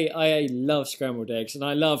what? I love scrambled eggs, and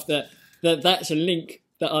I love that's a link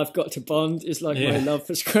that I've got to Bond. Is like my love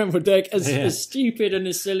for scrambled egg. As stupid and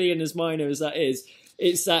as silly and as minor as that is,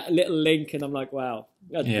 it's that little link, and I'm like, wow,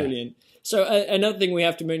 that's brilliant. So another thing we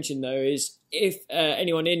have to mention though is if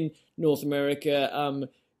anyone in North America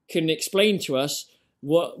can explain to us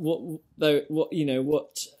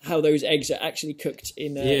how those eggs are actually cooked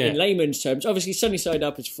in layman's terms. Obviously, sunny side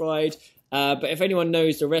up is fried. But if anyone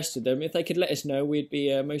knows the rest of them, if they could let us know, we'd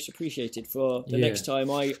be most appreciated for the next time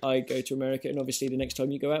I go to America, and obviously the next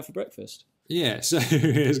time you go out for breakfast. Yeah, so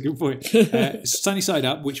that's a good point. Sunny side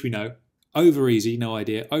up, which we know. Over easy, no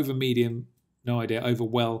idea. Over medium, no idea. Over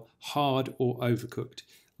well, hard or overcooked.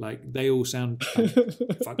 Like, they all sound,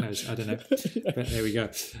 fuck knows, I don't know. But there we go.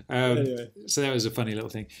 Anyway. So that was a funny little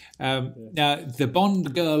thing. Now, the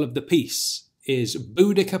Bond girl of the piece is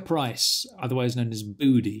Boudica Price, otherwise known as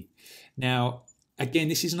Boody. Now, again,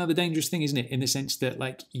 this is another dangerous thing, isn't it? In the sense that,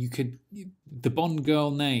 like, the Bond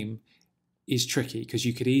girl name is tricky because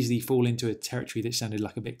you could easily fall into a territory that sounded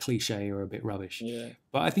like a bit cliche or a bit rubbish. Yeah.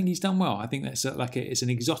 But I think he's done well. I think that's it's an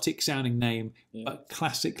exotic sounding name, but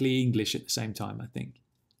classically English at the same time, I think.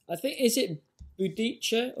 Is it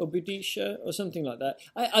Boudica or something like that?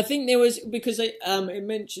 I think there was, because it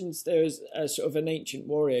mentions there was a sort of an ancient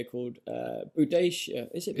warrior called Boudicca.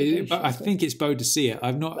 Is it Boudicca? But I think it's Boadicea.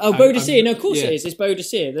 I've not. Oh, Boadicea. No, of course it is. It's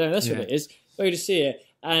Boadicea. No, that's what it is. Boadicea.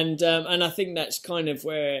 I think that's kind of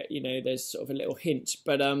where, you know, there's sort of a little hint,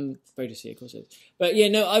 but Bodhi, of course it is. But yeah,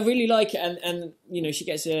 no, I really like it, and you know, she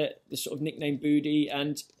gets the sort of nickname Booty,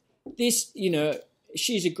 and this, you know,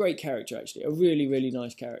 she's a great character, actually, a really, really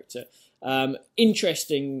nice character.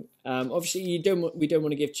 Interesting. Obviously, we don't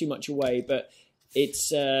want to give too much away, but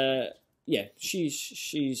it's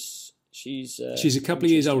she's a couple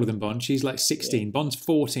of years older than Bond. She's like 16. Yeah. Bond's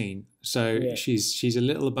 14, so she's a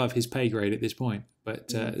little above his pay grade at this point.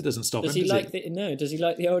 But it doesn't stop him. Does he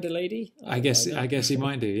like the older lady? I guess he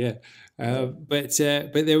might do. Yeah. But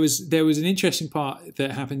there was an interesting part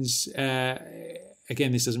that happens.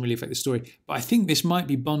 Again, this doesn't really affect the story, but I think this might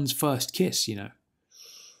be Bond's first kiss. You know.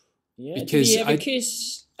 Yeah. Because did he ever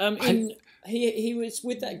kiss? He was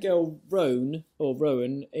with that girl Rowan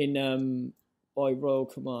in By Royal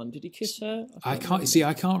Command. Did he kiss her? I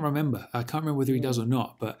can't remember. I can't remember whether he does or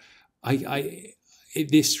not. But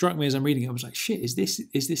this struck me as I'm reading it. I was like, shit, is this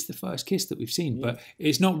the first kiss that we've seen? Yeah. But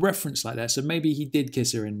it's not referenced like that. So maybe he did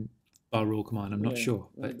kiss her in By Royal Command. I'm not sure.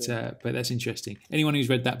 But that's interesting. Anyone who's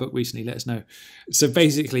read that book recently, let us know. So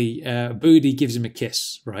basically, Booty gives him a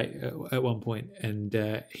kiss, right, at one point.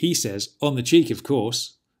 And he says, on the cheek, of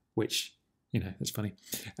course, which... You know, that's funny.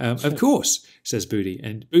 Of course, says Booty.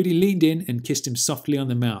 And Booty leaned in and kissed him softly on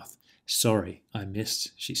the mouth. Sorry, I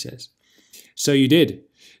missed, she says. So you did.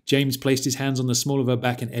 James placed his hands on the small of her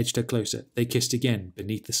back and edged her closer. They kissed again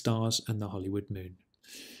beneath the stars and the Hollywood moon.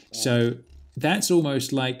 Wow. So that's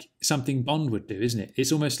almost like something Bond would do, isn't it?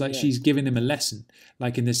 It's almost like she's giving him a lesson,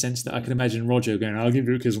 like in the sense that I can imagine Roger going, I'll give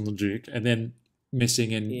you a kiss on the cheek, and then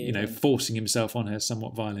missing and, you know, forcing himself on her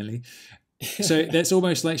somewhat violently. So that's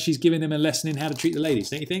almost like she's giving him a lesson in how to treat the ladies,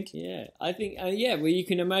 don't you think? Yeah, I think, well, you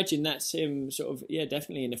can imagine that's him sort of,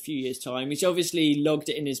 definitely in a few years' time. He's obviously logged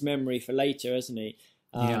it in his memory for later, hasn't he?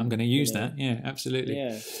 I'm going to use that. Yeah, absolutely.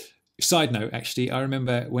 Yeah. Side note, actually, I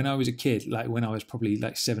remember when I was a kid, like when I was probably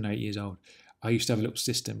like 7 or 8 years old, I used to have a little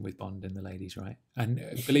system with Bond and the ladies, right? And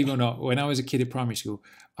believe it or not, when I was a kid at primary school,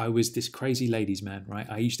 I was this crazy ladies man, right?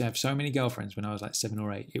 I used to have so many girlfriends when I was like 7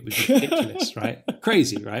 or 8. It was ridiculous, right?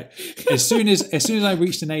 Crazy, right? As soon as I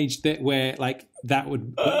reached an age where like that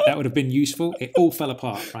would have been useful, it all fell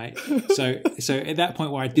apart, right? So at that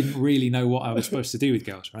point where I didn't really know what I was supposed to do with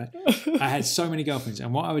girls, right? I had so many girlfriends,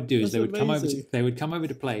 and what I would do is they would come over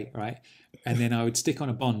to play, right? And then I would stick on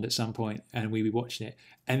a Bond at some point and we'd be watching it.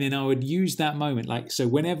 And then I would use that moment, like, so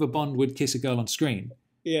whenever Bond would kiss a girl on screen,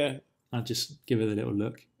 I'd just give her the little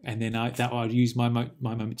look. And then I'd use my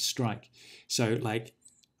moment to strike. So like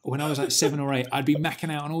when I was like 7 or 8, I'd be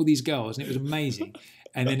macking out on all these girls and it was amazing.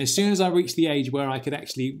 And then as soon as I reached the age where I could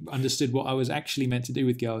actually understood what I was actually meant to do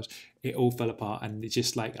with girls, it all fell apart, and it's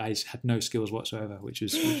just like I just had no skills whatsoever, which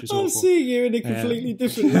was awful. I'm seeing you in a completely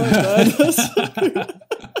different light, man.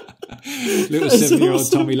 Little 7-year-old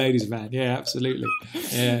awesome. Tommy Ladies man. Yeah, absolutely.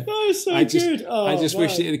 Yeah. That was so good. I just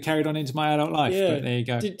wish it had carried on into my adult life, but there you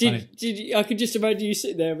go. Did I could just imagine you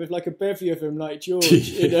sitting there with like a bevy of them like George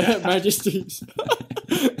in Majesty's.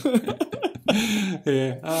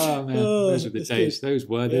 Yeah. Oh man, those were the days. Good. Those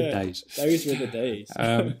were the days. Those were the days.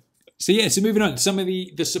 So moving on, some of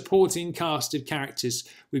the supporting cast of characters.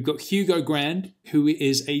 We've got Hugo Grand, who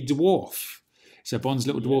is a dwarf. So Bond's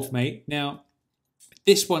little dwarf mate. Now,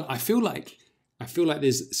 this one, I feel like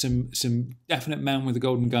there's some definite Man with the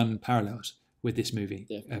Golden Gun parallels with this movie,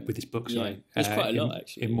 with this book. Sorry, there's quite a lot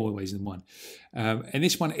actually, in more ways than one. And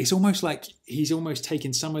this one, it's almost like he's almost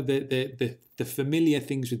taken some of the familiar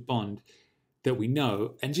things with Bond that we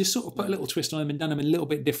know and just sort of put a little twist on them and done them a little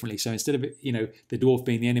bit differently. So instead of the dwarf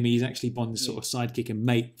being the enemy, he's actually Bond's sort of sidekick and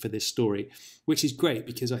mate for this story, which is great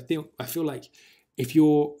because I feel like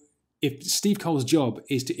if Steve Cole's job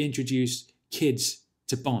is to introduce kids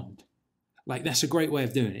to Bond, like that's a great way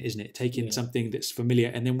of doing it, isn't it? Taking something that's familiar,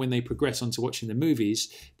 and then when they progress onto watching the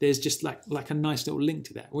movies, there's just like a nice little link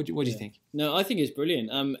to that. What do you think? No, I think it's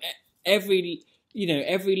brilliant. Every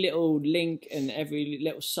little link and every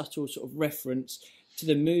little subtle sort of reference to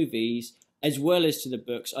the movies as well as to the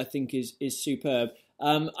books, I think is superb.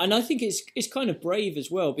 And I think it's kind of brave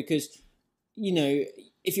as well because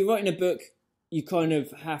if you're writing a book, you kind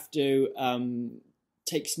of have to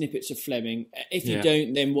take snippets of Fleming. If you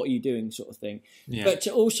don't, then what are you doing, sort of thing. Yeah. But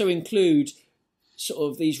to also include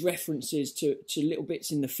sort of these references to little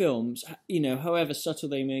bits in the films, however subtle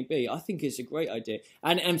they may be, I think is a great idea.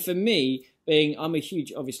 And for me, I'm a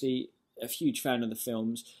huge fan of the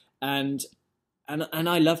films, and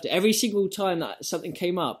I loved it. Every single time that something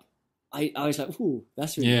came up, I was like, "Ooh,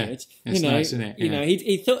 that's really good." It's nice, isn't it? Yeah.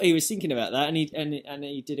 He thought he was thinking about that, and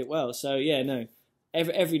he did it well. So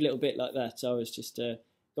every little bit like that, I was just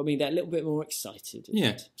got me that little bit more excited.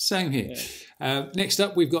 Yeah, same here. Next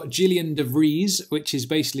up, we've got Gillian DeVries, which is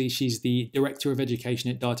basically, she's the Director of Education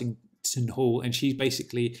at Dartington Hall, and she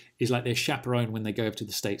basically is like their chaperone when they go over to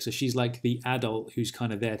the States. So she's like the adult who's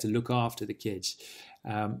kind of there to look after the kids.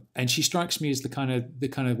 And she strikes me as the kind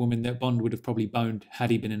of woman that Bond would have probably boned had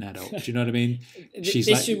he been an adult. Do you know what I mean?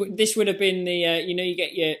 This would have been the you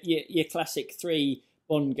get your classic 3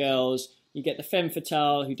 Bond girls. You get the femme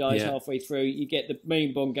fatale who dies halfway through. You get the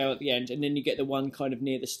main Bond girl at the end, and then you get the one kind of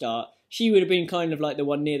near the start. She would have been kind of like the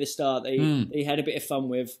one near the start that he had a bit of fun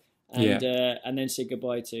with. And then say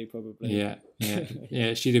goodbye to, probably.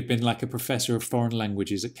 Yeah. She'd have been like a professor of foreign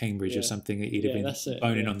languages at Cambridge or something that he'd have been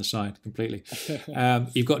boning on the side completely.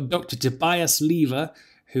 You've got Dr. Tobias Lever,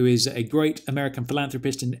 who is a great American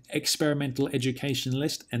philanthropist and experimental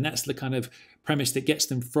educationalist, and that's the kind of premise that gets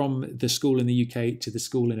them from the school in the UK to the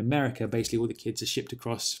school in America. Basically, all the kids are shipped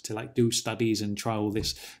across to like do studies and try all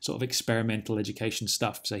this sort of experimental education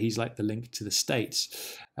stuff. So he's like the link to the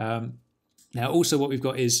States. Now, also what we've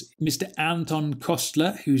got is Mr. Anton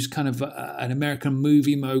Kostler, who's kind of an American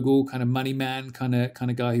movie mogul, kind of money man, kind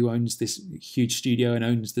of guy who owns this huge studio and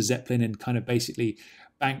owns the Zeppelin and kind of basically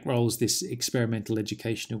bankrolls this experimental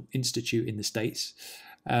educational institute in the States.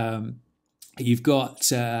 You've got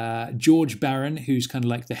George Barron, who's kind of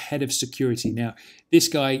like the head of security. Now, this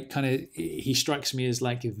guy he strikes me as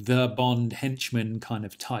like the Bond henchman kind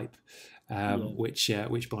of type. Which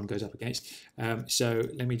Bond goes up against. So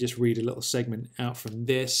let me just read a little segment out from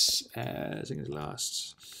this. I think it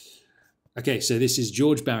lasts. Okay, so this is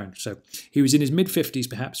George Barron. So he was in his mid-50s,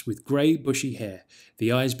 perhaps, with grey, bushy hair.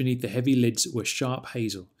 The eyes beneath the heavy lids were sharp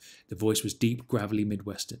hazel. The voice was deep, gravelly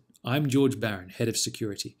Midwestern. I'm George Barron, head of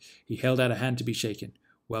security. He held out a hand to be shaken.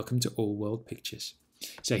 Welcome to All World Pictures.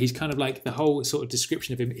 So he's kind of like the whole sort of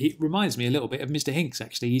description of him. He reminds me a little bit of Mr. Hinks,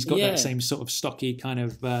 actually. He's got that same sort of stocky kind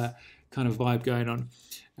of vibe going on,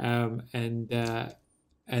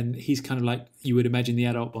 and he's kind of like you would imagine the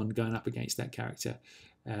adult Bond going up against that character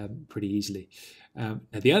pretty easily. Now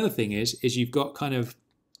the other thing is you've got kind of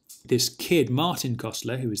this kid Martin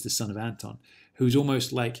Kostler, who is the son of Anton, who's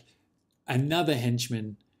almost like another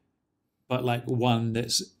henchman, but like one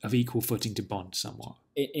that's of equal footing to Bond somewhat.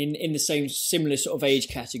 In the same similar sort of age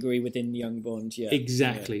category within the young Bond,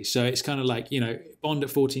 Exactly. Yeah. So it's kind of like, Bond at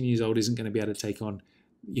 14 years old isn't going to be able to take on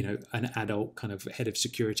an adult kind of head of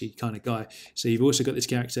security kind of guy. So you've also got this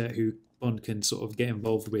character who Bond can sort of get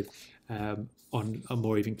involved with on a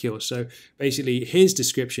more even keel. So basically his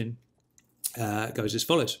description goes as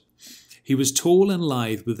follows. He was tall and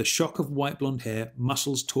lithe with a shock of white blonde hair,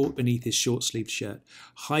 muscles taut beneath his short-sleeved shirt.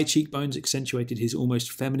 High cheekbones accentuated his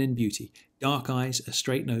almost feminine beauty. Dark eyes, a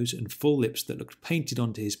straight nose, and full lips that looked painted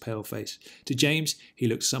onto his pale face. To James, he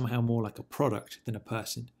looked somehow more like a product than a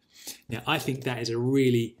person. Now, I think that is a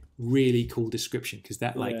really, really cool description because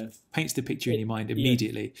that paints the picture in your mind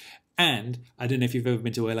immediately. Yeah. And I don't know if you've ever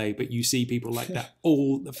been to LA, but you see people like that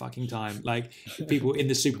all the fucking time. Like people in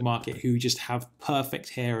the supermarket who just have perfect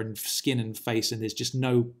hair and skin and face, and there's just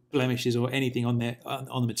no blemishes or anything on them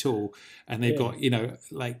at all. And they've got,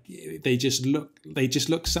 they just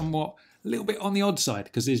look somewhat a little bit on the odd side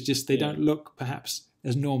because they don't look perhaps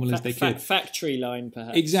as normal as they could. Factory line,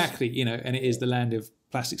 perhaps. Exactly, and it is the land of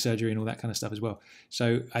plastic surgery and all that kind of stuff as well.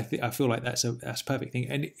 So I feel like that's a perfect thing,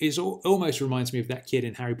 and it almost reminds me of that kid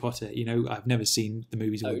in Harry Potter. I've never seen the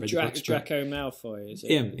movies or read the books. Draco Malfoy, is it?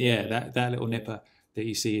 Him, that little nipper that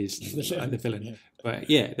you see is the villain.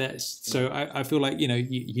 Yeah. But that's so. I feel like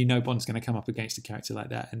Bond's going to come up against a character like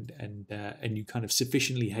that, and you kind of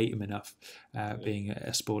sufficiently hate him enough, being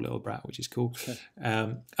a spoiled little brat, which is cool.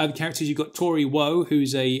 Other characters, you've got Tori Woe,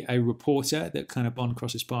 who's a reporter that kind of Bond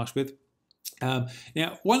crosses paths with.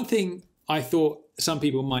 Now, one thing I thought some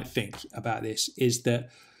people might think about this is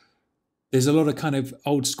that there's a lot of kind of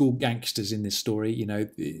old school gangsters in this story,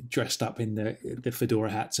 dressed up in the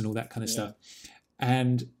fedora hats and all that kind of stuff.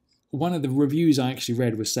 And one of the reviews I actually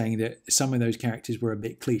read was saying that some of those characters were a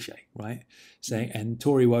bit cliche, right? And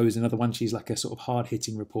Tori Woe is another one. She's like a sort of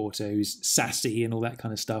hard-hitting reporter who's sassy and all that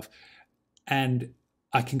kind of stuff. And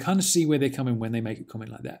I can kind of see where they're coming when they make a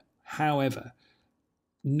comment like that. However,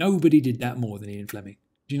 nobody did that more than Ian Fleming.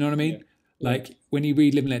 Do you know what I mean? Yeah. Like when you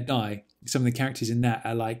read Live and Let Die, some of the characters in that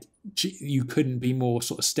are like, you couldn't be more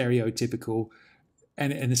sort of stereotypical.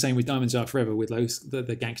 And the same with Diamonds Are Forever with those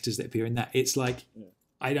the gangsters that appear in that. It's like,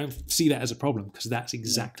 I don't see that as a problem because that's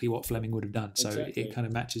exactly what Fleming would have done. So it kind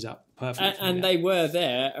of matches up perfectly. And they were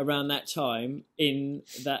there around that time in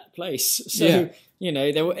that place. So,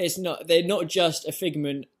 they're not just a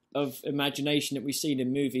figment of imagination that we've seen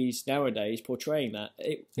in movies nowadays portraying that.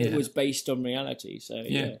 It was based on reality. So,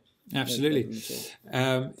 Absolutely.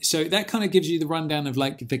 So that kind of gives you the rundown of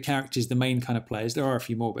like the characters, the main kind of players. There are a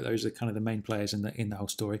few more, but those are kind of the main players in the whole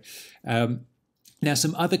story. Now,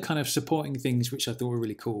 some other kind of supporting things which I thought were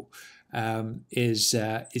really cool is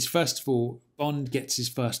first of all, Bond gets his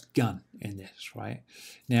first gun in this, right?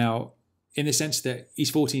 Now, in the sense that he's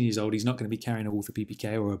 14 years old, he's not going to be carrying a Walther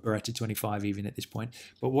PPK or a Beretta 25 even at this point.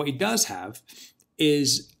 But what he does have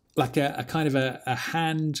is like a kind of a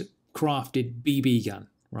handcrafted BB gun,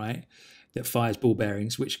 right? That fires ball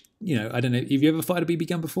bearings, which, you know, I don't know. Have you ever fired a BB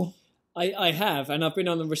gun before? I have, and I've been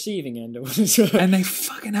on the receiving end of it. And they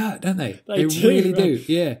fucking hurt, don't they? They do, really right? do.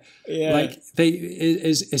 Yeah. Yeah. Like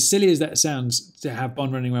as silly as that sounds to have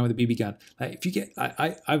Bond running around with a BB gun. Like if you get,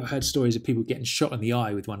 I've heard stories of people getting shot in the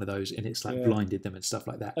eye with one of those, and it's like blinded them and stuff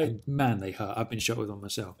like that. And man, they hurt. I've been shot with one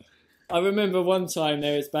myself. I remember one time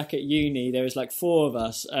there was back at uni. There was like 4 of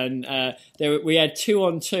us, and we had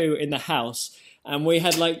 2-on-2 in the house. And we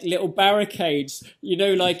had like little barricades, you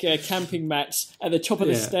know, like camping mats at the top of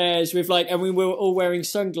the stairs with like, and we were all wearing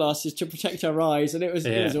sunglasses to protect our eyes, and it was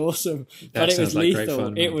awesome. But it was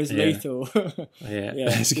lethal. It was lethal. Yeah,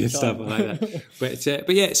 that's good stuff. I like that.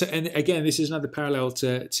 But yeah. So and again, this is another parallel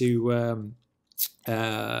to Man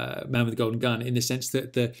with the Golden Gun in the sense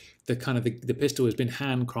that the kind of the pistol has been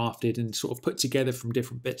handcrafted and sort of put together from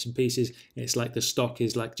different bits and pieces. It's like the stock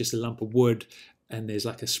is like just a lump of wood. And there's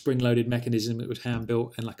like a spring-loaded mechanism that was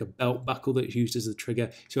hand-built and like a belt buckle that's used as the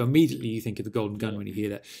trigger. So immediately you think of the Golden Gun when you hear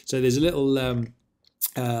that. So there's a little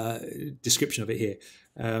description of it here.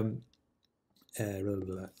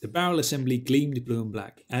 The barrel assembly gleamed blue and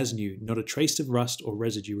black, as new, not a trace of rust or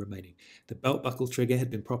residue remaining. The belt buckle trigger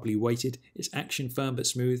had been properly weighted, its action firm but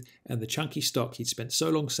smooth, and the chunky stock he'd spent so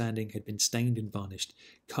long sanding had been stained and varnished.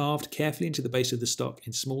 Carved carefully into the base of the stock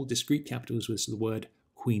in small discrete capitals was the word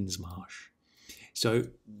Queen's Marsh. So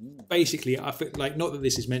basically, I feel like, not that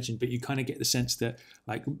this is mentioned, but you kind of get the sense that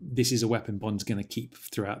like this is a weapon Bond's going to keep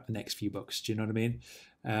throughout the next few books. Do you know what I mean?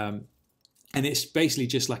 And it's basically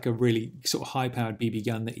just like a really sort of high-powered BB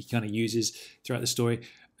gun that he kind of uses throughout the story.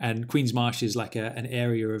 And Queen's Marsh is like an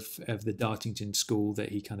area of the Dartington School that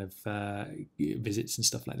he kind of visits and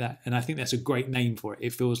stuff like that. And I think that's a great name for it.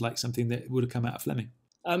 It feels like something that would have come out of Fleming.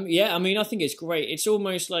 Yeah, I mean, I think it's great. It's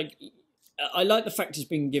almost like... I like the fact it's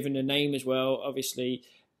been given a name as well. Obviously,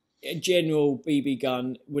 a general BB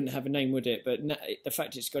gun wouldn't have a name, would it? But the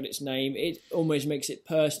fact it's got its name, it almost makes it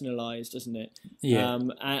personalised, doesn't it? Yeah.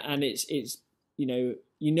 And it's you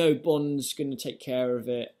know Bond's going to take care of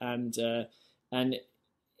it, and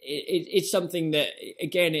it's something that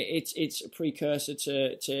again it's a precursor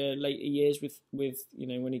to later years with you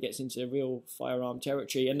know when he gets into real firearm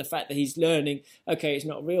territory, and the fact that he's learning. Okay, it's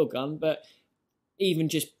not a real gun, but even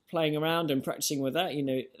just playing around and practicing with that, you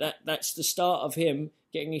know, that's the start of him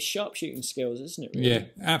getting his sharpshooting skills, isn't it? Really? Yeah,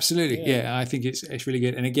 absolutely. Yeah, I think it's really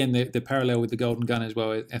good. And again, the parallel with the Golden Gun as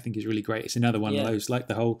well, I think is really great. It's another one of those, like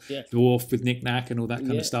the whole dwarf with knick-knack and all that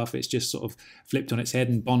kind of stuff. It's just sort of flipped on its head,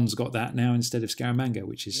 and Bond's got that now instead of Scaramanga,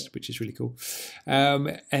 which is really cool.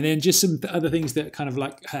 And then just some other things that kind of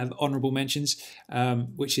like have honourable mentions,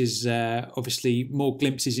 which is obviously more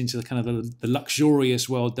glimpses into the kind of the luxurious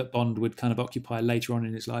world that Bond would kind of occupy later on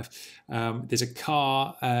in his life. There's a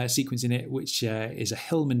car sequence in it, which is a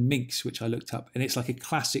Hillman Minx, which I looked up, and it's like a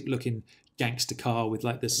classic looking gangster car with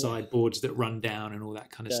like the sideboards that run down and all that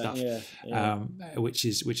kind of stuff, which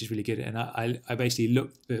is really good. And I basically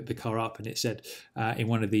looked the car up, and it said in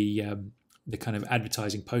one of the kind of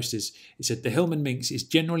advertising posters, it said the Hillman Minx is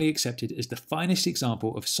generally accepted as the finest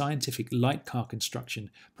example of scientific light car construction,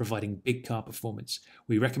 providing big car performance.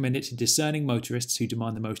 We recommend it to discerning motorists who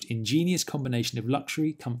demand the most ingenious combination of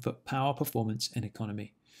luxury, comfort, power, performance, and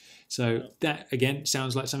economy. So that again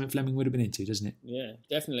sounds like something Fleming would have been into, doesn't it? Yeah,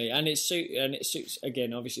 definitely. And it suits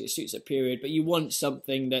again. Obviously, it suits a period, but you want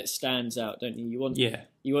something that stands out, don't you?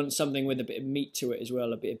 You want something with a bit of meat to it as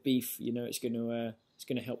well, a bit of beef. You know, it's going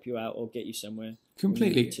to help you out or get you somewhere.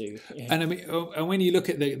 Completely. And I mean, and when you look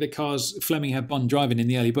at the cars Fleming had Bond driving in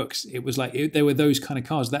the early books, it was like there were those kind of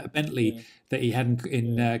cars. That Bentley that he had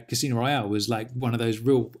in Casino Royale was like one of those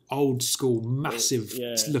real old school, massive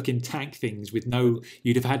looking tank things with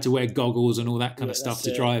you'd have had to wear goggles and all that kind of stuff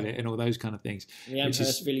to drive it and all those kind of things. The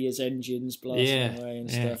Amherst Villiers engines blasting away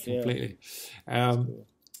and stuff. Completely.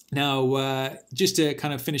 Now, just to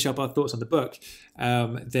kind of finish up our thoughts on the book,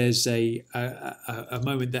 there's a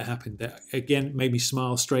moment that happened that, again, made me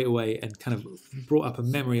smile straight away and kind of brought up a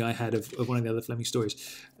memory I had of one of the other Fleming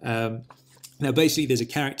stories. Now, basically, there's a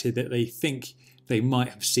character that they think they might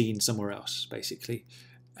have seen somewhere else, basically.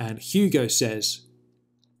 And Hugo says,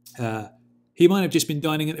 he might have just been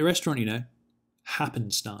dining at the restaurant, you know.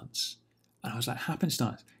 Happenstance. And I was like,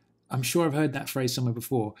 happenstance? I'm sure I've heard that phrase somewhere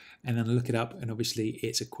before, and then I look it up, and obviously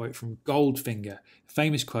it's a quote from Goldfinger, a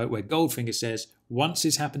famous quote where Goldfinger says, "Once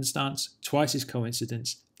is happenstance, twice is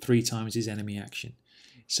coincidence, 3 times is enemy action."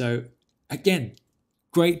 So again,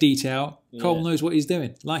 great detail. Cole knows what he's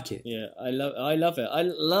doing. Like it. Yeah, I love it. I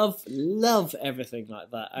love everything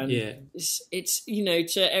like that. And it's you know,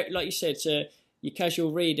 to like you said, to your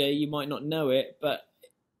casual reader, you might not know it, but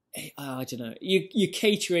I don't know. You're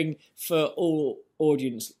catering for all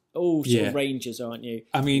audience, all sort of ranges, aren't you?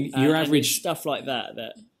 I mean, your average stuff like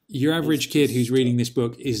that. Your average kid who's reading this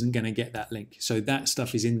book isn't going to get that link. So that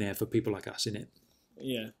stuff is in there for people like us, isn't it?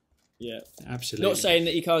 Yeah, absolutely. Not saying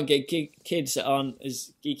that you can't get kids that aren't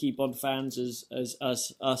as geeky Bond fans as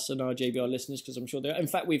us and our JBR listeners, because I'm sure they're. In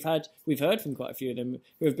fact, we've heard from quite a few of them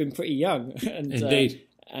who have been pretty young, and indeed.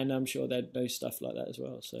 And I'm sure they'd know stuff like that as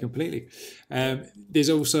well. So completely. There's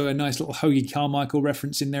also a nice little Hoagie Carmichael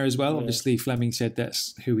reference in there as well. Obviously, Fleming said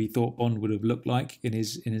that's who he thought Bond would have looked like in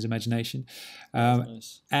his imagination.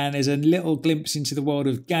 Nice. And there's a little glimpse into the world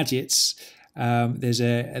of gadgets. There's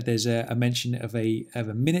a mention of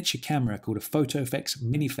a miniature camera called a Photofex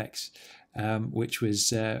Minifex, which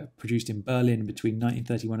was produced in Berlin between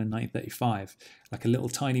 1931 and 1935, like a little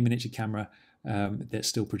tiny miniature camera. That's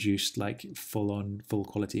still produced like full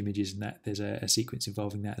quality images, and that there's a sequence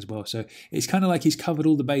involving that as well. So it's kind of like he's covered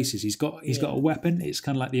all the bases. He's got a weapon. It's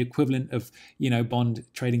kind of like the equivalent of Bond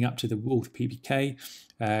trading up to the Wolf PPK.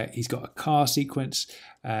 He's got a car sequence.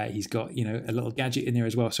 He's got a little gadget in there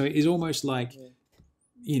as well. So it is almost like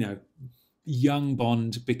young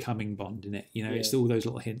Bond becoming Bond in it. It's all those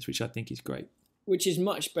little hints, which I think is great. Which is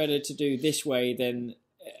much better to do this way than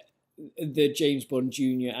the James Bond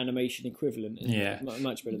Junior animation equivalent.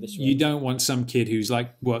 Much better this way. You don't want some kid who's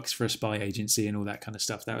like works for a spy agency and all that kind of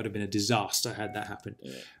stuff. That would have been a disaster had that happened.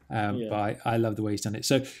 But I love the way he's done it.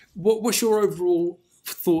 So what's your overall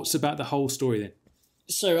thoughts about the whole story then?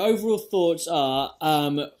 So overall thoughts are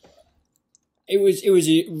it was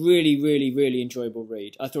a really, really, really enjoyable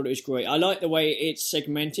read. I thought it was great. I like the way it's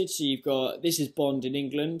segmented. So you've got, this is Bond in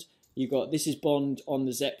England. You've got, this is Bond on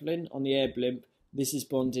the Zeppelin, on the air blimp. This is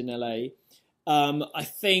Bond in LA. I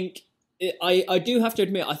think, I do have to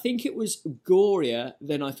admit, I think it was gorier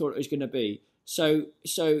than I thought it was going to be. So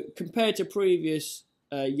compared to previous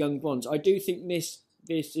young Bonds, I do think this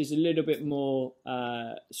is a little bit more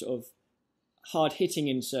sort of hard hitting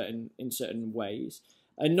in certain ways,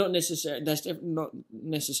 and not necessarily not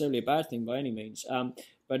necessarily a bad thing by any means.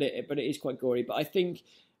 But it is quite gory. But I think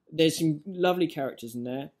there's some lovely characters in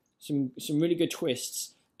there, some really good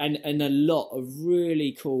twists. And a lot of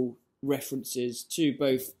really cool references to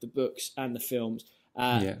both the books and the films.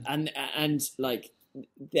 And like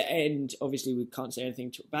the end, obviously we can't say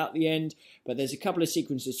anything about the end, but there's a couple of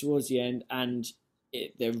sequences towards the end, and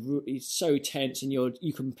it's so tense, and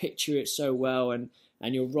you can picture it so well, and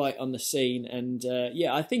you're right on the scene. And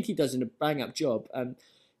I think he does a bang up job. And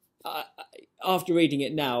after reading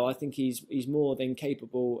it now, I think he's more than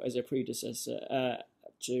capable as a predecessor.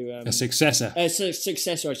 A successor. I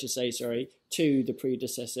should say, sorry, to the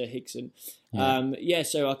predecessor Higson.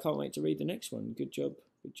 So I can't wait to read the next one. Good job.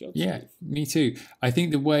 Yeah, Steve. Me too. I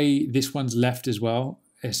think the way this one's left as well,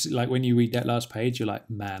 it's like when you read that last page, you're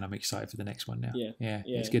like, man, I'm excited for the next one now. Yeah.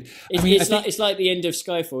 It's good. It's like the end of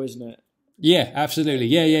Skyfall, isn't it? Yeah, absolutely.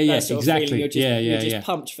 Yeah. Exactly. You're just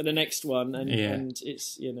pumped for the next one, and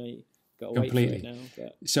it's you got to wait for it now.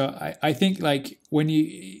 But. So I think like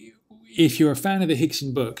if you're a fan of the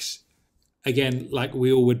Higson books, again, like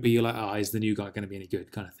we all would be, you're like, is the new guy going to be any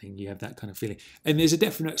good kind of thing. You have that kind of feeling. And there's a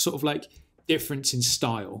definite sort of like difference in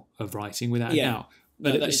style of writing without a doubt.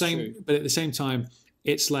 But at the same time,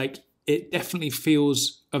 it's like, it definitely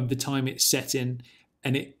feels of the time it's set in,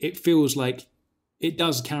 and it feels like it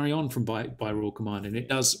does carry on from by Royal Command, and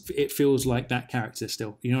it feels like that character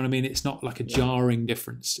still. You know what I mean? It's not like a jarring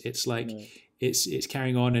difference. It's like, it's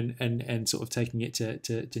carrying on and sort of taking it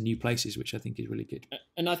to new places, which I think is really good.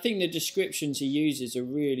 And I think the descriptions he uses are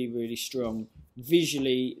really, really strong.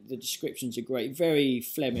 Visually, the descriptions are great. Very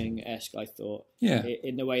Fleming-esque, I thought. Yeah.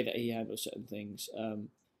 In the way that he handles certain things.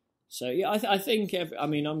 I think.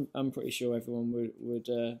 I'm pretty sure everyone would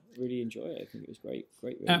really enjoy it. I think it was great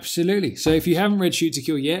read. Absolutely. So if you haven't read Shoot to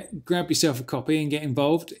Kill yet, grab yourself a copy and get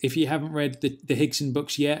involved. If you haven't read the Higson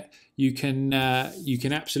books yet, you can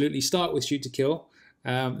absolutely start with Shoot to Kill.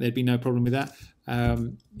 There'd be no problem with that.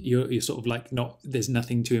 You're sort of like there's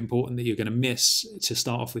nothing too important that you're going to miss to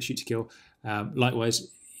start off with Shoot to Kill. Likewise,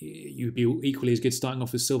 you'd be equally as good starting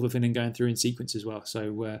off with Silverfin and going through in sequence as well.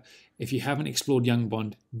 So if you haven't explored Young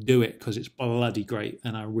Bond, do it, because it's bloody great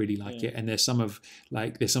and I really like it. And there's some of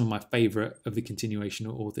my favourite of the continuation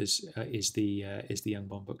authors is the Young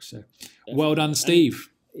Bond books. So well done, Steve.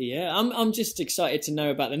 Yeah, I'm just excited to know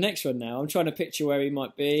about the next one now. I'm trying to picture where he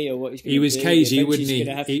might be or what he's going to do. He was cagey, wouldn't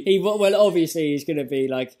he? Well, obviously he's going to be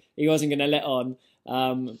like, he wasn't going to let on.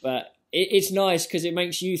 But it's nice because it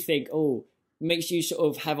makes you think, makes you sort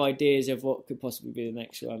of have ideas of what could possibly be the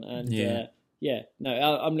next one. And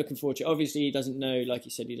I'm looking forward to it. Obviously, he doesn't know, like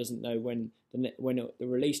you said, he doesn't know when the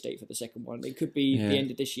release date for the second one. It could be the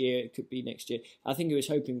end of this year. It could be next year. I think he was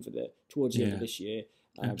hoping for towards the end of this year.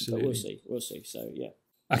 Absolutely. But we'll see. So, yeah.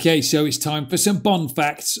 Okay, so it's time for some Bond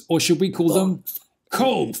facts, or should we call them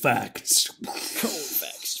cold facts? Cold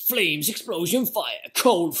facts. Flames, explosion, fire.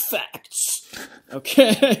 Cold facts.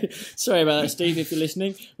 Okay. Sorry about that, Steve, if you're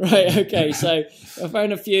listening. Right, okay, so I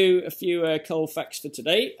found a few cold facts for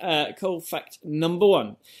today. Cold fact number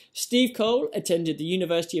 1. Steve Cole attended the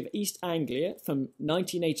University of East Anglia from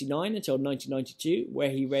 1989 until 1992, where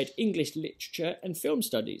he read English literature and film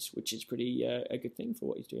studies, which is pretty a good thing for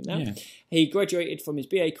what he's doing now. Yeah. He graduated from his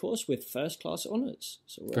BA course with first-class honours.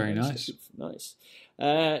 So, very nice. Nice.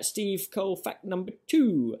 Steve Cole fact number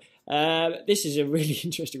 2. This is a really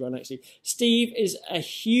interesting one, actually. Steve is a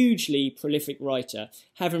hugely prolific writer,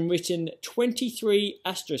 having written 23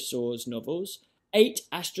 Astrosaurs novels, 8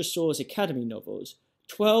 Astrosaurs Academy novels,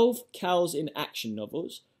 12 Cows in Action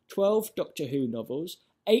novels, 12 Doctor Who novels,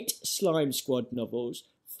 8 Slime Squad novels,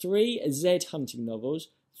 3 Zed Hunting novels,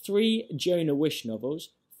 3 Jonah Wish novels,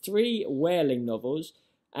 3 Whaling novels,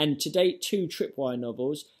 and to date 2 Tripwire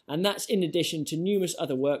novels, and that's in addition to numerous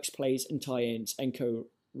other works, plays and tie-ins and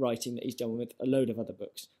co-writing that he's done with a load of other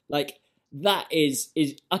books. Like, that is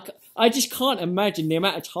I just can't imagine the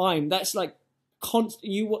amount of time that's like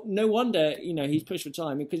no wonder he's pushed for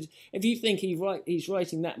time, because if you think he's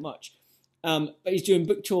writing that much, but he's doing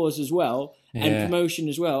book tours as well and promotion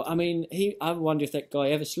as well. I mean, I wonder if that guy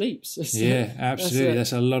ever sleeps. Yeah, absolutely.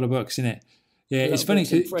 That's a lot of books, isn't it? Yeah, it's funny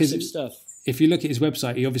because stuff. If you look at his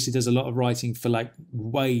website, he obviously does a lot of writing for like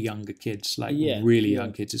way younger kids, like really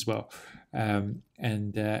young kids as well. And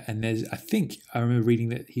there's, I think I remember reading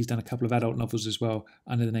that he's done a couple of adult novels as well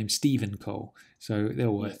under the name Stephen Cole. So they're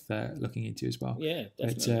worth looking into as well. Yeah,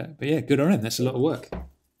 definitely. But yeah, good on him. That's a lot of work.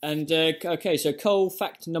 And okay, so Cole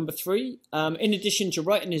fact number 3. In addition to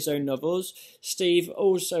writing his own novels, Steve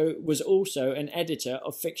was also an editor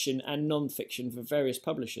of fiction and non-fiction for various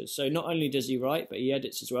publishers. So not only does he write, but he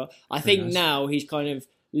edits as well. I think now he's kind of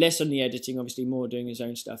less on the editing, obviously more doing his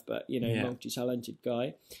own stuff, but multi-talented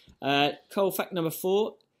guy. Cole fact number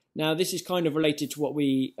 4. Now this is kind of related to what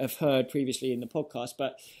we have heard previously in the podcast,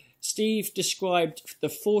 but Steve described the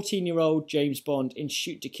 14-year-old James Bond in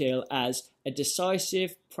Shoot to Kill as a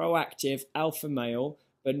decisive, proactive alpha male,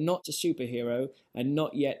 but not a superhero and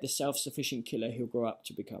not yet the self-sufficient killer he'll grow up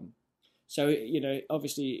to become. So,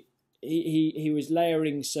 obviously he was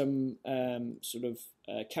layering some sort of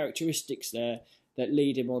characteristics there that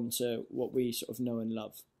lead him on to what we sort of know and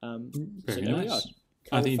love. Very nice.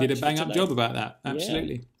 I think he did a bang-up job about that.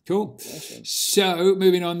 Absolutely. Yeah. Cool. Awesome. So,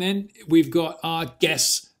 moving on then, we've got our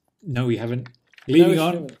guests. No, we haven't. Leading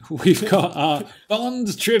on, we've got our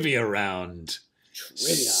Bond trivia round.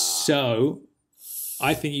 So,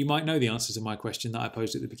 I think you might know the answer to my question that I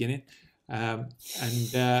posed at the beginning. But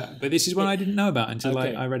this is one I didn't know about until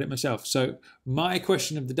I read it myself. So, my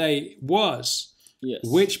question of the day was,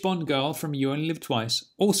 which Bond girl from You Only Live Twice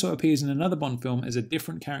also appears in another Bond film as a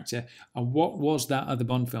different character, and what was that other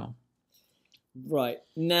Bond film? Right.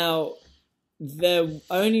 Now, the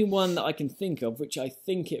only one that I can think of, which I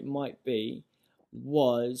think it might be,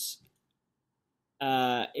 was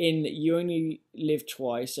in You Only Live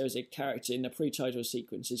Twice. There was a character in the pre-title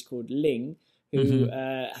sequences called Ling, who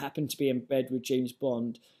happened to be in bed with James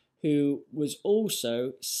Bond, who was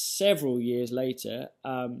also several years later.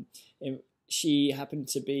 She happened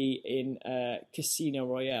to be in Casino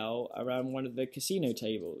Royale around one of the casino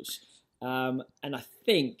tables, and I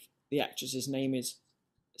think the actress's name is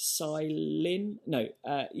Sai Lin. No,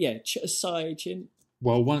 Sai Chin.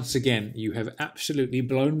 Well, once again, you have absolutely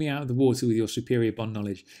blown me out of the water with your superior Bond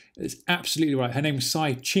knowledge. It's absolutely right. Her name's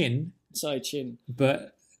Sai Chin. Sai Chin.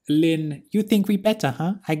 But Lin, you think we better,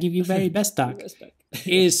 huh? I give you very best duck.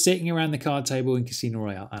 Is sitting around the card table in Casino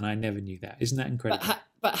Royale, and I never knew that. Isn't that incredible?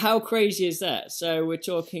 But how crazy is that? So we're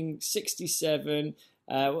talking 67.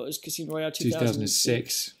 What was Casino Royale?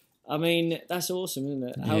 2006. I mean, that's awesome, isn't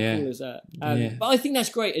it? How cool is that? But I think that's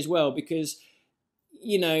great as well because,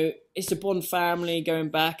 it's a Bond family going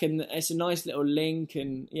back and it's a nice little link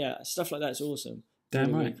and, stuff like that's awesome. Damn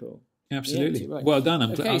really, right. really cool. Absolutely. Yeah, right. Well done.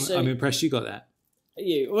 I'm Okay, impressed you got that.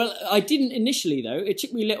 Yeah, well, I didn't initially though. It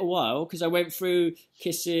took me a little while because I went through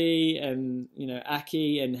Kissy and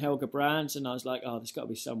Aki and Helga Brandt, and I was like, oh, there's got to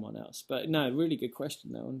be someone else. But no, really good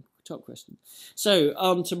question though, and top question. So,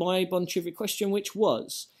 to my Bond trivia question, which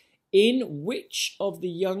was, in which of the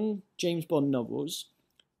young James Bond novels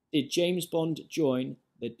did James Bond join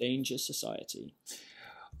the Danger Society?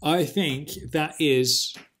 I think that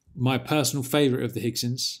is my personal favourite of the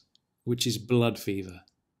Higsons, which is Blood Fever.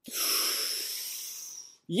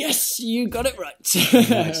 Yes, you got it right.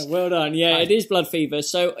 Nice. Well done. Yeah, it is Blood Fever.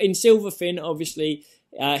 So in Silverfin, obviously,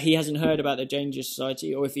 he hasn't heard about the Danger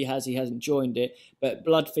Society, or if he has, he hasn't joined it. But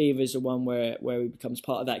Blood Fever is the one where he becomes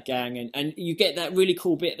part of that gang. And you get that really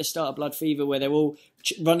cool bit at the start of Blood Fever where they're all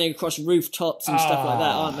running across rooftops and stuff like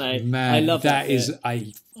that, aren't they? Man, I love that.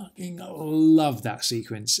 I fucking love that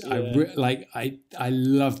sequence. Yeah. I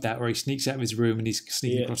love that where he sneaks out of his room and he's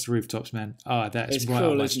sneaking across the rooftops, man. Oh, that's It's right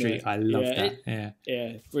cool, up my isn't street. it? I love Yeah, that.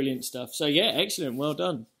 Yeah, brilliant stuff. So yeah, excellent. Well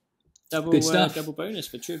done. Good stuff. Double bonus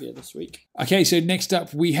for trivia this week. Okay, so next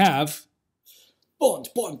up we have Bond.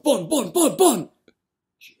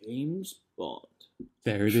 James Bond.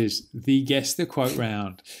 There it is. The Guess the Quote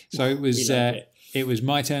round. So it was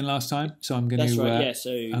my turn last time, so I'm going to right. Yeah,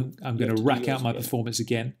 so I'm going to rack out my performance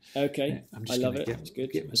again. Okay, I'm just I love gonna it. It's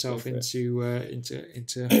good. Get myself into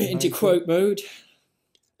into quote mode.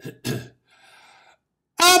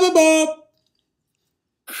 Bob.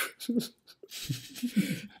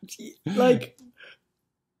 Like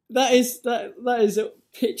that is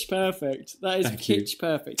pitch perfect. That is pitch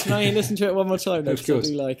perfect. Can I listen to it one more time? Of course.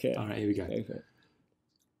 I do like it. All right, here we go.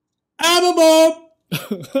 Bob.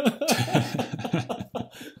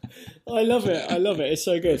 I love it. It's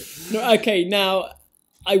so good. No, okay, now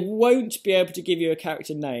I won't be able to give you a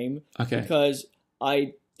character name because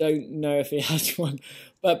I don't know if he has one.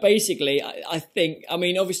 But basically, I think,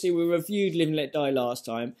 obviously we reviewed Live and Let Die last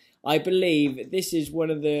time. I believe this is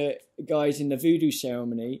one of the guys in the voodoo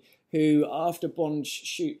ceremony who, after Bond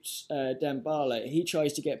shoots Dan Barlow, he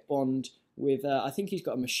tries to get Bond with, I think he's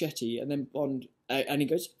got a machete, and then Bond, and he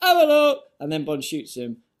goes, hello, and then Bond shoots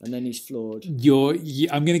him, and then he's floored. I'm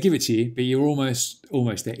going to give it to you, but you're almost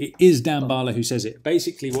there. It is Dan Barlow who says it.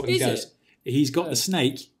 Basically what he does, he's got the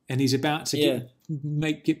snake, and he's about to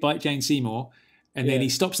bite Jane Seymour, and then he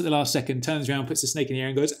stops at the last second, turns around, puts the snake in the air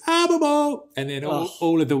and goes, Ababo! And then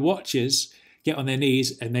all of the watchers get on their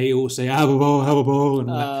knees and they all say, Ababo, and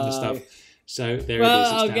all that kind of stuff. So there it is.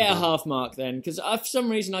 I'll get a half mark then, because for some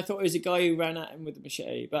reason I thought it was a guy who ran at him with a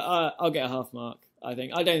machete, but I'll get a half mark, I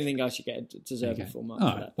think. I don't think I should deserve a full mark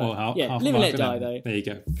for that. Well, half Live a and mark Let Die, though. There you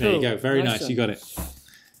go. Cool. There you go. Very nice. You got it.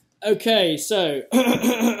 Okay, so...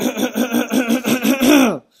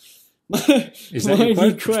 Is that your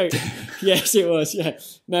new quote? Yes, it was. Yeah.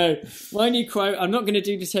 No, my new quote. I'm not going to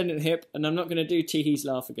do Descendant Hip, and I'm not going to do Teehee's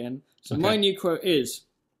laugh again. So my new quote is.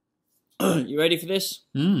 You ready for this?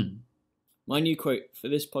 My new quote for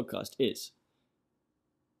this podcast is.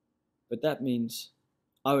 But that means,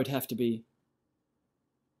 I would have to be.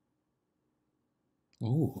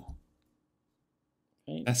 Oh.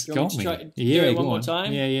 Okay. That's do got me. Do it one more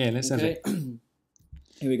time. Yeah. Let's have it.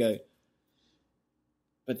 Here we go.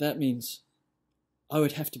 But that means I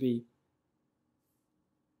would have to be.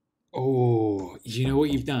 Oh, you know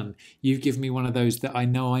what you've done? You've given me one of those that I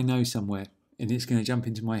know somewhere, and it's going to jump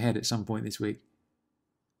into my head at some point this week.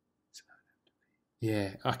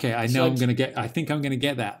 Yeah. Okay. I know I think I'm going to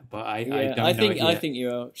get that, but I don't know it yet. I think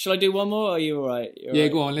you are. Shall I do one more? Or are you all right? Yeah,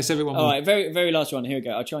 go on. Let's have it one more. All right. Very, very last one. Here we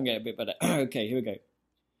go. I'll try and get a bit better. Okay. Here we go.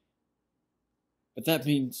 But that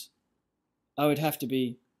means I would have to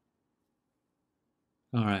be.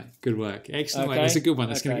 All right, good work. Excellent work. That's a good one.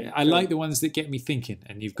 That's I like the ones that get me thinking,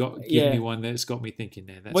 and you've given me one that's got me thinking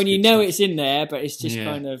there. That's when you know it's in there, but it's just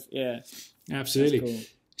kind of, Absolutely. Cool.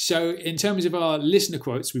 So in terms of our listener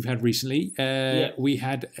quotes we've had recently, we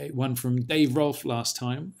had one from Dave Rolfe last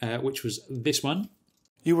time, which was this one.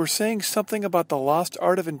 You were saying something about the lost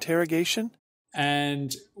art of interrogation?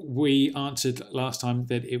 And we answered last time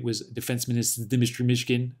that it was Defense Minister Dmitry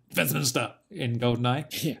Mishkin, Defense Minister in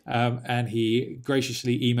GoldenEye. And he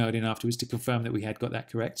graciously emailed in afterwards to confirm that we had got that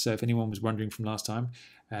correct. So if anyone was wondering from last time,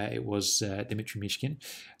 it was Dmitry Mishkin.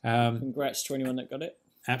 Congrats to anyone that got it.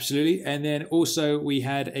 Absolutely. And then also we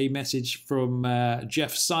had a message from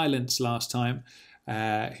Jeff Silence last time,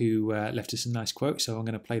 who left us a nice quote. So I'm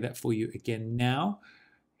going to play that for you again now.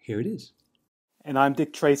 Here it is. And I'm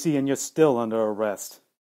Dick Tracy, and you're still under arrest.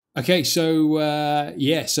 Okay, so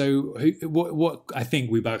what I think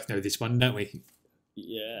we both know this one, don't we?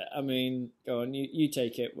 Yeah, I mean, go on, you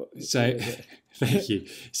take it. What was it? Thank you.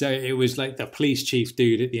 So it was like the police chief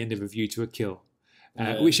dude at the end of A View to a Kill,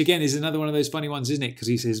 which again is another one of those funny ones, isn't it? Because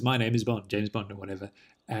he says, "My name is Bond, James Bond," or whatever,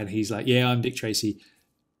 and he's like, "Yeah, I'm Dick Tracy."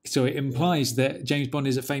 So it implies that James Bond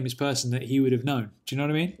is a famous person that he would have known. Do you know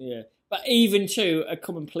what I mean? Yeah, but even to a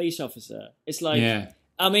common police officer, it's like,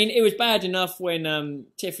 I mean, it was bad enough when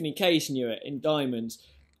Tiffany Case knew it in Diamonds,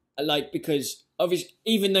 like, because obviously,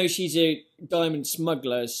 even though she's a diamond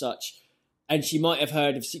smuggler as such, and she might have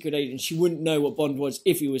heard of secret agent, she wouldn't know what Bond was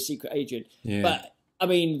if he was secret agent. Yeah. But I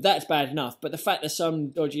mean, that's bad enough. But the fact that some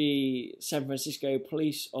dodgy San Francisco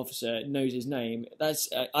police officer knows his name, that's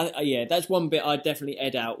that's one bit I'd definitely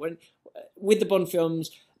ed out. When with the Bond films,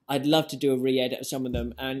 I'd love to do a re-edit of some of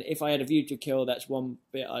them, and if I had A View to Kill, that's one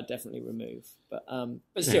bit I'd definitely remove. But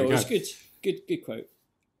still, it was good quote.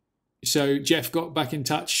 So Jeff got back in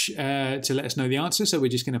touch to let us know the answer, so we're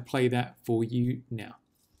just going to play that for you now.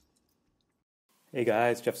 Hey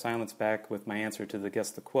guys, Jeff Silence back with my answer to the Guess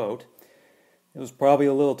the Quote. It was probably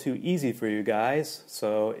a little too easy for you guys,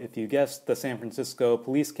 so if you guessed the San Francisco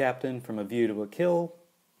police captain from A View to a Kill,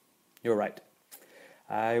 you're right.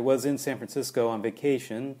 I was in San Francisco on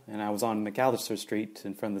vacation, and I was on McAllister Street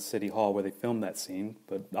in front of the City Hall where they filmed that scene,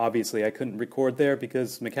 but obviously I couldn't record there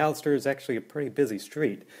because McAllister is actually a pretty busy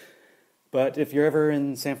street. But if you're ever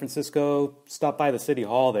in San Francisco, stop by the City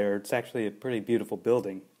Hall there. It's actually a pretty beautiful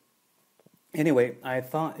building. Anyway, I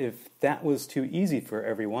thought if that was too easy for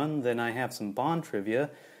everyone, then I have some Bond trivia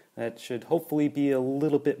that should hopefully be a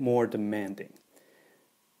little bit more demanding.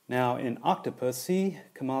 Now, in Octopussy,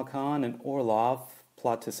 Kamal Khan and Orlov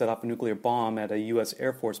plot to set off a nuclear bomb at a U.S.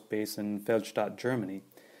 Air Force base in Feldstadt, Germany,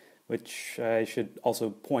 which I should also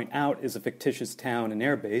point out is a fictitious town and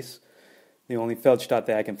airbase. The only Feldstadt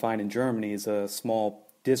that I can find in Germany is a small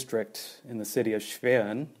district in the city of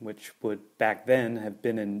Schwerin, which would back then have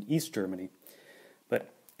been in East Germany.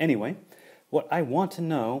 But anyway, what I want to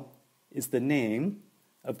know is the name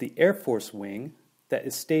of the Air Force wing that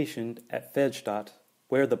is stationed at Feldstadt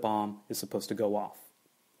where the bomb is supposed to go off.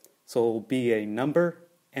 So it will be a number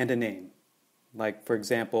and a name, like, for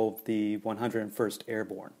example, the 101st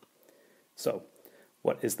Airborne. So,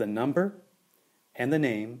 what is the number and the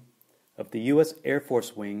name of the U.S. Air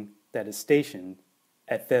Force wing that is stationed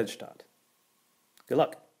at Feldstadt? Good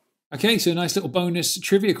luck. Okay, so a nice little bonus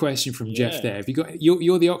trivia question from Jeff there. Have you got?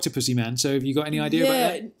 You're the Octopussy man, so have you got any idea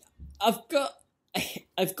about that?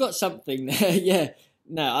 I've got something there. Yeah,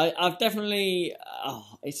 no, I've definitely.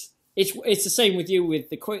 It's the same with you with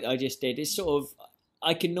the quote I just did. It's sort of,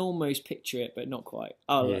 I can almost picture it, but not quite.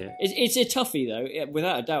 It's a toughie though. Yeah,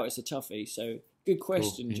 without a doubt, it's a toughie. So. Good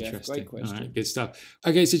question, cool. Jeff. Great question. All right, good stuff.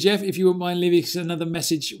 Okay, so Jeff, if you wouldn't mind leaving us another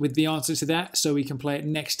message with the answer to that so we can play it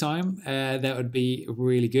next time, that would be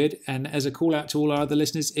really good. And as a call out to all our other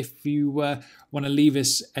listeners, if you want to leave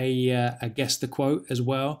us a Guess the Quote as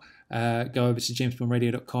well, go over to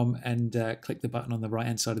jamesbondradio.com and click the button on the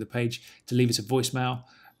right-hand side of the page to leave us a voicemail.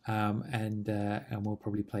 And we'll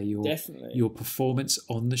probably play your performance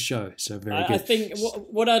on the show. So very good. I think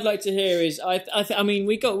what I'd like to hear is I mean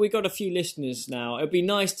we got a few listeners now. It'd be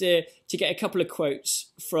nice to get a couple of quotes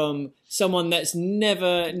from someone that's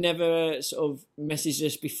never sort of messaged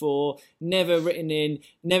us before, never written in,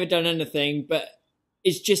 never done anything, but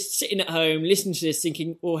is just sitting at home listening to this,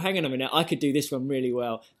 thinking, "Oh, hang on a minute, I could do this one really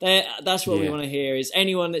well." That's what we want to hear. Is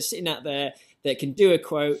anyone that's sitting out there that can do a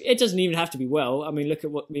quote. It doesn't even have to be well. I mean, look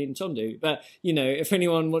at what me and Tom do. But, you know, if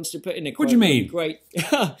anyone wants to put in a quote... What do you mean? Great.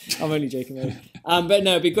 I'm only joking, though. But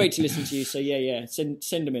no, it'd be great to listen to you. So, yeah. Send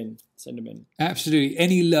them in. Absolutely.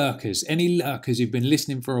 Any lurkers who've been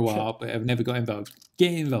listening for a while but have never got involved,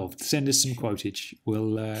 get involved. Send us some quotage.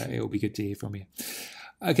 It'll be good to hear from you.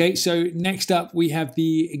 Okay, so next up we have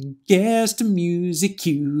the Guess the Music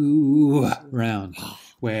Cue round,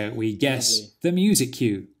 where we guess the music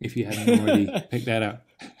cue, if you haven't already picked that up.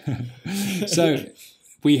 So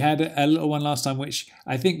we had a little one last time, which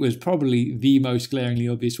I think was probably the most glaringly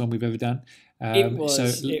obvious one we've ever done. It was.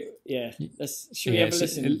 Should we have a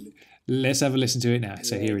listen? Let's have a listen to it now.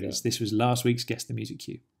 So here it is. This was last week's Guess the Music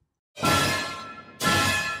Cue.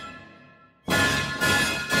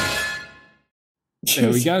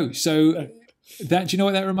 There we go. So that, do you know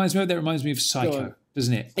what that reminds me of? That reminds me of Psycho,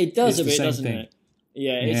 doesn't it? It does a bit, doesn't it?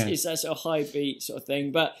 Yeah, it's that sort of high beat sort of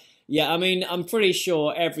thing. But yeah, I mean, I'm pretty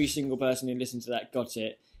sure every single person who listened to that got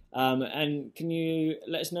it. And can you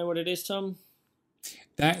let us know what it is, Tom?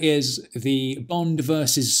 That is the Bond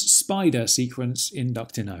versus Spider sequence in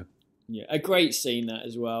Dr. No. Yeah, a great scene that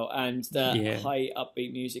as well. And that high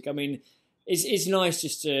upbeat music. I mean, It's nice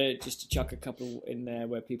just to chuck a couple in there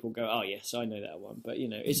where people go, oh yes, I know that one. But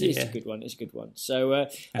it's a good one. It's a good one. So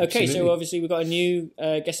okay, so obviously we've got a new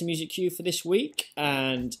Guess the Music cue for this week,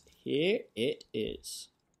 and here it is.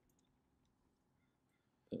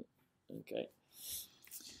 Okay.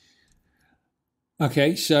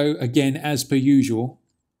 Okay, so again, as per usual,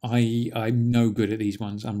 I'm no good at these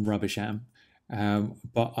ones. I'm rubbish at them.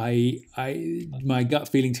 But my gut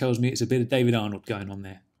feeling tells me it's a bit of David Arnold going on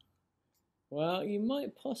there. Well, you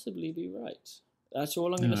might possibly be right. That's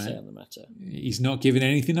all I'm going to say on the matter. He's not giving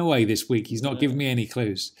anything away this week. He's not giving me any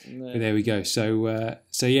clues. No. But there we go. So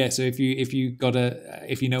So if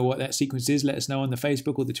you know what that sequence is, let us know on the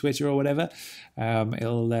Facebook or the Twitter or whatever.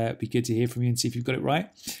 It'll be good to hear from you and see if you've got it right.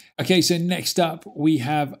 Okay, so next up we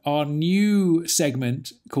have our new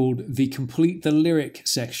segment called the Complete the Lyric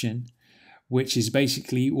section, which is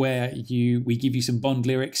basically where we give you some Bond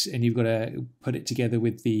lyrics and you've got to put it together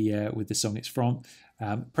with the song it's from,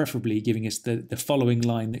 preferably giving us the following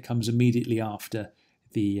line that comes immediately after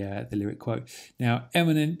the lyric quote. Now,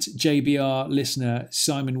 eminent JBR listener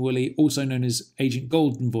Simon Woolley, also known as Agent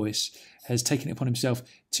Golden Voice, has taken it upon himself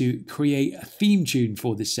to create a theme tune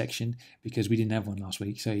for this section because we didn't have one last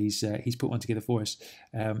week. So he's put one together for us,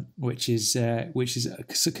 which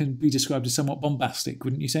can be described as somewhat bombastic,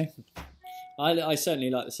 wouldn't you say? I certainly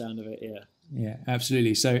like the sound of it, yeah. Yeah,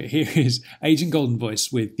 absolutely. So here is Agent Golden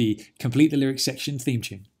Voice with the Complete the Lyrics section theme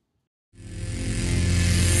tune.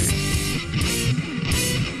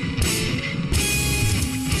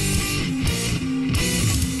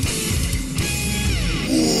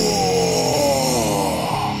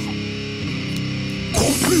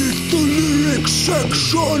 Complete the Lyrics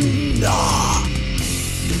section!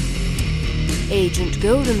 Agent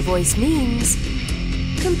Golden Voice means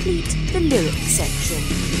complete the lyric section.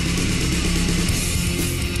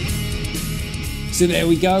 So there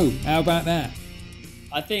we go. How about that?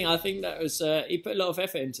 I think that was he put a lot of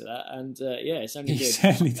effort into that, and it sounded good. He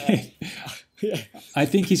certainly did. Yeah. I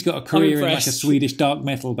think he's got a career in like a Swedish dark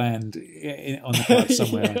metal band on the cards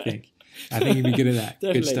somewhere. Yeah. I think he'd be good at that.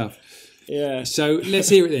 Definitely. Good stuff. Yeah. So let's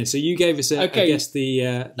hear it then. So you gave us the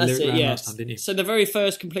lyric round last time, didn't you? So the very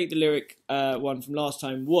first Complete the Lyric one from last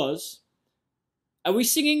time was. Are we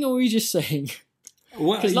singing or are we just saying?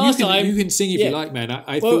 Well, you can sing if you like, man.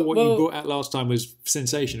 I thought what you brought out last time was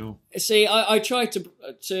sensational. See, I tried to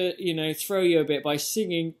throw you a bit by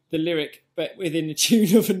singing the lyric, but within the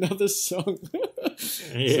tune of another song.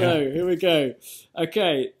 Yeah. So here we go.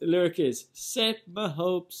 Okay, the lyric is: set my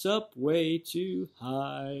hopes up way too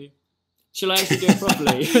high. Shall I actually do it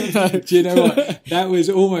properly? No. Do you know what? That was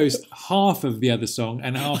almost half of the other song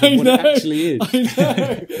and half of what it actually is.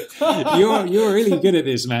 I know. You're really good at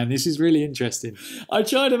this, man. This is really interesting. I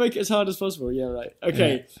try to make it as hard as possible. Yeah, right.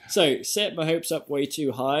 Okay, So set my hopes up way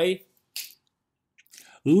too high.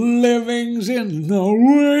 Living's in the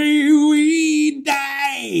way we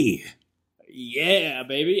die. Yeah,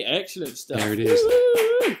 baby. Excellent stuff. There it is.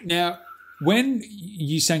 Now, when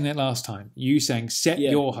you sang that last time, you sang Set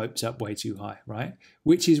Your Hopes Up Way Too High, right?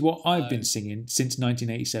 Which is what I've been singing since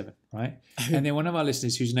 1987, right? And then one of our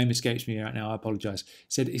listeners, whose name escapes me right now, I apologise,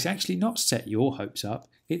 said it's actually not Set Your Hopes Up,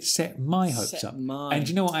 it's Set My Hopes Up. And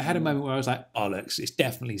you know what? I had a moment where I was like, bollocks, it's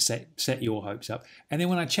definitely Set Your Hopes Up. And then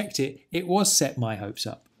when I checked it, it was Set My Hopes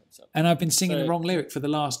Up. And I've been singing the wrong lyric for the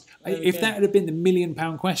last... If that had been the £1 million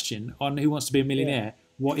question on Who Wants to Be a Millionaire...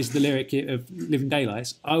 What is the lyric of Living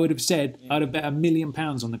Daylights? I would have said, I'd have bet £1 million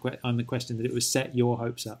on the question that it was Set Your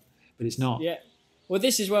Hopes Up, but it's not. Yeah. Well,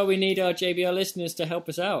 this is why we need our JBR listeners to help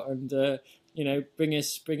us out and bring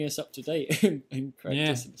us up to date and correct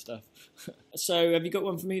us and stuff. So, have you got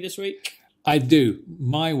one for me this week? I do.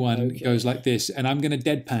 My one goes like this, and I'm going to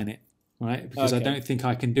deadpan it, right? Because I don't think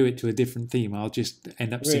I can do it to a different theme. I'll just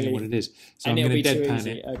end up singing what it is. So I'm going to deadpan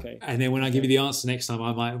it. Okay. And then when I give you the answer next time,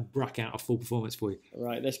 I might rack out a full performance for you.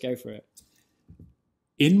 Right, let's go for it.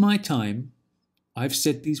 In my time, I've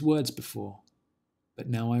said these words before, but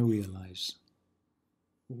now I realise.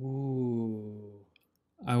 Ooh.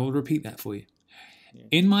 I will repeat that for you. Yeah.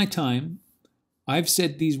 In my time, I've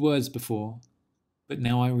said these words before, but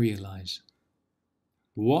now I realise.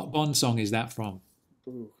 What Bond song is that from?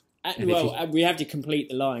 Ooh. We have to complete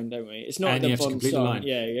the line, don't we? It's not the Bond song.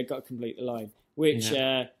 Yeah, you've got to complete the line. Which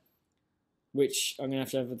I'm going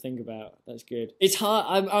to have a think about. That's good. It's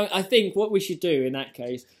hard. I think what we should do in that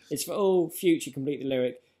case is for all future complete the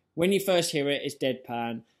lyric, when you first hear it, it's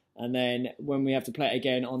deadpan. And then when we have to play it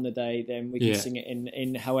again on the day, then we can sing it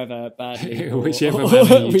in however badly. Whichever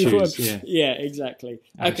manner you choose. Yeah, exactly.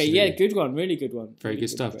 Absolutely. Okay, yeah, good one. Really good one. Very really good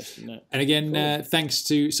stuff. Question, no. And again, thanks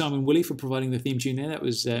to Simon Woolley for providing the theme tune there. That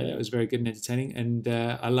was very good and entertaining. And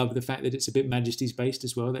I love the fact that it's a bit Majesty's based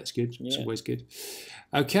as well. That's good. It's always good.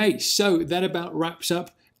 Okay, so that about wraps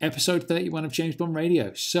up episode 31 of James Bond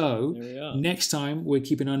Radio. So next time, we're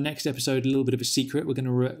keeping our next episode a little bit of a secret. We're going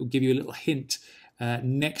to give you a little hint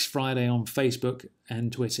next Friday on Facebook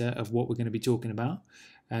and Twitter of what we're going to be talking about.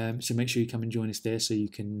 So make sure you come and join us there so you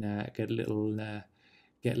can get a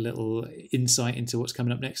little insight into what's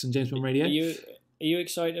coming up next on James Bond Radio. Are you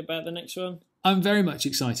excited about the next one? I'm very much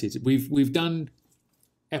excited. We've done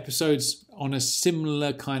episodes on a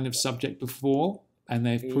similar kind of subject before, and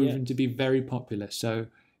they've proven to be very popular. So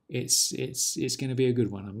it's going to be a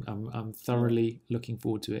good one. I'm thoroughly looking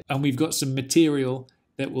forward to it, and we've got some material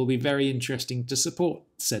that will be very interesting to support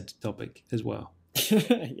said topic as well.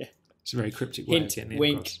 It's a very cryptic way of getting it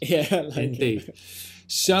wink. across. Yeah, Indeed.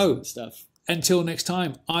 So, stuff. Until next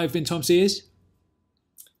time, I've been Tom Sears.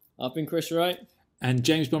 I've been Chris Wright. And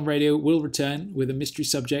James Bond Radio will return with a mystery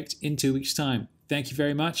subject in 2 weeks' time. Thank you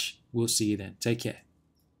very much. We'll see you then. Take care.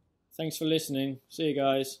 Thanks for listening. See you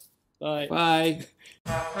guys. Bye. Bye.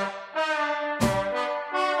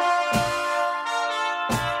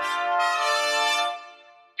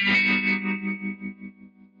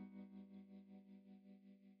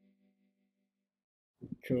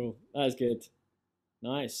 Cool. That was good.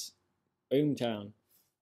 Nice. Boomtown.